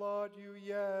to laud you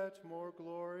yet more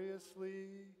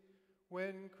gloriously,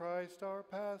 when Christ our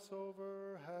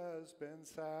Passover has been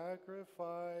sacrificed.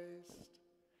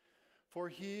 For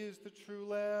he is the true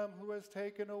Lamb who has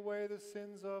taken away the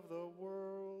sins of the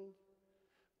world.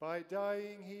 By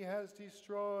dying he has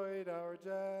destroyed our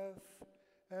death,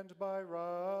 and by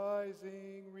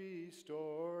rising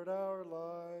restored our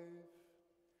life.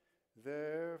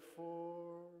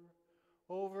 Therefore,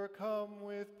 overcome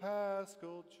with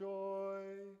paschal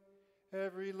joy,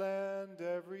 every land,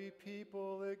 every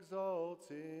people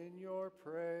exalts in your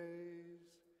praise,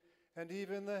 and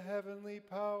even the heavenly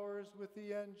powers with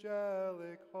the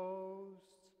angelic hosts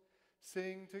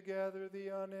sing together the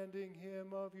unending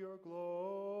hymn of your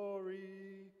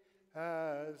glory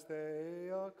as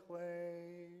they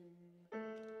acclaim.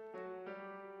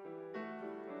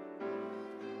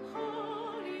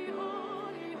 Holy,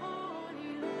 holy,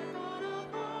 holy, Lord God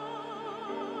of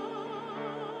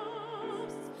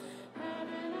hosts,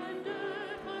 heaven and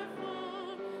earth are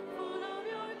full of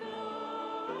your glory.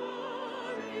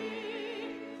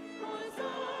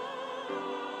 Hosanna,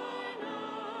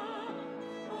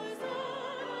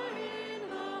 Hosanna in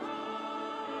the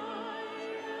highest.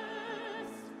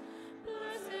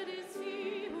 Blessed is he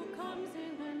who comes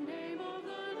in the name of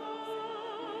the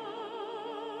Lord.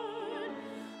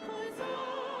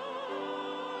 Hosanna,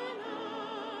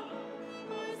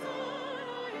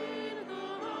 Hosanna in the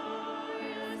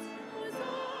highest.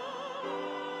 Hosanna,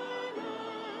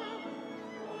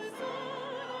 Hosanna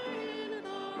in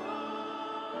the highest.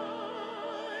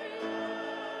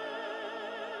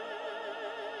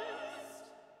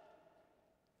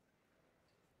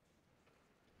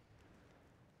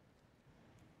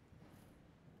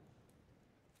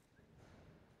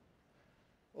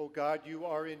 O God, you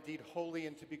are indeed holy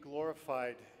and to be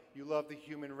glorified. You love the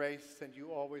human race, and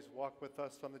you always walk with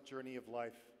us on the journey of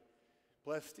life.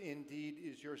 Blessed indeed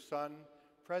is your Son,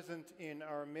 present in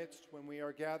our midst when we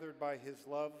are gathered by his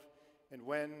love, and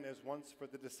when, as once for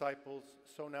the disciples,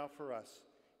 so now for us,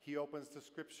 he opens the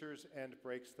scriptures and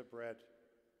breaks the bread.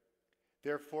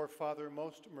 Therefore, Father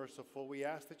most merciful, we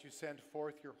ask that you send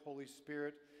forth your Holy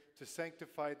Spirit to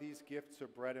sanctify these gifts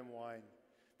of bread and wine,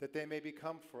 that they may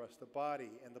become for us the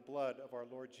body and the blood of our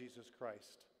Lord Jesus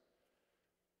Christ.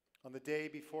 On the day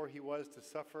before he was to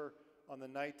suffer, on the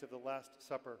night of the Last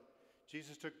Supper,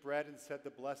 Jesus took bread and said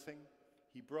the blessing.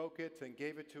 He broke it and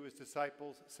gave it to his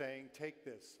disciples, saying, "Take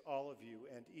this, all of you,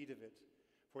 and eat of it,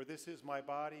 for this is my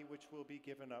body which will be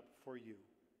given up for you."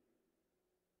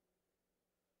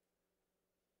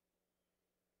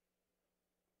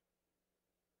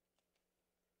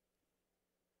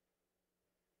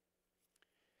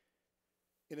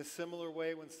 In a similar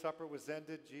way, when supper was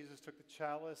ended, Jesus took the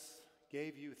chalice,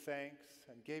 gave you thanks,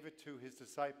 and gave it to his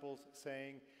disciples,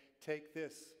 saying, "Take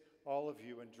this, all of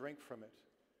you, and drink from it.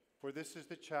 For this is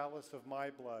the chalice of my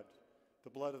blood, the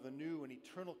blood of the new and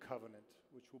eternal covenant,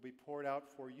 which will be poured out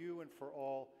for you and for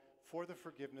all for the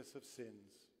forgiveness of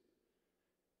sins.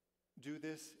 Do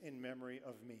this in memory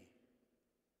of me."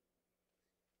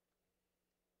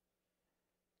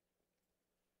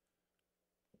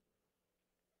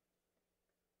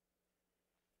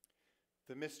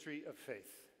 The mystery of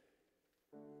faith.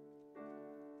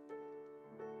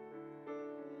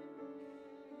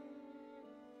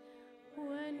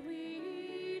 When we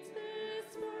eat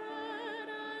this bread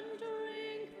and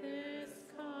drink this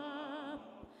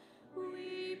cup,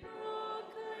 we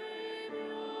proclaim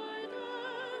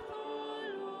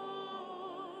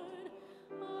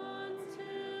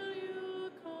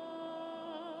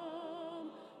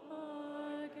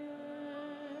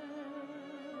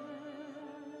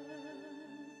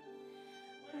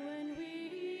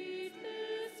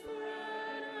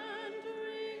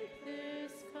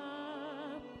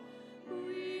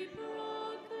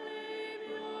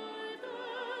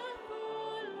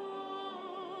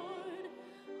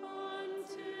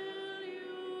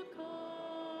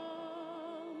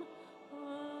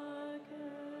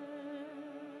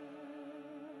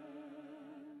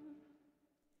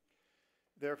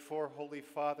Therefore, Holy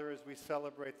Father, as we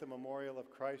celebrate the memorial of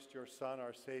Christ, your Son,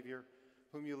 our Savior,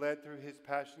 whom you led through his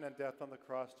passion and death on the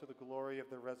cross to the glory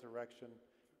of the resurrection,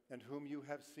 and whom you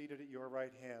have seated at your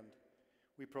right hand,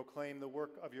 we proclaim the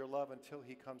work of your love until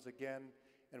he comes again,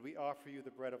 and we offer you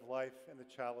the bread of life and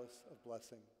the chalice of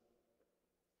blessing.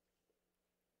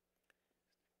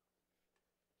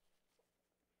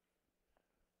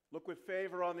 Look with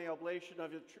favor on the oblation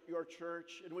of your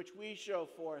church, in which we show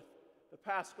forth the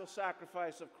paschal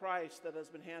sacrifice of Christ that has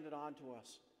been handed on to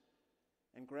us.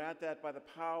 And grant that by the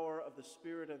power of the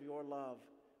Spirit of your love,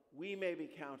 we may be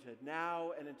counted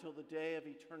now and until the day of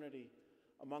eternity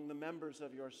among the members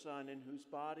of your Son, in whose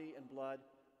body and blood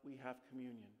we have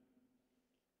communion.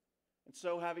 And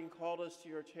so, having called us to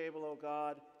your table, O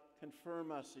God, confirm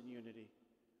us in unity,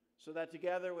 so that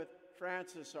together with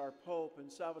Francis, our Pope, and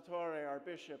Salvatore, our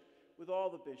Bishop, with all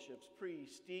the bishops,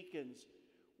 priests, deacons,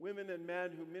 women and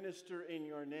men who minister in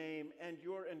your name, and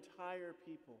your entire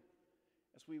people,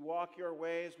 as we walk your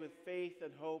ways with faith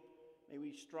and hope, may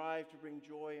we strive to bring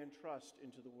joy and trust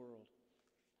into the world.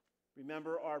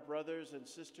 Remember our brothers and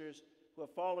sisters who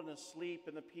have fallen asleep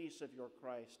in the peace of your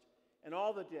Christ, and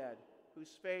all the dead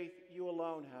whose faith you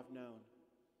alone have known.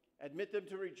 Admit them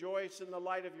to rejoice in the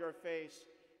light of your face,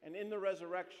 and in the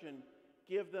resurrection,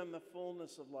 give them the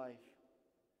fullness of life.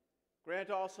 Grant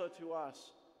also to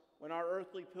us, when our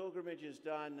earthly pilgrimage is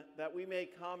done, that we may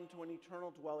come to an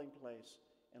eternal dwelling place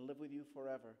and live with you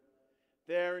forever.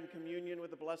 There, in communion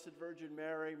with the Blessed Virgin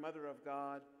Mary, Mother of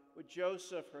God, with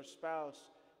Joseph, her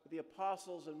spouse, with the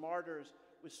apostles and martyrs,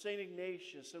 with St.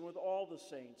 Ignatius, and with all the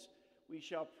saints, we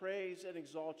shall praise and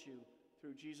exalt you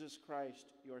through Jesus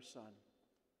Christ, your Son.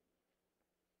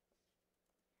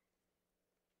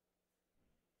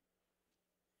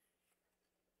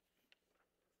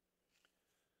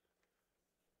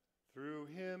 Through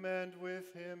him and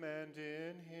with him and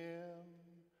in him,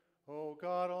 O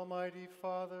God, Almighty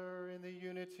Father, in the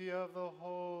unity of the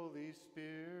Holy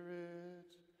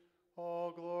Spirit,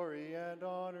 all glory and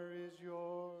honor is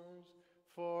yours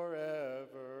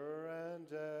forever and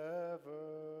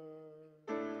ever.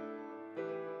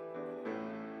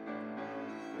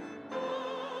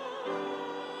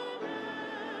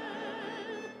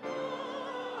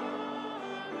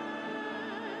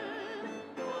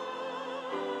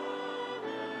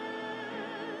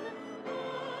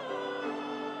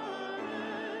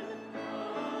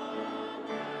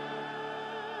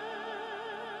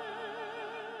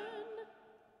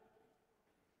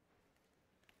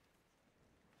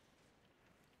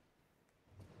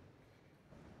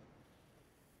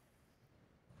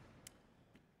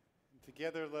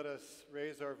 Together, let us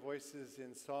raise our voices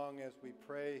in song as we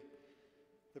pray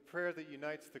the prayer that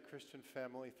unites the Christian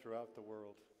family throughout the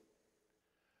world.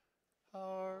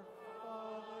 Our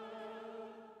Father,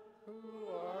 who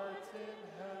art in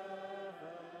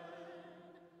heaven,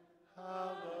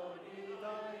 hallowed be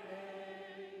thy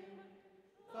name.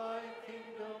 Thy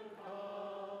kingdom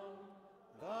come,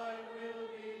 thy will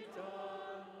be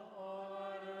done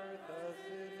on earth as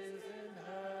it is in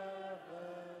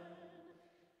heaven.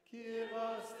 Give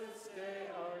us this day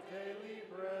our daily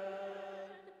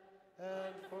bread,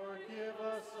 and forgive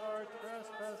us our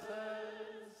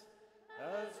trespasses,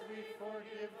 as we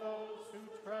forgive those who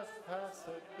trespass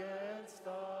against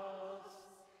us.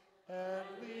 And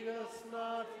lead us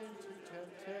not into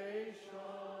temptation,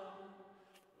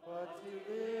 but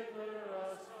deliver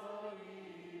us from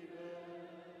evil.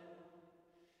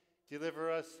 Deliver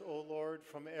us, O Lord,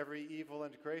 from every evil,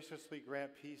 and graciously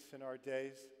grant peace in our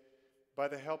days. By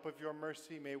the help of your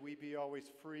mercy, may we be always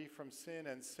free from sin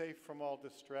and safe from all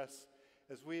distress,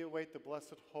 as we await the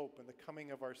blessed hope and the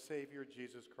coming of our Savior,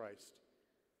 Jesus Christ.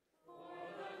 For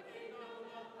the kingdom,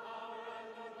 the power,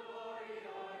 and the glory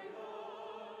are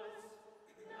yours,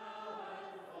 now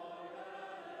and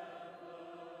forever.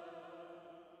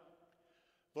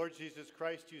 Lord Jesus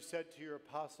Christ, you said to your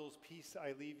apostles, "Peace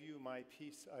I leave you, my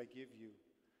peace I give you."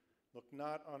 Look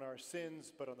not on our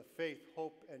sins, but on the faith,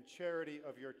 hope, and charity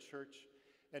of your church,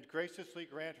 and graciously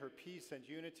grant her peace and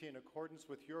unity in accordance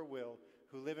with your will,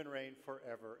 who live and reign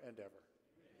forever and ever.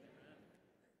 Amen.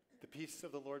 The peace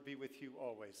of the Lord be with you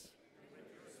always. And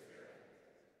with your spirit.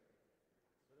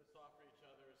 Let us offer each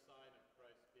other a sign of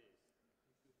Christ's peace.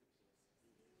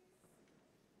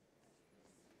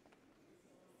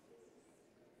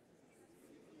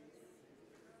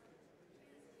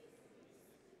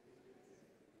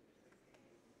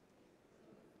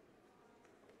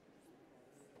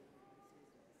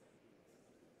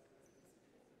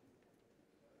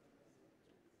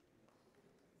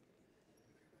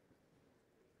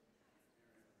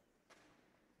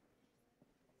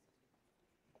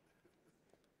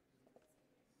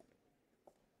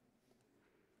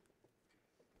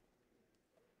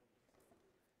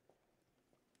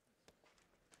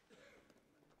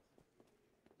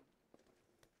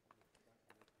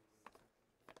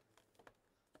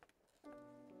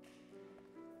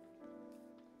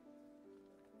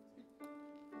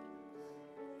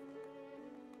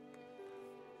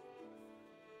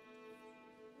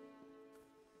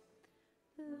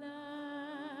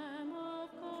 Lamb of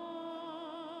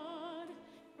God,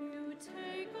 you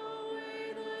take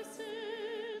away the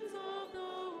sins of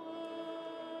the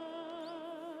world.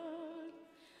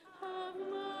 Have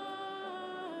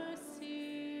mercy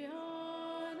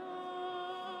on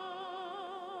us.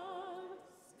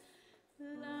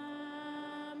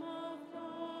 Lamb of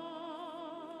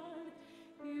God,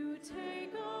 you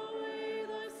take away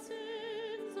the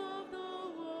sins of the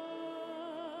world.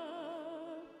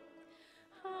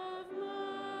 Have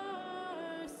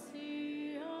mercy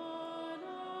on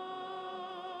us.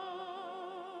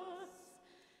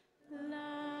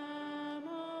 Lamb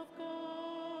of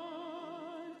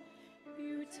God,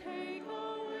 you take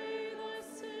away the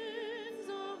sins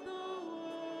of the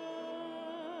world.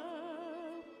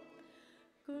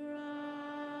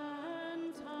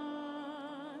 Grant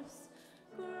us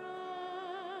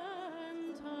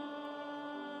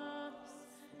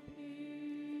peace.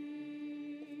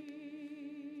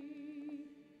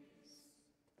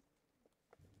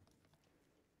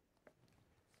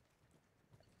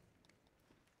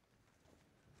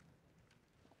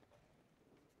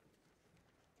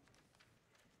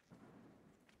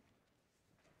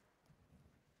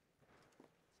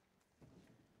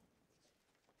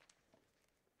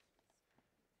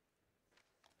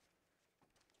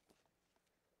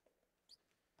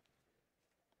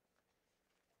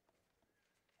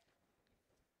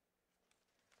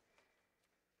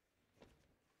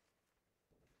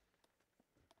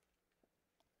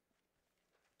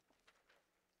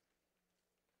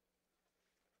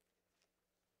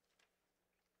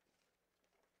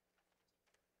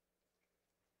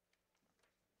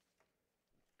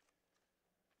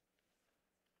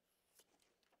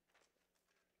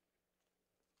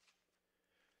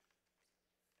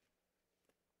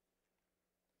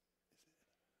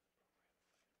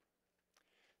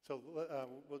 So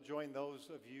we'll join those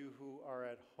of you who are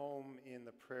at home in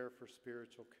the prayer for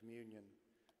spiritual communion.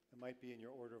 It might be in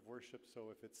your order of worship, so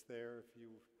if it's there, if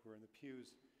you who are in the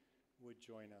pews would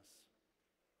join us.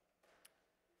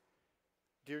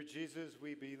 Dear Jesus,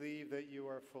 we believe that you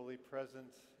are fully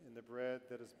present in the bread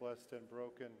that is blessed and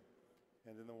broken,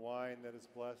 and in the wine that is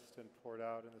blessed and poured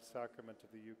out in the sacrament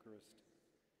of the Eucharist.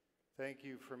 Thank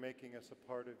you for making us a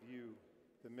part of you,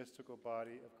 the mystical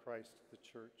body of Christ, the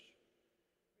Church.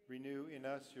 Renew in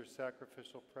us your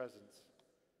sacrificial presence,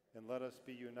 and let us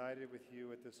be united with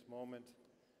you at this moment,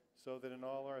 so that in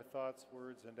all our thoughts,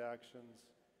 words, and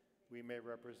actions, we may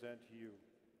represent you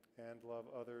and love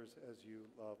others as you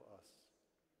love us.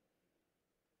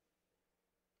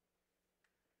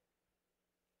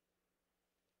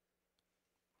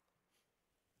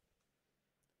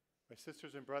 My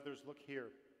sisters and brothers, look here.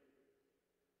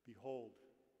 Behold,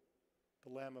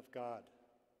 the Lamb of God,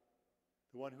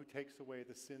 the one who takes away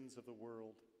the sins of the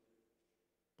world.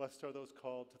 Blessed are those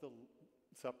called to the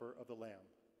supper of the Lamb.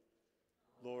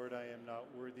 Lord, I am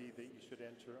not worthy that you should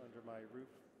enter under my roof,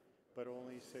 but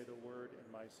only say the word,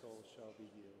 and my soul shall be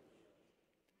healed.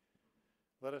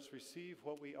 Let us receive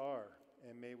what we are,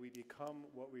 and may we become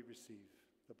what we receive,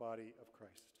 the body of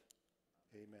Christ.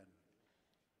 Amen.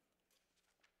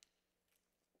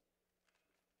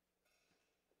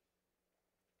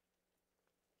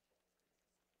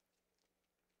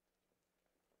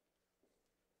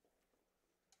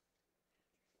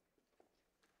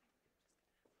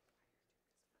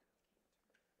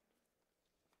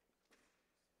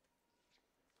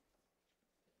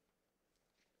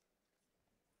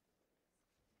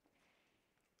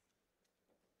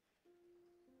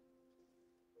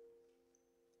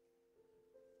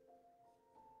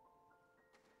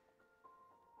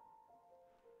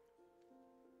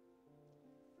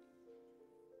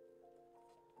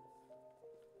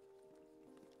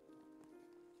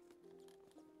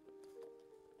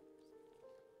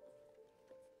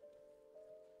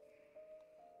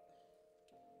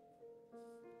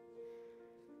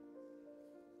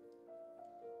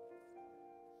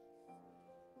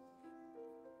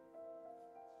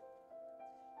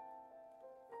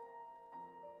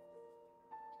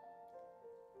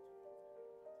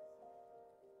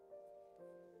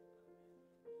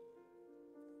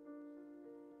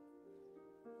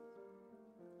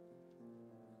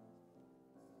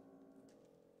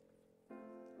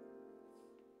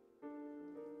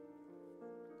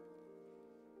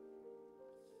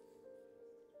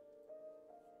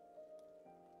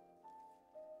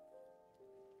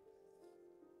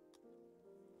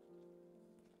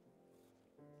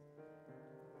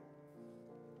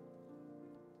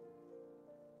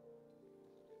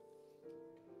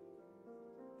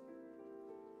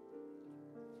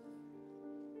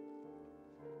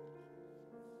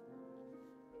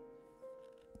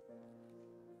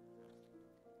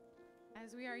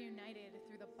 as we are united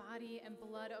through the body and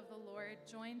blood of the Lord,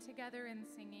 join together in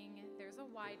singing There's a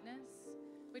Wideness,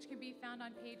 which can be found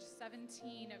on page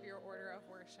 17 of your order of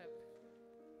worship.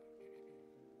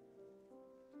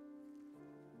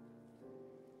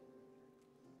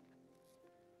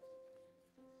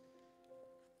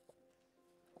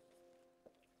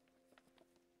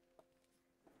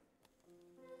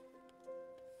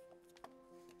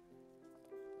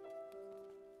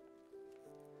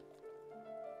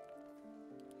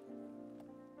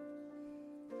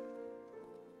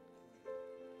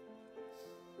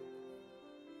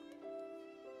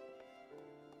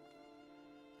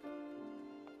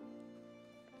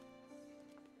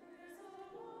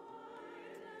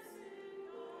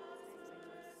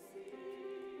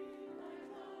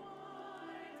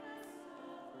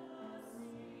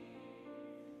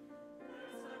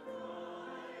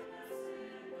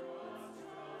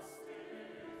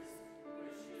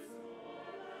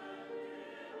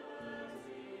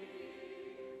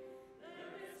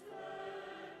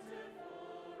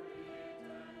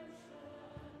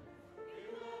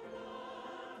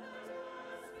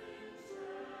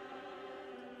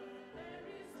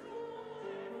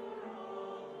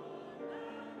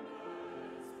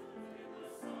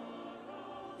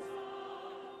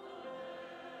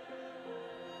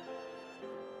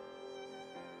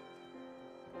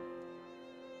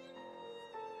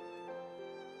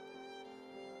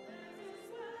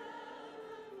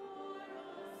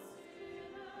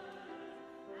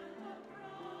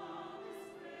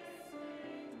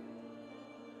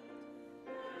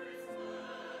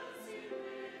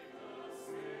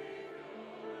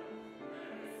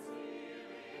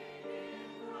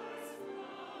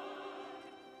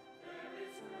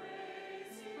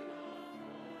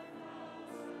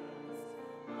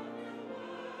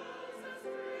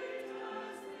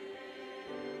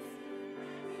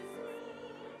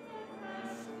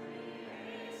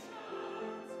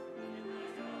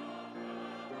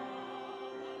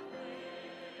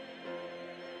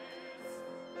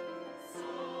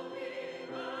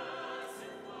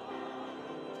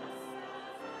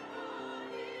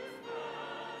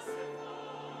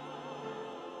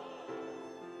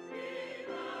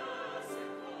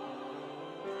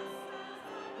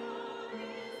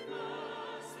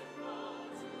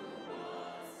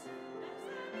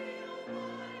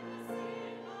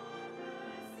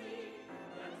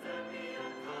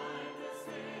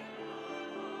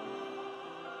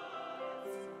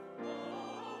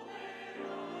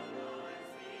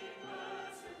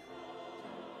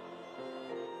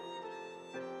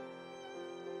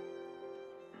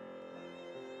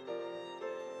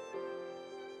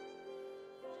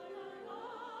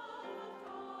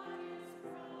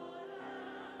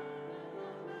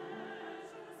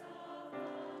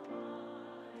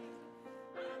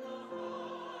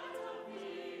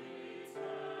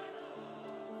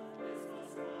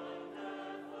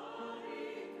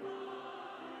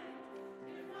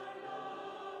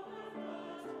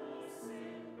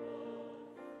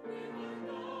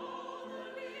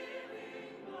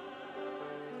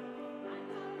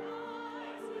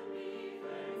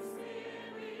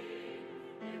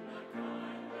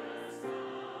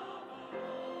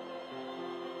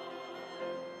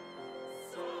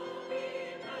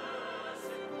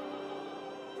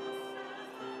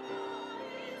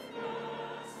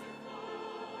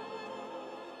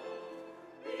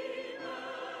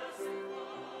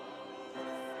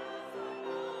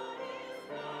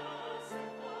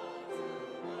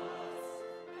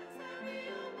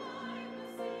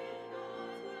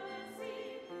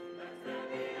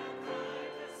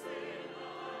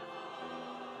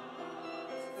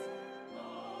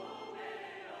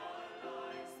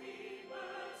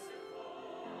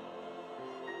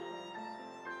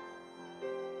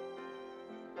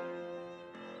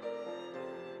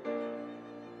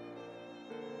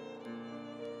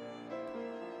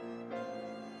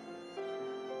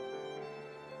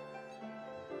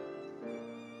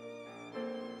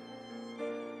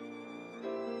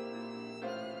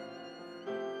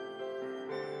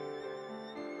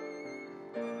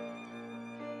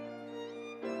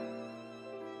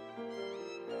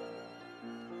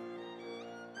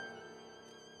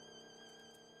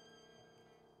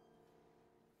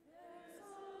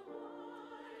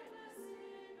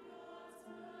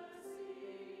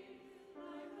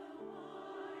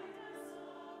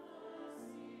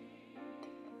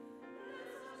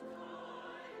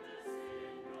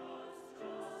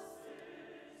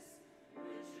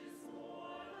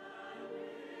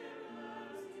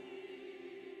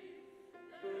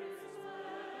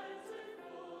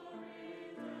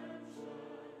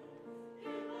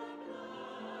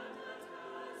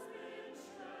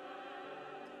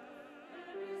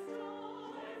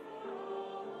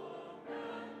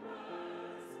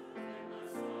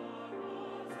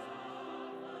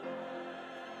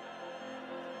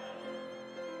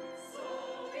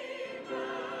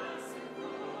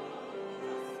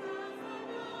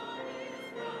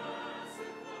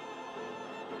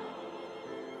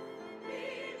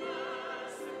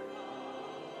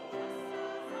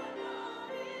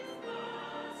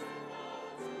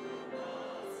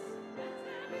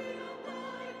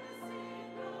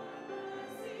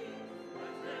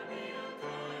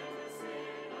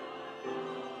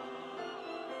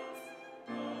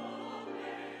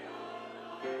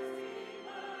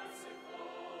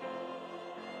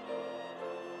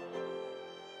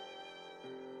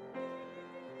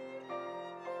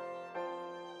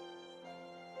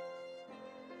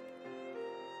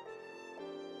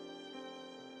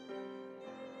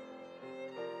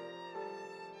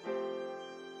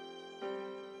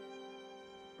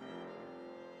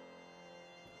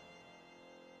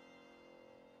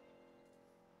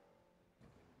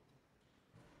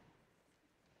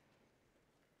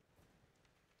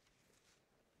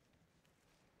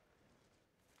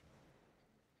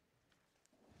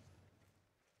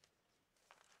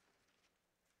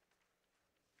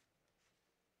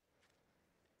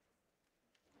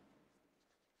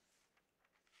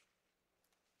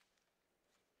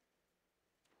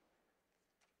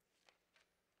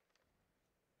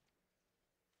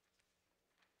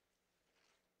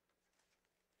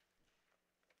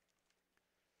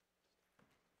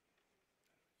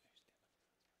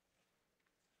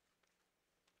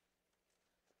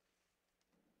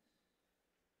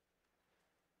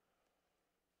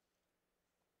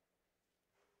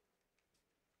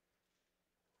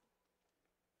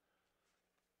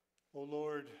 O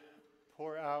Lord,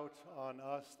 pour out on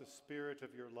us the spirit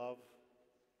of your love,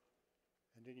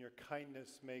 and in your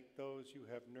kindness make those you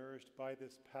have nourished by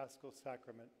this Paschal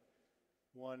sacrament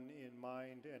one in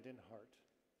mind and in heart.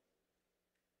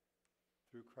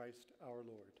 Through Christ our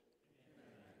Lord.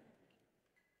 Amen.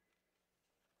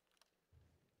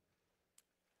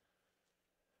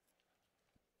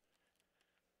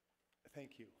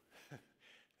 Thank you.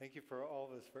 Thank you for all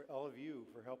of us, for all of you,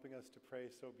 for helping us to pray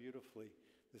so beautifully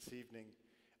this evening.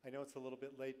 I know it's a little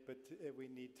bit late, but we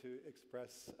need to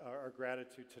express our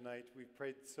gratitude tonight. We've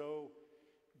prayed so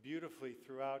beautifully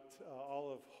throughout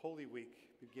all of Holy Week,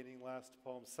 beginning last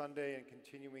Palm Sunday and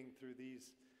continuing through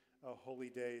these holy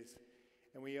days.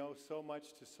 And we owe so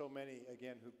much to so many,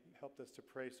 again, who helped us to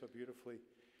pray so beautifully.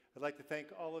 I'd like to thank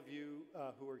all of you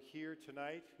who are here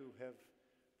tonight, who have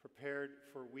prepared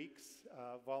for weeks,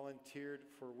 volunteered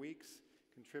for weeks,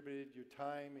 contributed your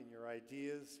time and your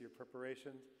ideas, your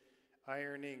preparations,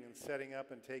 ironing and setting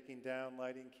up and taking down,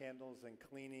 lighting candles and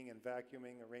cleaning and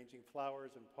vacuuming, arranging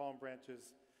flowers and palm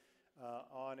branches,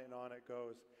 on it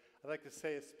goes. I'd like to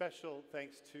say a special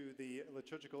thanks to the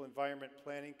Liturgical Environment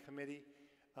Planning Committee.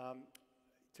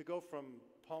 To go from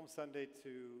Palm Sunday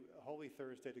to Holy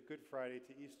Thursday to Good Friday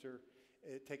to Easter,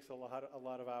 it takes a lot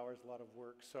of hours, a lot of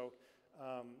work. So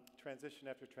transition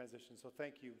after transition. So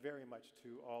thank you very much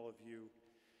to all of you.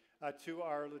 To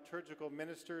our liturgical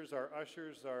ministers, our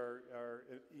ushers, our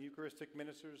Eucharistic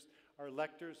ministers, our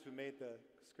lectors who made the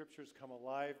scriptures come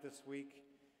alive this week,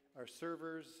 our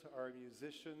servers, our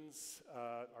musicians,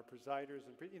 our presiders,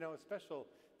 and a special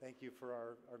thank you for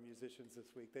our musicians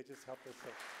this week. They just helped us. So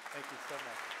thank you so much.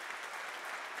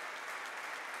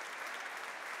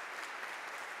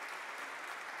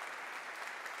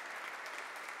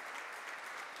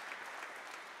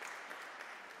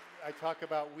 I talk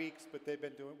about weeks, but they've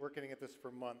been working at this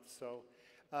for months. So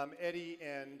Eddie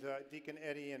and Deacon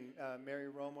Eddie and Mary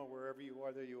Roma, wherever you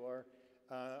are, there you are.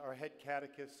 Our head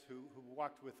catechists who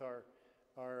walked with our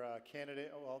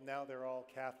candidate. Well, now they're all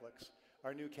Catholics.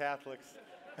 Our new Catholics.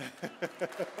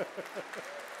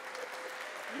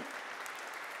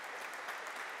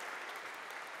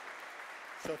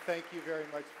 So thank you very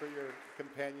much for your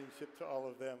companionship to all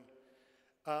of them.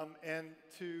 And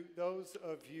to those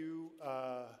of you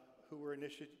who were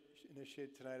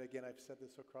initiated tonight, again, I've said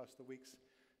this across the weeks,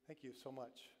 thank you so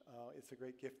much. It's a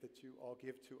great gift that you all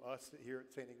give to us here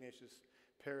at St. Ignatius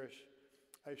Parish.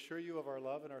 I assure you of our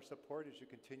love and our support as you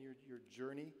continue your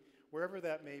journey. Wherever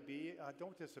that may be,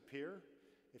 don't disappear.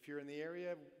 If you're in the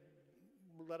area,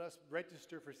 let us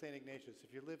register for St. Ignatius.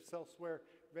 If you live elsewhere,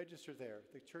 register there.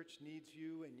 The church needs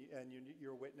you and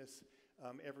your witness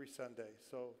every Sunday.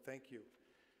 So thank you.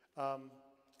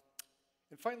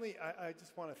 And finally, I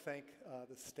just want to thank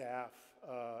the staff,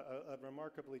 a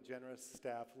remarkably generous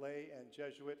staff, lay and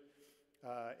Jesuit,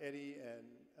 Eddie and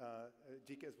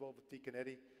Deacon, as well with Deacon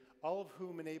Eddie, all of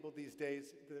whom enabled these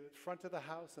days, the front of the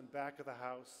house and back of the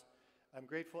house. I'm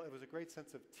grateful. It was a great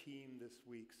sense of team this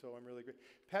week, so I'm really grateful.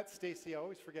 Pat Stacy, I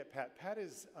always forget Pat. Pat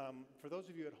is, for those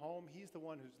of you at home, he's the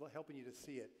one who's helping you to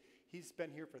see it. He's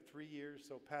been here for 3 years,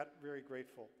 so Pat, very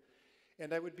grateful.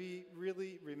 And I would be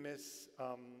really remiss,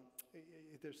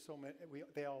 there's so many,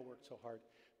 they all work so hard,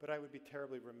 but I would be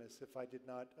terribly remiss if I did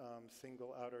not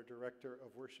single out our Director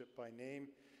of Worship by name,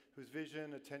 whose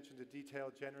vision, attention to detail,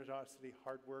 generosity,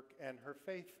 hard work, and her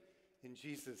faith in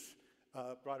Jesus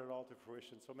brought it all to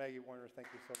fruition. So Maggie Warner, thank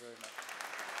you so very much.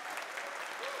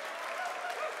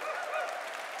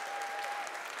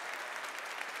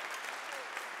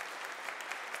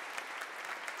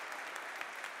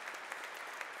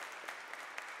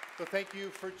 So thank you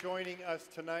for joining us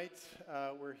tonight.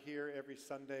 We're here every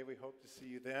Sunday. We hope to see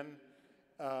you then.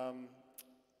 And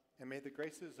may the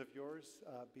graces of yours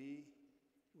the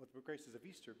graces of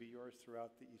Easter be yours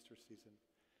throughout the Easter season.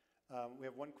 We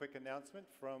have one quick announcement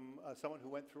from someone who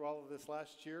went through all of this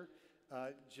last year,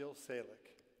 Jill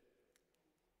Salick.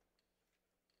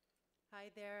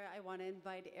 Hi there. I want to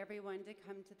invite everyone to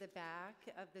come to the back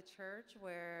of the church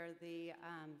where the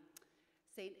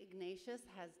St. Ignatius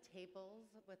has tables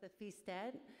with a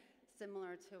feastette,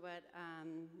 similar to what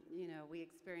we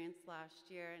experienced last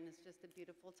year, and it's just a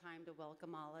beautiful time to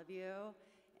welcome all of you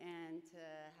and to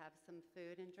have some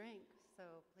food and drink. So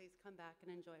please come back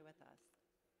and enjoy with us.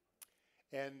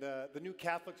 And the new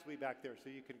Catholics will be back there, so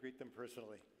you can greet them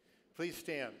personally. Please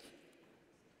stand.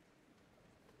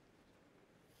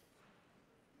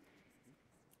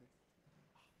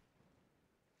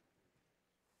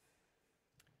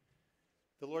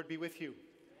 The Lord be with you.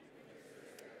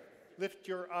 Lift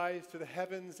your eyes to the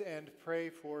heavens and pray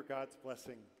for God's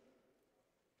blessing.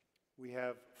 We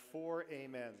have 4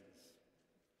 amens.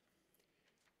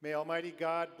 May Almighty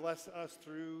God bless us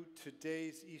through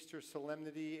today's Easter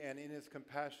solemnity and in his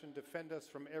compassion defend us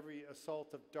from every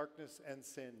assault of darkness and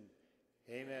sin.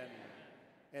 Amen.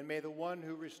 And may the one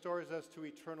who restores us to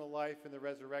eternal life in the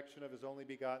resurrection of his only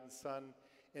begotten Son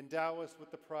endow us with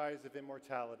the prize of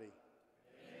immortality.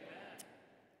 Amen.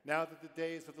 Now that the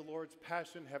days of the Lord's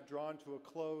Passion have drawn to a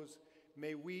close,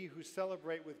 may we who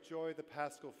celebrate with joy the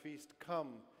Paschal Feast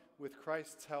come with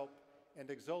Christ's help and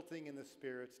exulting in the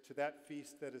Spirit to that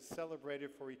feast that is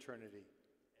celebrated for eternity.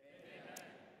 Amen.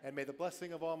 And may the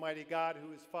blessing of Almighty God,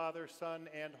 who is Father, Son,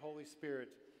 and Holy Spirit,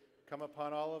 come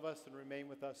upon all of us and remain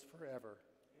with us forever.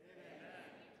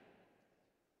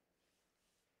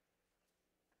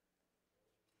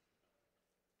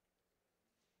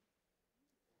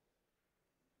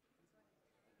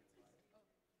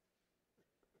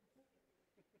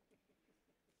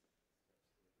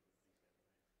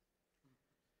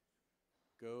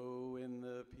 Go in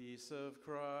the peace of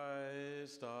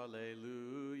Christ.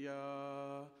 Alleluia.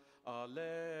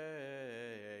 Alleluia.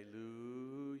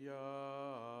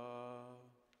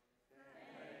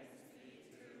 Thanks be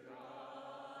to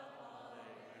God.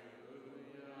 Alleluia.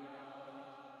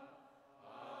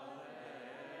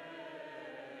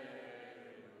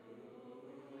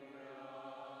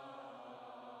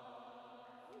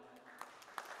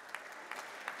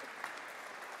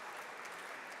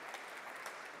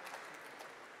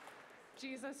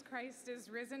 Jesus Christ is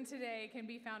risen today can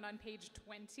be found on page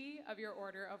 20 of your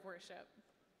order of worship.